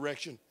this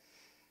direction.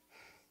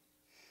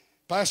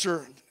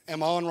 Pastor,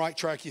 am I on the right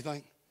track, you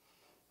think?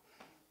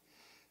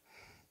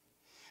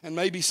 And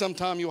maybe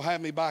sometime you'll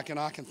have me back and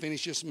I can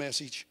finish this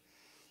message.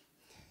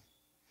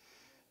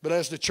 But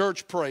as the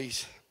church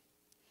prays,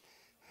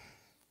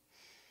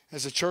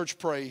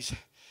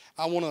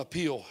 I want to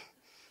appeal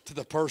to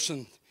the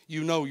person,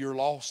 you know you're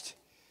lost.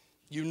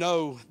 You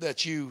know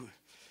that you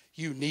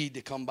need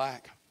to come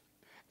back.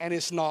 And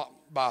it's not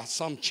by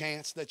some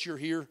chance that you're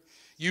here.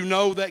 You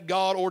know that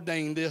God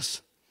ordained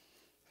this.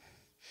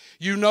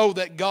 You know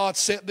that God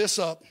set this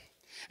up.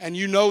 And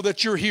you know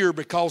that you're here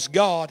because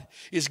God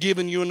is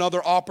giving you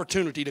another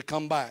opportunity to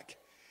come back.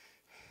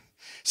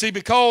 See,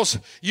 because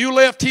you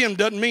left Him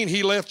doesn't mean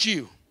He left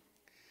you.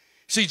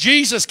 See,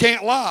 Jesus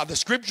can't lie. The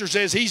Scripture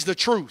says He's the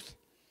truth.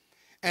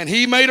 And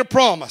He made a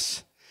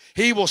promise.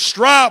 He will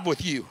strive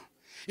with you.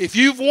 If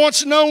you've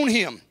once known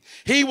Him,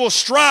 He will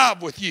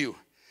strive with you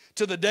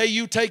to the day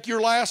you take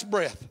your last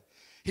breath.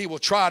 He will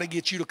try to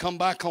get you to come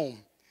back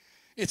home.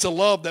 It's a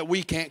love that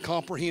we can't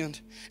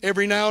comprehend.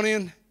 Every now and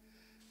then,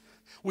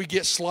 we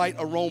get slight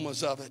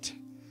aromas of it.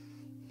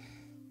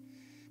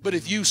 But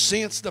if you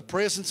sense the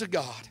presence of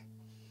God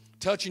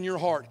touching your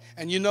heart,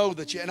 and you know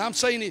that and I'm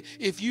saying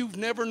if you've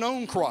never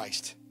known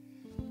Christ,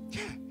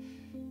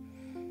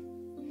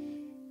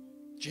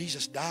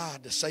 Jesus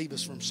died to save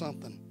us from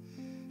something.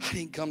 I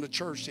didn't come to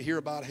church to hear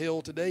about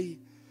hell today.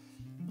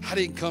 I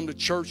didn't come to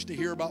church to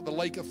hear about the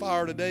lake of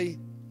fire today.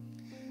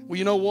 Well,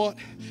 you know what?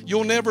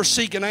 You'll never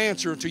seek an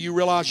answer until you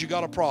realize you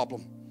got a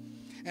problem.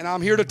 And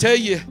I'm here to tell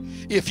you,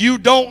 if you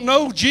don't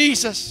know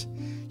Jesus,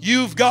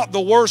 you've got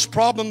the worst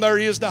problem there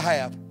is to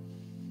have.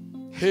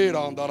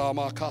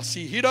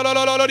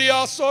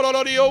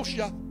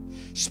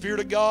 Spirit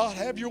of God,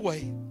 have your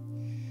way.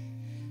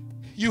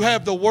 You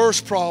have the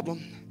worst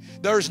problem.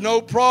 There's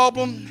no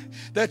problem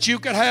that you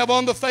can have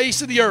on the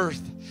face of the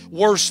earth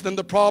worse than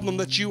the problem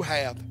that you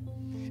have.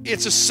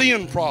 It's a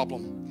sin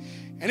problem.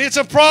 And it's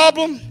a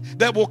problem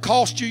that will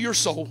cost you your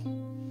soul.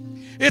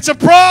 It's a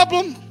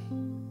problem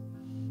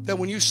that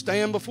when you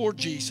stand before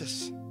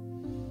Jesus,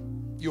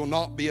 you'll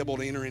not be able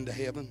to enter into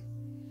heaven.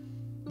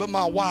 But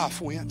my wife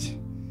went.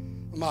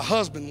 My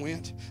husband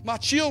went. My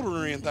children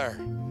are in there.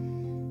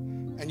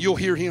 And you'll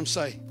hear Him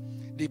say,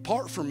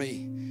 "Depart from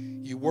me,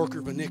 you worker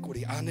of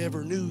iniquity. I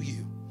never knew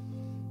you."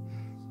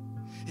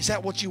 Is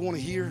that what you want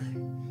to hear?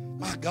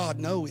 My God,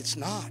 no, it's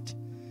not.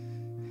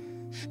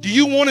 Do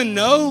you want to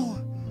know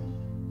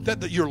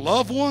that your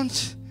loved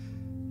ones,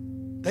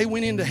 they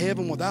went into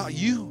heaven without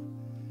you?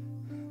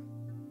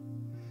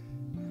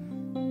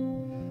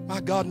 My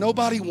God,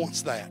 nobody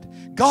wants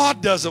that.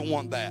 God doesn't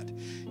want that.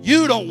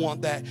 You don't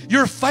want that.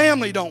 Your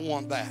family don't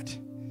want that.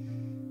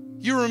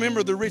 You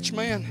remember the rich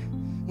man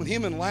when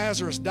him and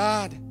Lazarus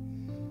died?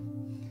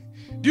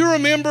 Do you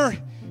remember?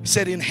 He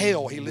said in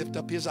hell he lifted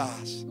up his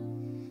eyes.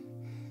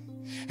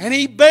 And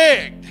he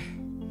begged.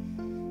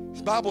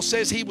 The Bible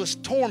says he was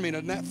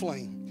tormented in that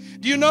flame.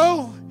 Do you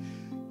know?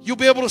 You'll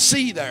be able to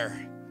see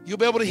there. You'll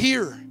be able to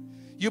hear.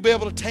 You'll be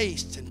able to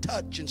taste and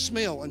touch and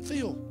smell and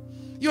feel.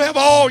 You have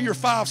all your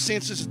five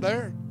senses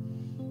there.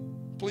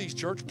 Please,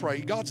 church, pray.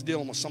 God's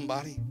dealing with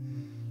somebody.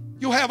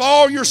 You'll have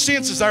all your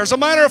senses there. As a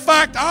matter of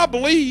fact, I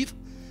believe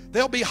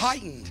they'll be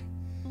heightened.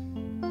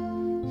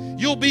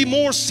 You'll be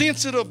more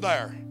sensitive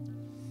there.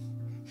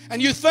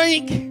 And you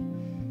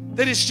think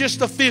that it's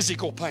just a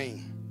physical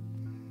pain.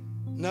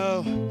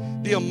 No,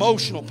 the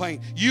emotional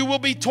pain. You will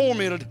be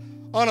tormented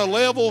on a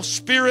level,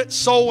 spirit,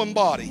 soul, and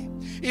body.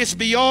 It's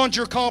beyond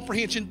your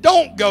comprehension.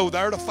 Don't go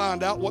there to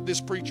find out what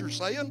this preacher's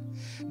saying.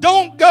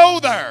 Don't go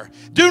there.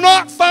 Do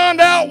not find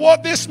out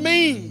what this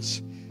means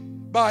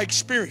by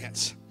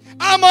experience.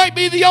 I might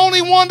be the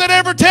only one that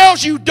ever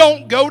tells you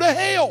don't go to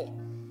hell.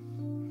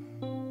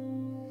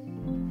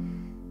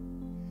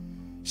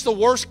 It's the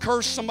worst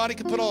curse somebody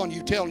could put on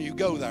you, telling you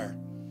go there.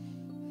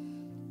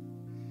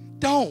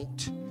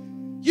 Don't.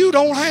 You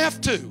don't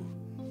have to.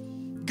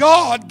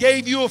 God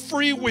gave you a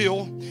free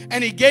will,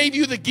 and He gave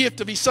you the gift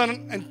of His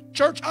Son. And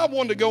church, I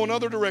wanted to go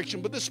another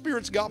direction, but the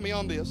Spirit's got me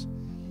on this.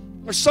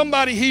 There's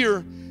somebody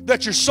here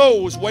that your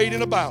soul is weighed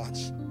in a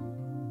balance.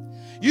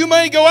 You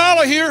may go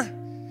out of here,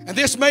 and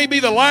this may be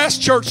the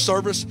last church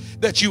service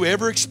that you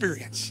ever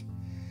experience.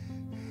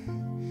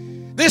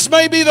 This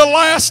may be the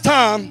last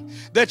time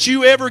that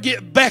you ever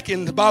get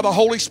beckoned by the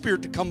Holy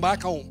Spirit to come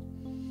back home.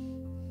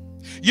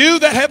 You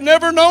that have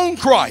never known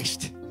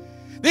Christ,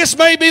 this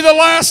may be the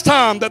last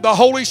time that the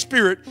Holy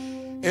Spirit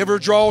ever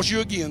draws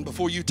you again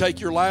before you take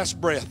your last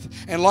breath.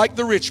 And like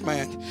the rich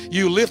man,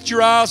 you lift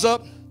your eyes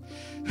up.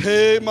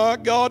 Hey, my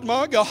God,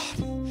 my God.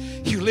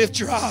 You lift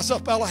your eyes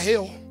up out of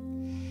hell.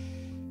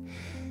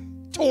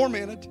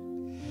 Tormented.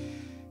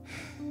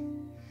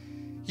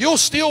 You'll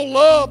still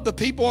love the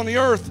people on the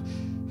earth.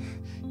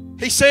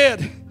 He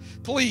said,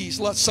 please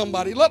let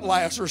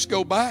Lazarus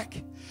go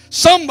back.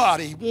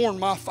 Somebody warn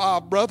my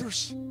 5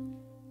 brothers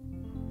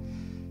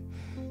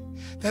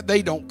that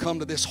they don't come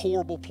to this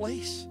horrible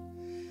place.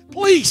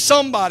 Please,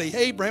 somebody,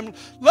 Abraham,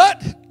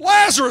 let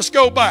Lazarus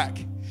go back.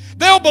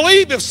 They'll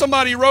believe if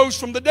somebody rose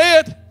from the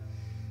dead.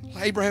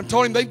 Abraham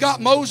told him they've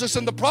got Moses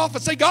and the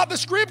prophets. They got the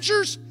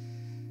scriptures.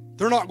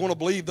 They're not going to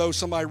believe, though,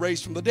 somebody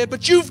raised from the dead.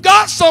 But you've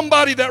got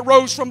somebody that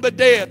rose from the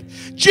dead.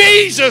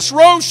 Jesus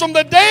rose from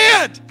the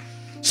dead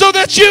so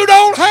that you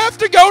don't have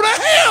to go to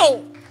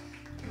hell.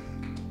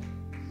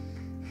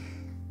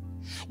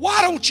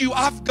 Why don't you?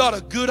 I've got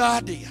a good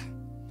idea.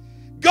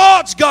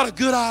 God's got a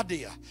good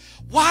idea.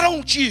 Why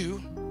don't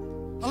you,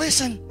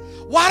 listen,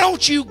 why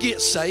don't you get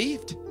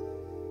saved?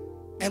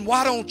 And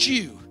why don't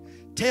you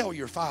tell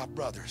your 5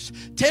 brothers,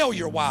 tell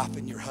your wife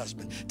and your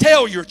husband,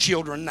 tell your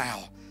children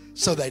now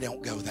so they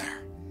don't go there.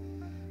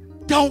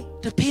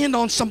 Don't depend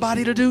on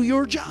somebody to do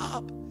your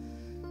job.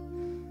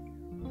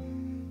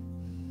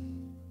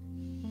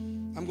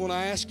 I'm going to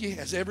ask you,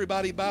 as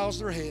everybody bows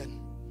their head,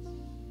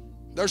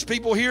 there's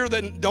people here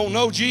that don't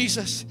know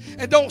Jesus.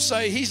 And don't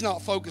say, he's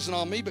not focusing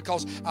on me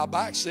because I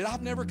backslid.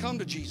 I've never come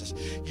to Jesus.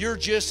 You're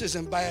just as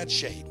in bad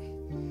shape.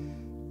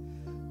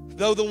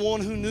 Though the one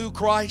who knew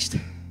Christ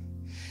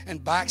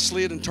and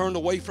backslid and turned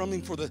away from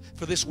him for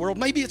this world.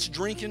 Maybe it's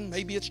drinking.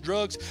 Maybe it's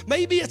drugs.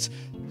 Maybe it's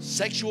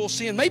sexual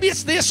sin. Maybe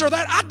it's this or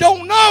that. I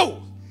don't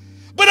know.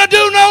 But I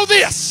do know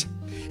this.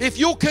 If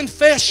you'll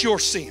confess your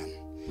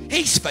sin,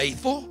 he's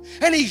faithful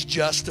and he's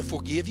just to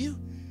forgive you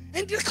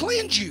and to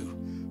cleanse you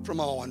from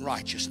all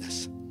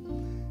unrighteousness.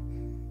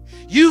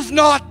 You've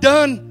not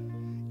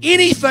done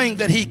anything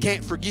that he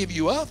can't forgive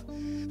you of.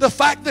 The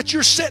fact that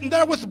you're sitting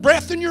there with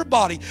breath in your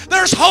body,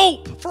 there's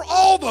hope for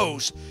all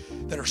those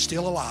that are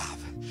still alive.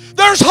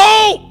 There's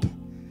hope.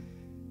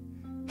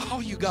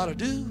 All you got to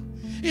do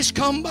is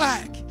come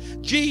back.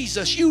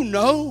 Jesus, you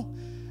know,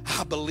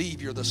 I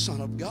believe you're the Son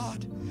of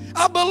God.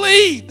 I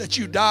believe that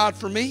you died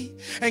for me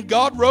and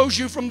God rose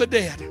you from the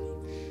dead.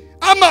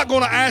 I'm not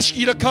going to ask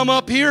you to come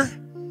up here.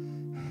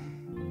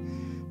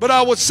 But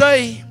I would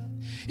say,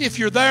 if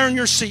you're there in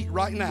your seat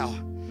right now,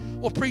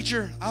 well,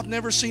 preacher, I've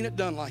never seen it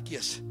done like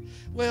this.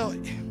 Well,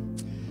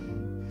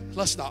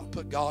 let's not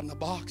put God in a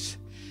box.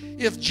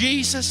 If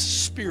Jesus'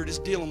 Spirit is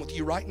dealing with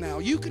you right now,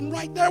 you can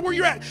right there where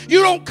you're at.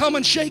 You don't come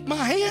and shake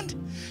my hand.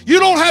 You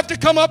don't have to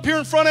come up here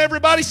in front of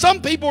everybody.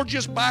 Some people are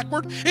just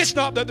backward. It's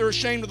not that they're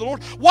ashamed of the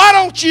Lord. Why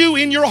don't you,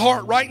 in your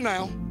heart right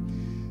now,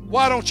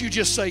 why don't you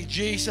just say,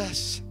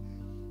 Jesus,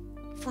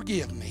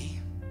 forgive me.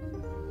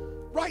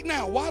 Right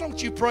now, why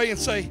don't you pray and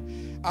say,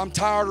 I'm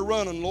tired of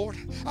running, Lord.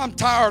 I'm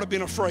tired of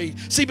being afraid.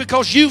 See,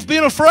 because you've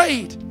been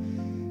afraid.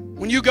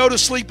 When you go to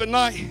sleep at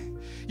night,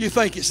 you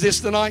think, is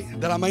this the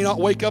night that I may not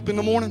wake up in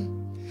the morning?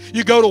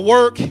 You go to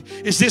work,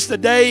 is this the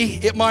day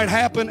it might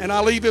happen and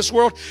I leave this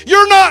world?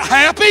 You're not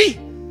happy.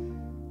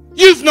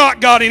 You've not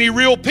got any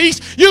real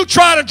peace. You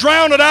try to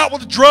drown it out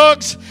with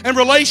drugs and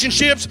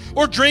relationships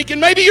or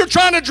drinking. Maybe you're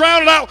trying to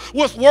drown it out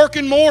with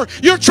working more.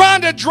 You're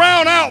trying to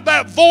drown out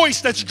that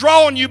voice that's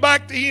drawing you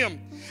back to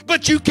him.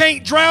 But you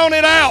can't drown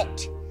it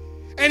out.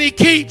 And he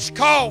keeps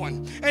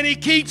calling. And he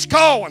keeps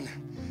calling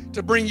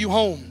to bring you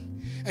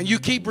home. And you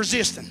keep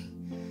resisting.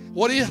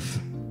 What if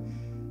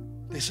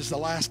this is the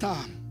last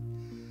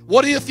time?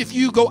 What if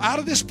you go out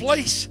of this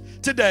place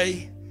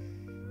today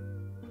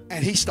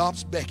and he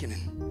stops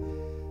beckoning?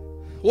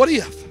 What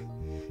if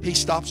he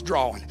stops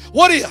drawing?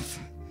 What if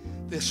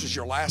this was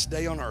your last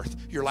day on earth,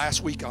 your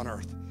last week on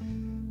earth?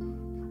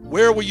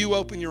 Where will you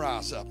open your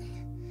eyes up?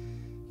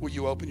 Will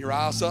you open your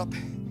eyes up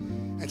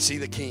and see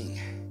the King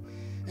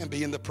and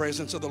be in the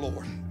presence of the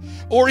Lord?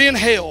 Or in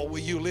hell will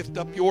you lift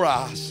up your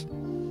eyes?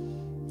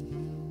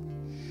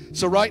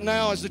 So right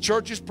now, as the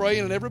church is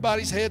praying and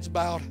everybody's heads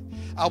bowed,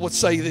 I would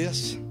say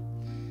this.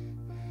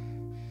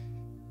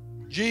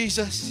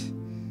 Jesus,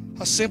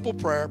 a simple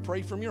prayer,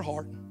 pray from your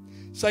heart.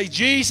 Say,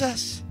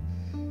 Jesus,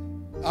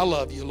 I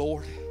love you,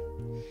 Lord.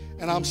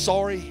 And I'm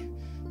sorry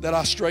that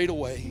I strayed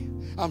away.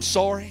 I'm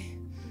sorry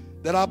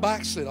that I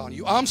backslid on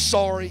you. I'm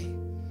sorry,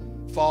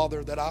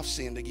 Father, that I've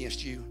sinned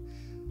against you.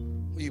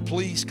 Will you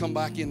please come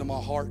back into my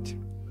heart?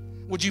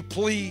 Would you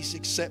please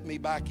accept me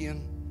back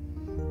in?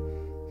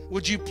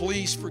 Would you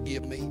please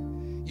forgive me?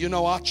 You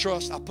know, I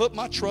put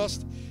my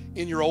trust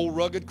in your old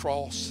rugged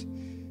cross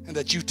and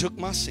that you took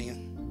my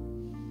sin.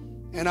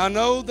 And I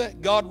know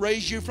that God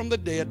raised you from the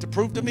dead to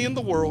prove to me in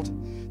the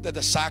world that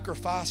the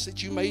sacrifice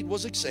that you made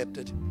was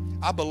accepted.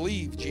 I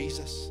believe,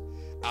 Jesus.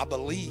 I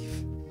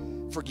believe.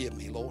 Forgive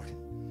me, Lord.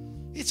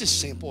 It's as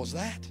simple as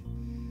that.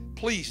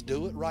 Please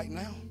do it right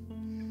now.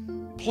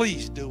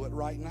 Please do it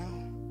right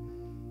now.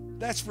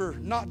 That's for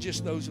not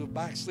just those who have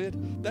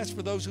backslid. That's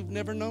for those who've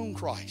never known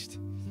Christ.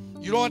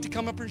 You don't have to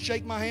come up here and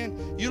shake my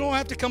hand. You don't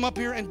have to come up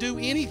here and do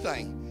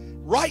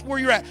anything. Right where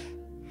you're at.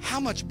 How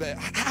much better?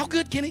 How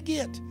good can it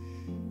get?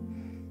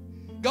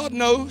 God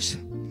knows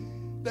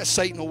that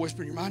Satan will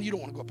whisper in your mind, you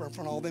don't want to go up there in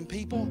front of all them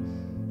people.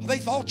 Well, they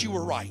thought you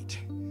were right.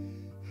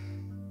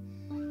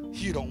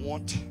 You don't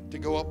want to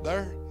go up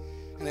there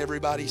and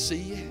everybody see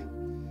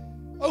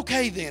you.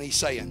 Okay then, he's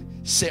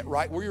saying, sit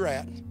right where you're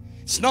at.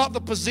 It's not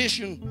the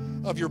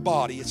position of your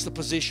body, it's the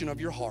position of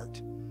your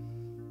heart.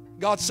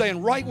 God's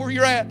saying, right where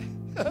you're at,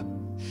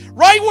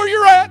 right where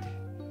you're at,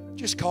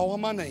 just call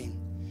on my name.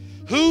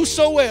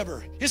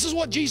 Whosoever, this is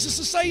what Jesus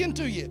is saying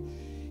to you.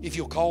 If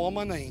you'll call on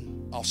my name,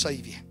 I'll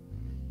save you.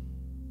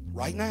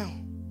 Right now,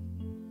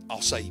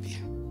 I'll save you.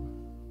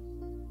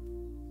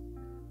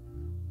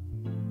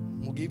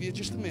 going to give you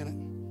just a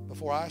minute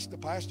before I ask the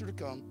pastor to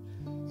come.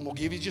 I'm going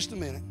to give you just a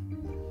minute.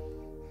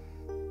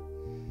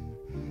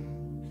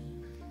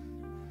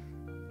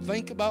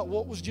 Think about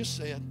what was just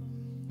said.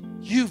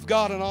 You've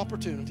got an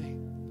opportunity.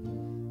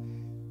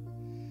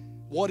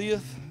 What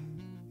if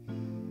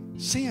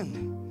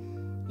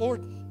sin?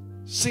 Lord,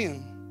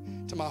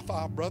 sin to my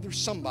 5 brothers,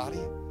 somebody.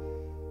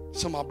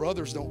 Some of my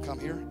brothers don't come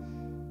here.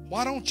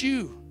 Why don't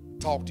you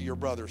talk to your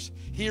brothers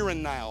here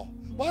and now?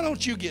 Why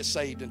don't you get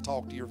saved and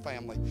talk to your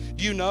family?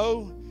 Do you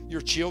know your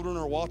children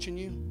are watching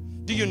you?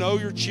 Do you know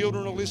your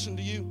children will listen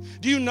to you?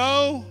 Do you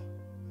know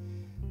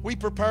we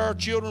prepare our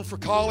children for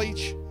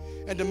college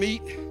and to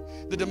meet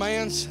the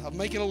demands of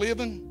making a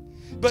living,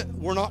 but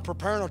we're not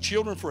preparing our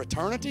children for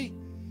eternity?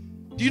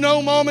 Do you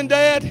know, Mom and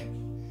Dad,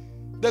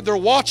 that they're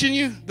watching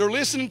you, they're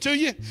listening to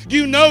you? Do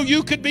you know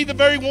you could be the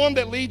very one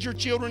that leads your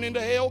children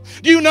into hell?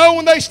 Do you know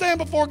when they stand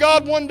before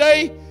God one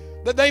day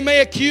that they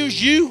may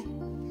accuse you?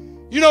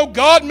 You know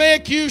God may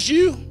accuse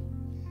you,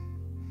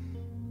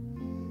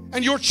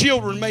 and your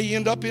children may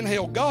end up in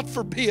hell. God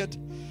forbid.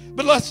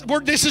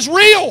 But this is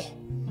real.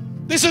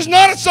 This is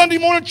not a Sunday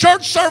morning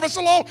church service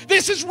alone.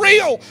 This is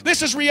real.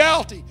 This is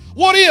reality.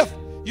 What if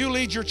you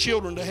lead your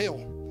children to hell?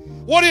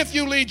 What if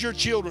you lead your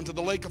children to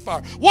the lake of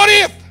fire? What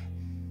if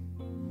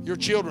your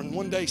children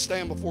one day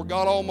stand before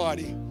God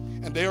Almighty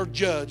and they are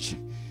judged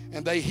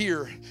and they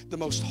hear the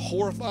most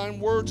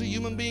horrifying words a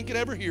human being could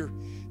ever hear?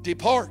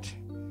 Depart,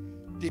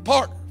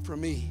 depart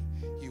from me,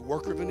 you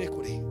worker of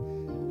iniquity.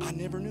 I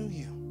never knew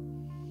you.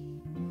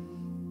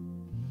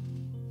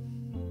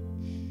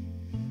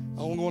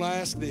 I'm going to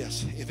ask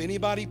this. If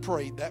anybody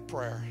prayed that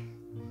prayer,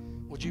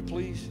 would you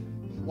please,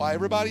 while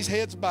everybody's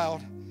head's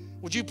bowed,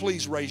 would you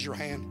please raise your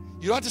hand?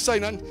 You don't have to say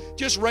nothing.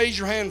 Just raise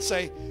your hand and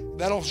say,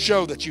 that'll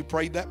show that you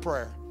prayed that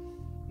prayer.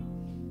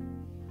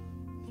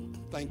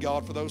 Thank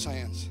God for those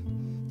hands.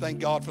 Thank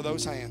God for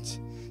those hands.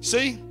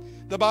 See,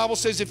 the Bible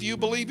says if you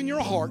believe in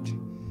your heart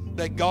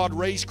that God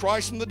raised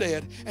Christ from the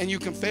dead and you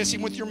confess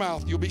Him with your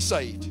mouth, you'll be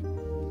saved.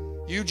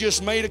 You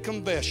just made a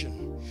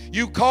confession.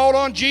 You called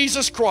on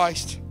Jesus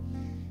Christ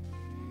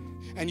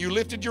and you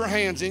lifted your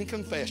hands in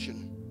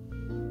confession.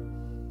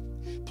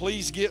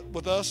 Please get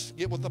with us,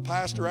 get with the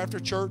pastor after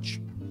church,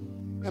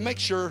 and make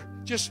sure,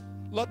 just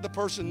let the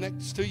person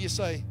next to you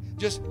say,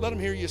 just let them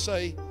hear you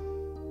say,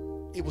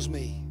 it was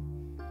me.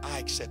 I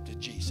accepted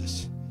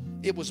Jesus.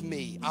 It was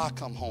me. I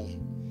come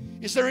home.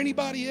 Is there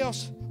anybody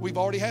else? We've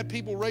already had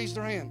people raise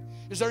their hand.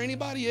 Is there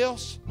anybody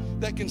else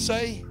that can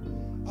say,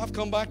 I've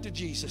come back to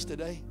Jesus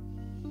today?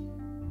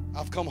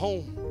 I've come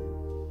home.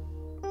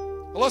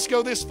 Well, let's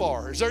go this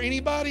far. Is there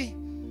anybody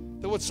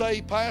that would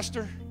say,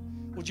 Pastor,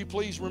 would you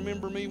please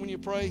remember me when you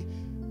pray?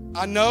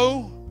 I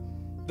know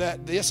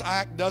that this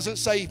act doesn't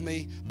save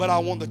me, but I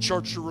want the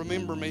church to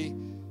remember me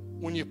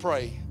when you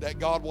pray, that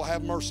God will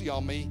have mercy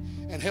on me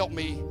and help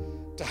me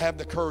to have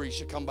the courage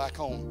to come back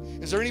home.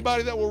 Is there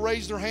anybody that will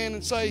raise their hand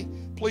and say,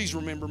 please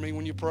remember me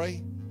when you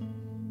pray?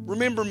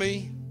 Remember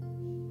me.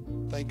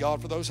 Thank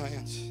God for those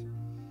hands.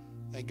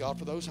 Thank God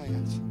for those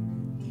hands.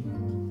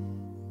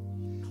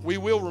 We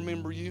will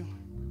remember you,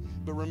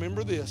 but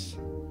remember this.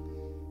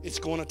 It's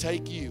going to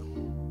take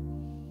you.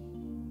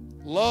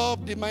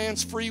 Love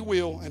demands free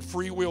will, and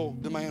free will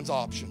demands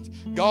options.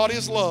 God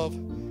is love,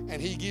 and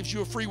He gives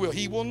you a free will.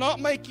 He will not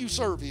make you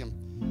serve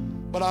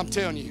Him. But I'm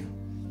telling you,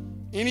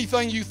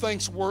 anything you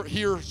think's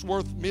here is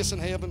worth missing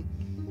heaven,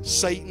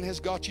 Satan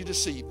has got you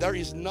deceived. There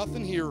is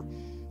nothing here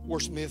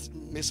worth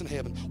missing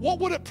heaven. What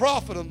would it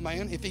profit a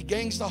man if he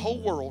gains the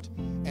whole world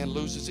and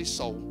loses his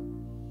soul?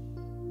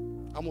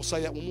 I'm going to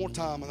say that one more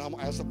time,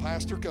 and as the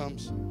pastor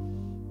comes,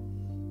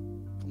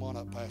 come on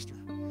up, Pastor.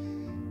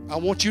 I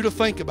want you to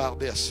think about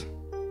this.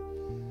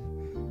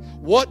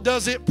 What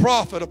does it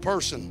profit a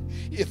person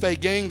if they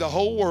gain the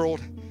whole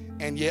world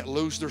and yet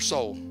lose their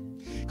soul?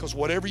 Because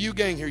whatever you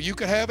gain here, you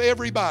could have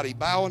everybody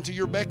bowing to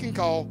your beck and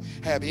call,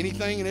 have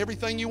anything and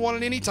everything you want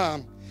at any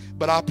time,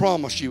 but I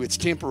promise you it's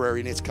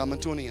temporary and it's coming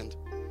to an end.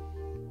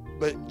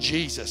 But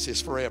Jesus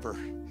is forever.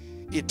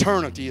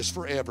 Eternity is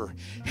forever.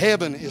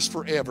 Heaven is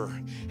forever.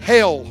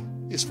 Hell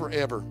is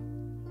forever.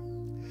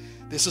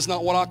 This is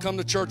not what I come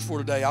to church for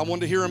today. I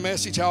wanted to hear a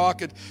message how I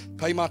could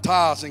pay my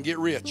tithes and get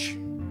rich.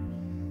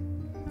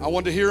 I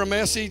wanted to hear a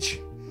message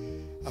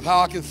of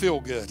how I can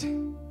feel good.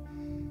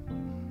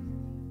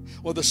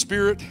 Well, the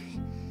Spirit,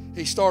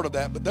 He started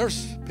that, but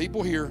there's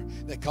people here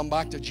that come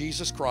back to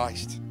Jesus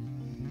Christ.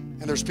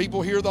 And there's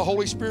people here the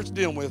Holy Spirit's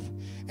dealing with.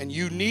 And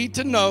you need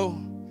to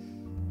know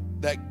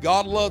that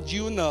God loved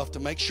you enough to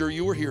make sure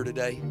you were here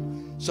today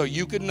so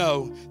you could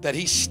know that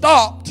He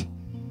stopped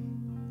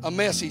a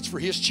message for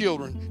His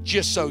children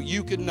just so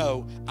you could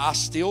know, I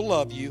still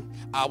love you.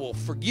 I will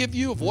forgive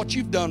you of what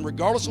you've done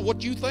regardless of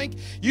what you think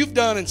you've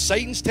done, and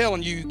Satan's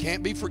telling you you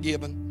can't be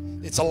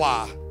forgiven. It's a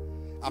lie.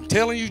 I'm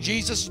telling you,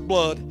 Jesus'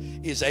 blood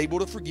is able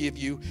to forgive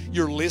you.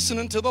 You're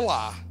listening to the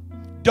lie.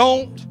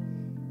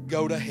 Don't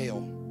go to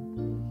hell.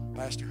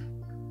 Pastor.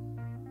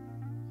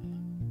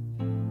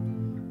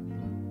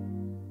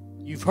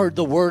 You've heard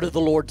the word of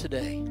the Lord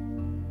today.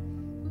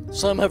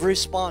 Some have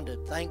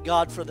responded. Thank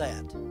God for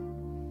that.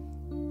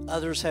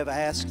 Others have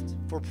asked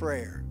for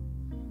prayer.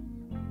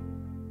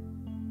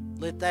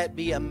 Let that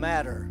be a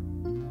matter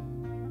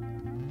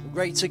of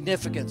great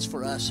significance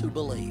for us who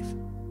believe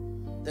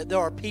that there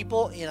are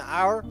people in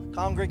our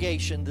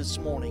congregation this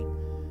morning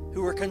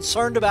who are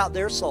concerned about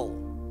their soul.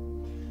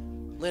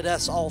 Let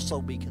us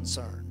also be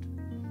concerned.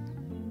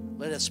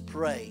 Let us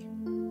pray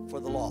for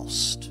the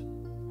lost.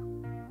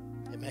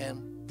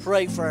 Amen.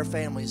 Pray for our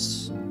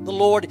families. The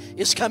Lord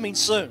is coming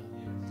soon.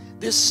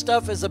 This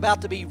stuff is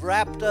about to be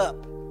wrapped up.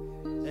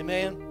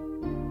 Amen.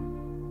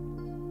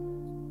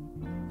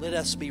 Let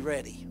us be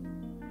ready.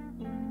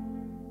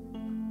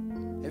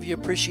 Have you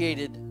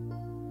appreciated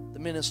the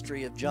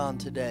ministry of John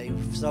today?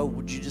 If so,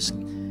 would you just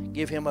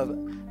give him a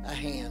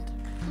hand?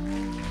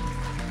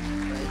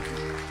 Thank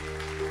you.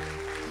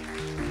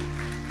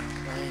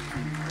 Thank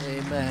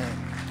you. Amen.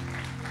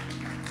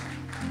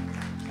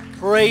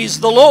 Praise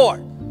the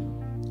Lord.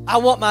 I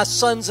want my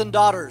sons and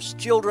daughters,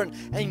 children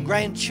and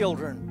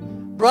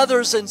grandchildren,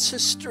 brothers and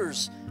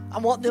sisters, I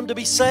want them to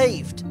be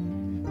saved.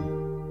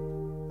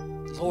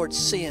 Lord,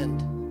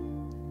 send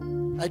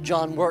a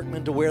John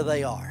Workman to where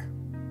they are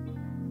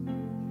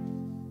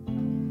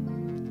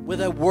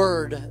with a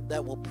word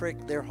that will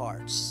prick their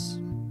hearts.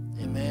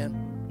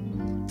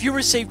 Amen. If you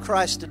received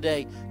Christ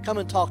today, come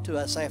and talk to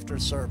us after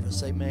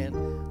service.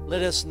 Amen.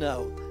 Let us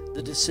know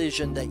the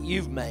decision that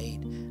you've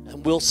made,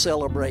 and we'll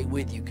celebrate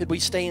with you. Could we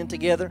stand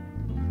together?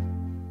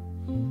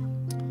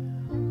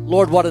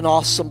 Lord, what an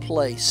awesome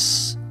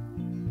place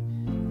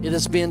it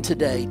has been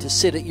today to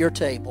sit at your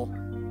table,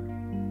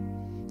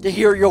 to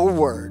hear your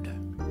word,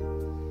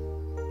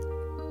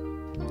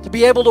 to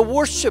be able to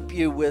worship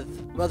you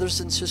with brothers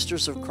and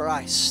sisters of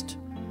Christ.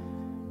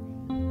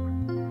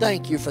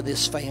 Thank you for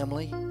this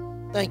family.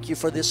 Thank you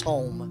for this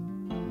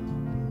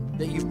home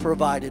that you've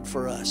provided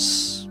for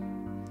us.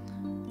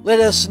 Let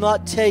us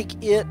not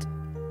take it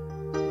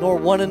nor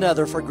one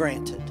another for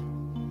granted,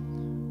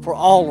 for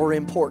all are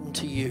important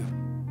to you.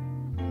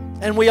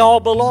 And we all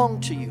belong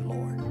to you,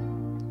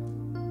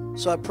 Lord.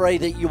 So I pray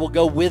that you will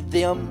go with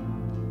them.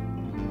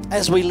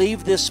 As we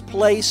leave this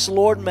place,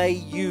 Lord, may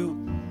you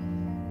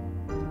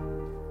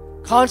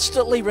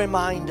constantly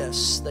remind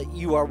us that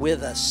you are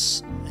with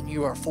us and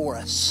you are for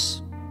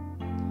us.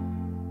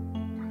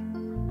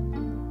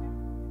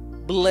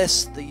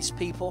 Bless these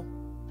people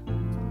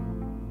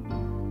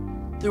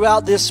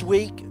throughout this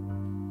week,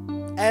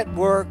 at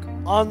work,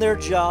 on their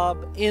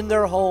job, in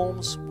their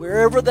homes,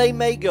 wherever they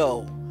may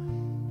go.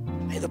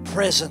 May the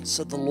presence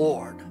of the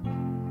Lord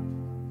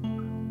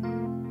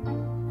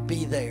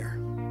be there.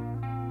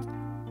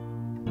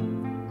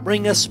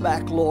 Bring us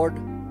back, Lord,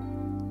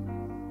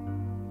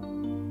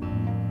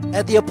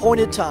 at the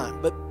appointed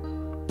time. But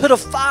put a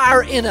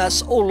fire in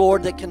us, O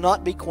Lord, that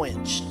cannot be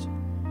quenched.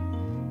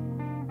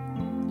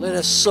 Let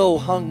us so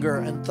hunger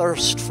and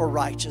thirst for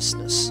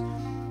righteousness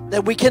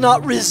that we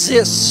cannot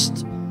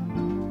resist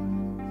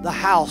the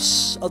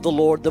house of the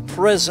Lord, the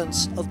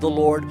presence of the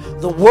Lord,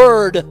 the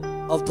word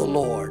of the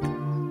Lord,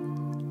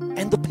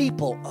 and the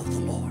people of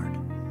the Lord.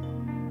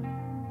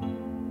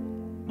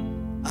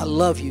 I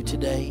love you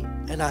today,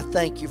 and I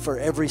thank you for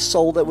every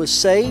soul that was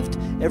saved,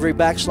 every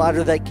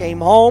backslider that came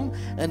home,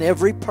 and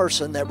every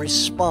person that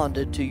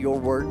responded to your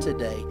word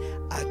today.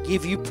 I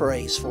give you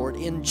praise for it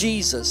in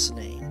Jesus'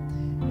 name.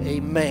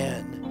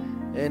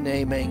 Amen and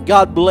amen.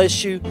 God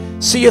bless you.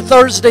 See you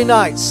Thursday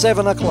night,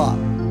 7 o'clock.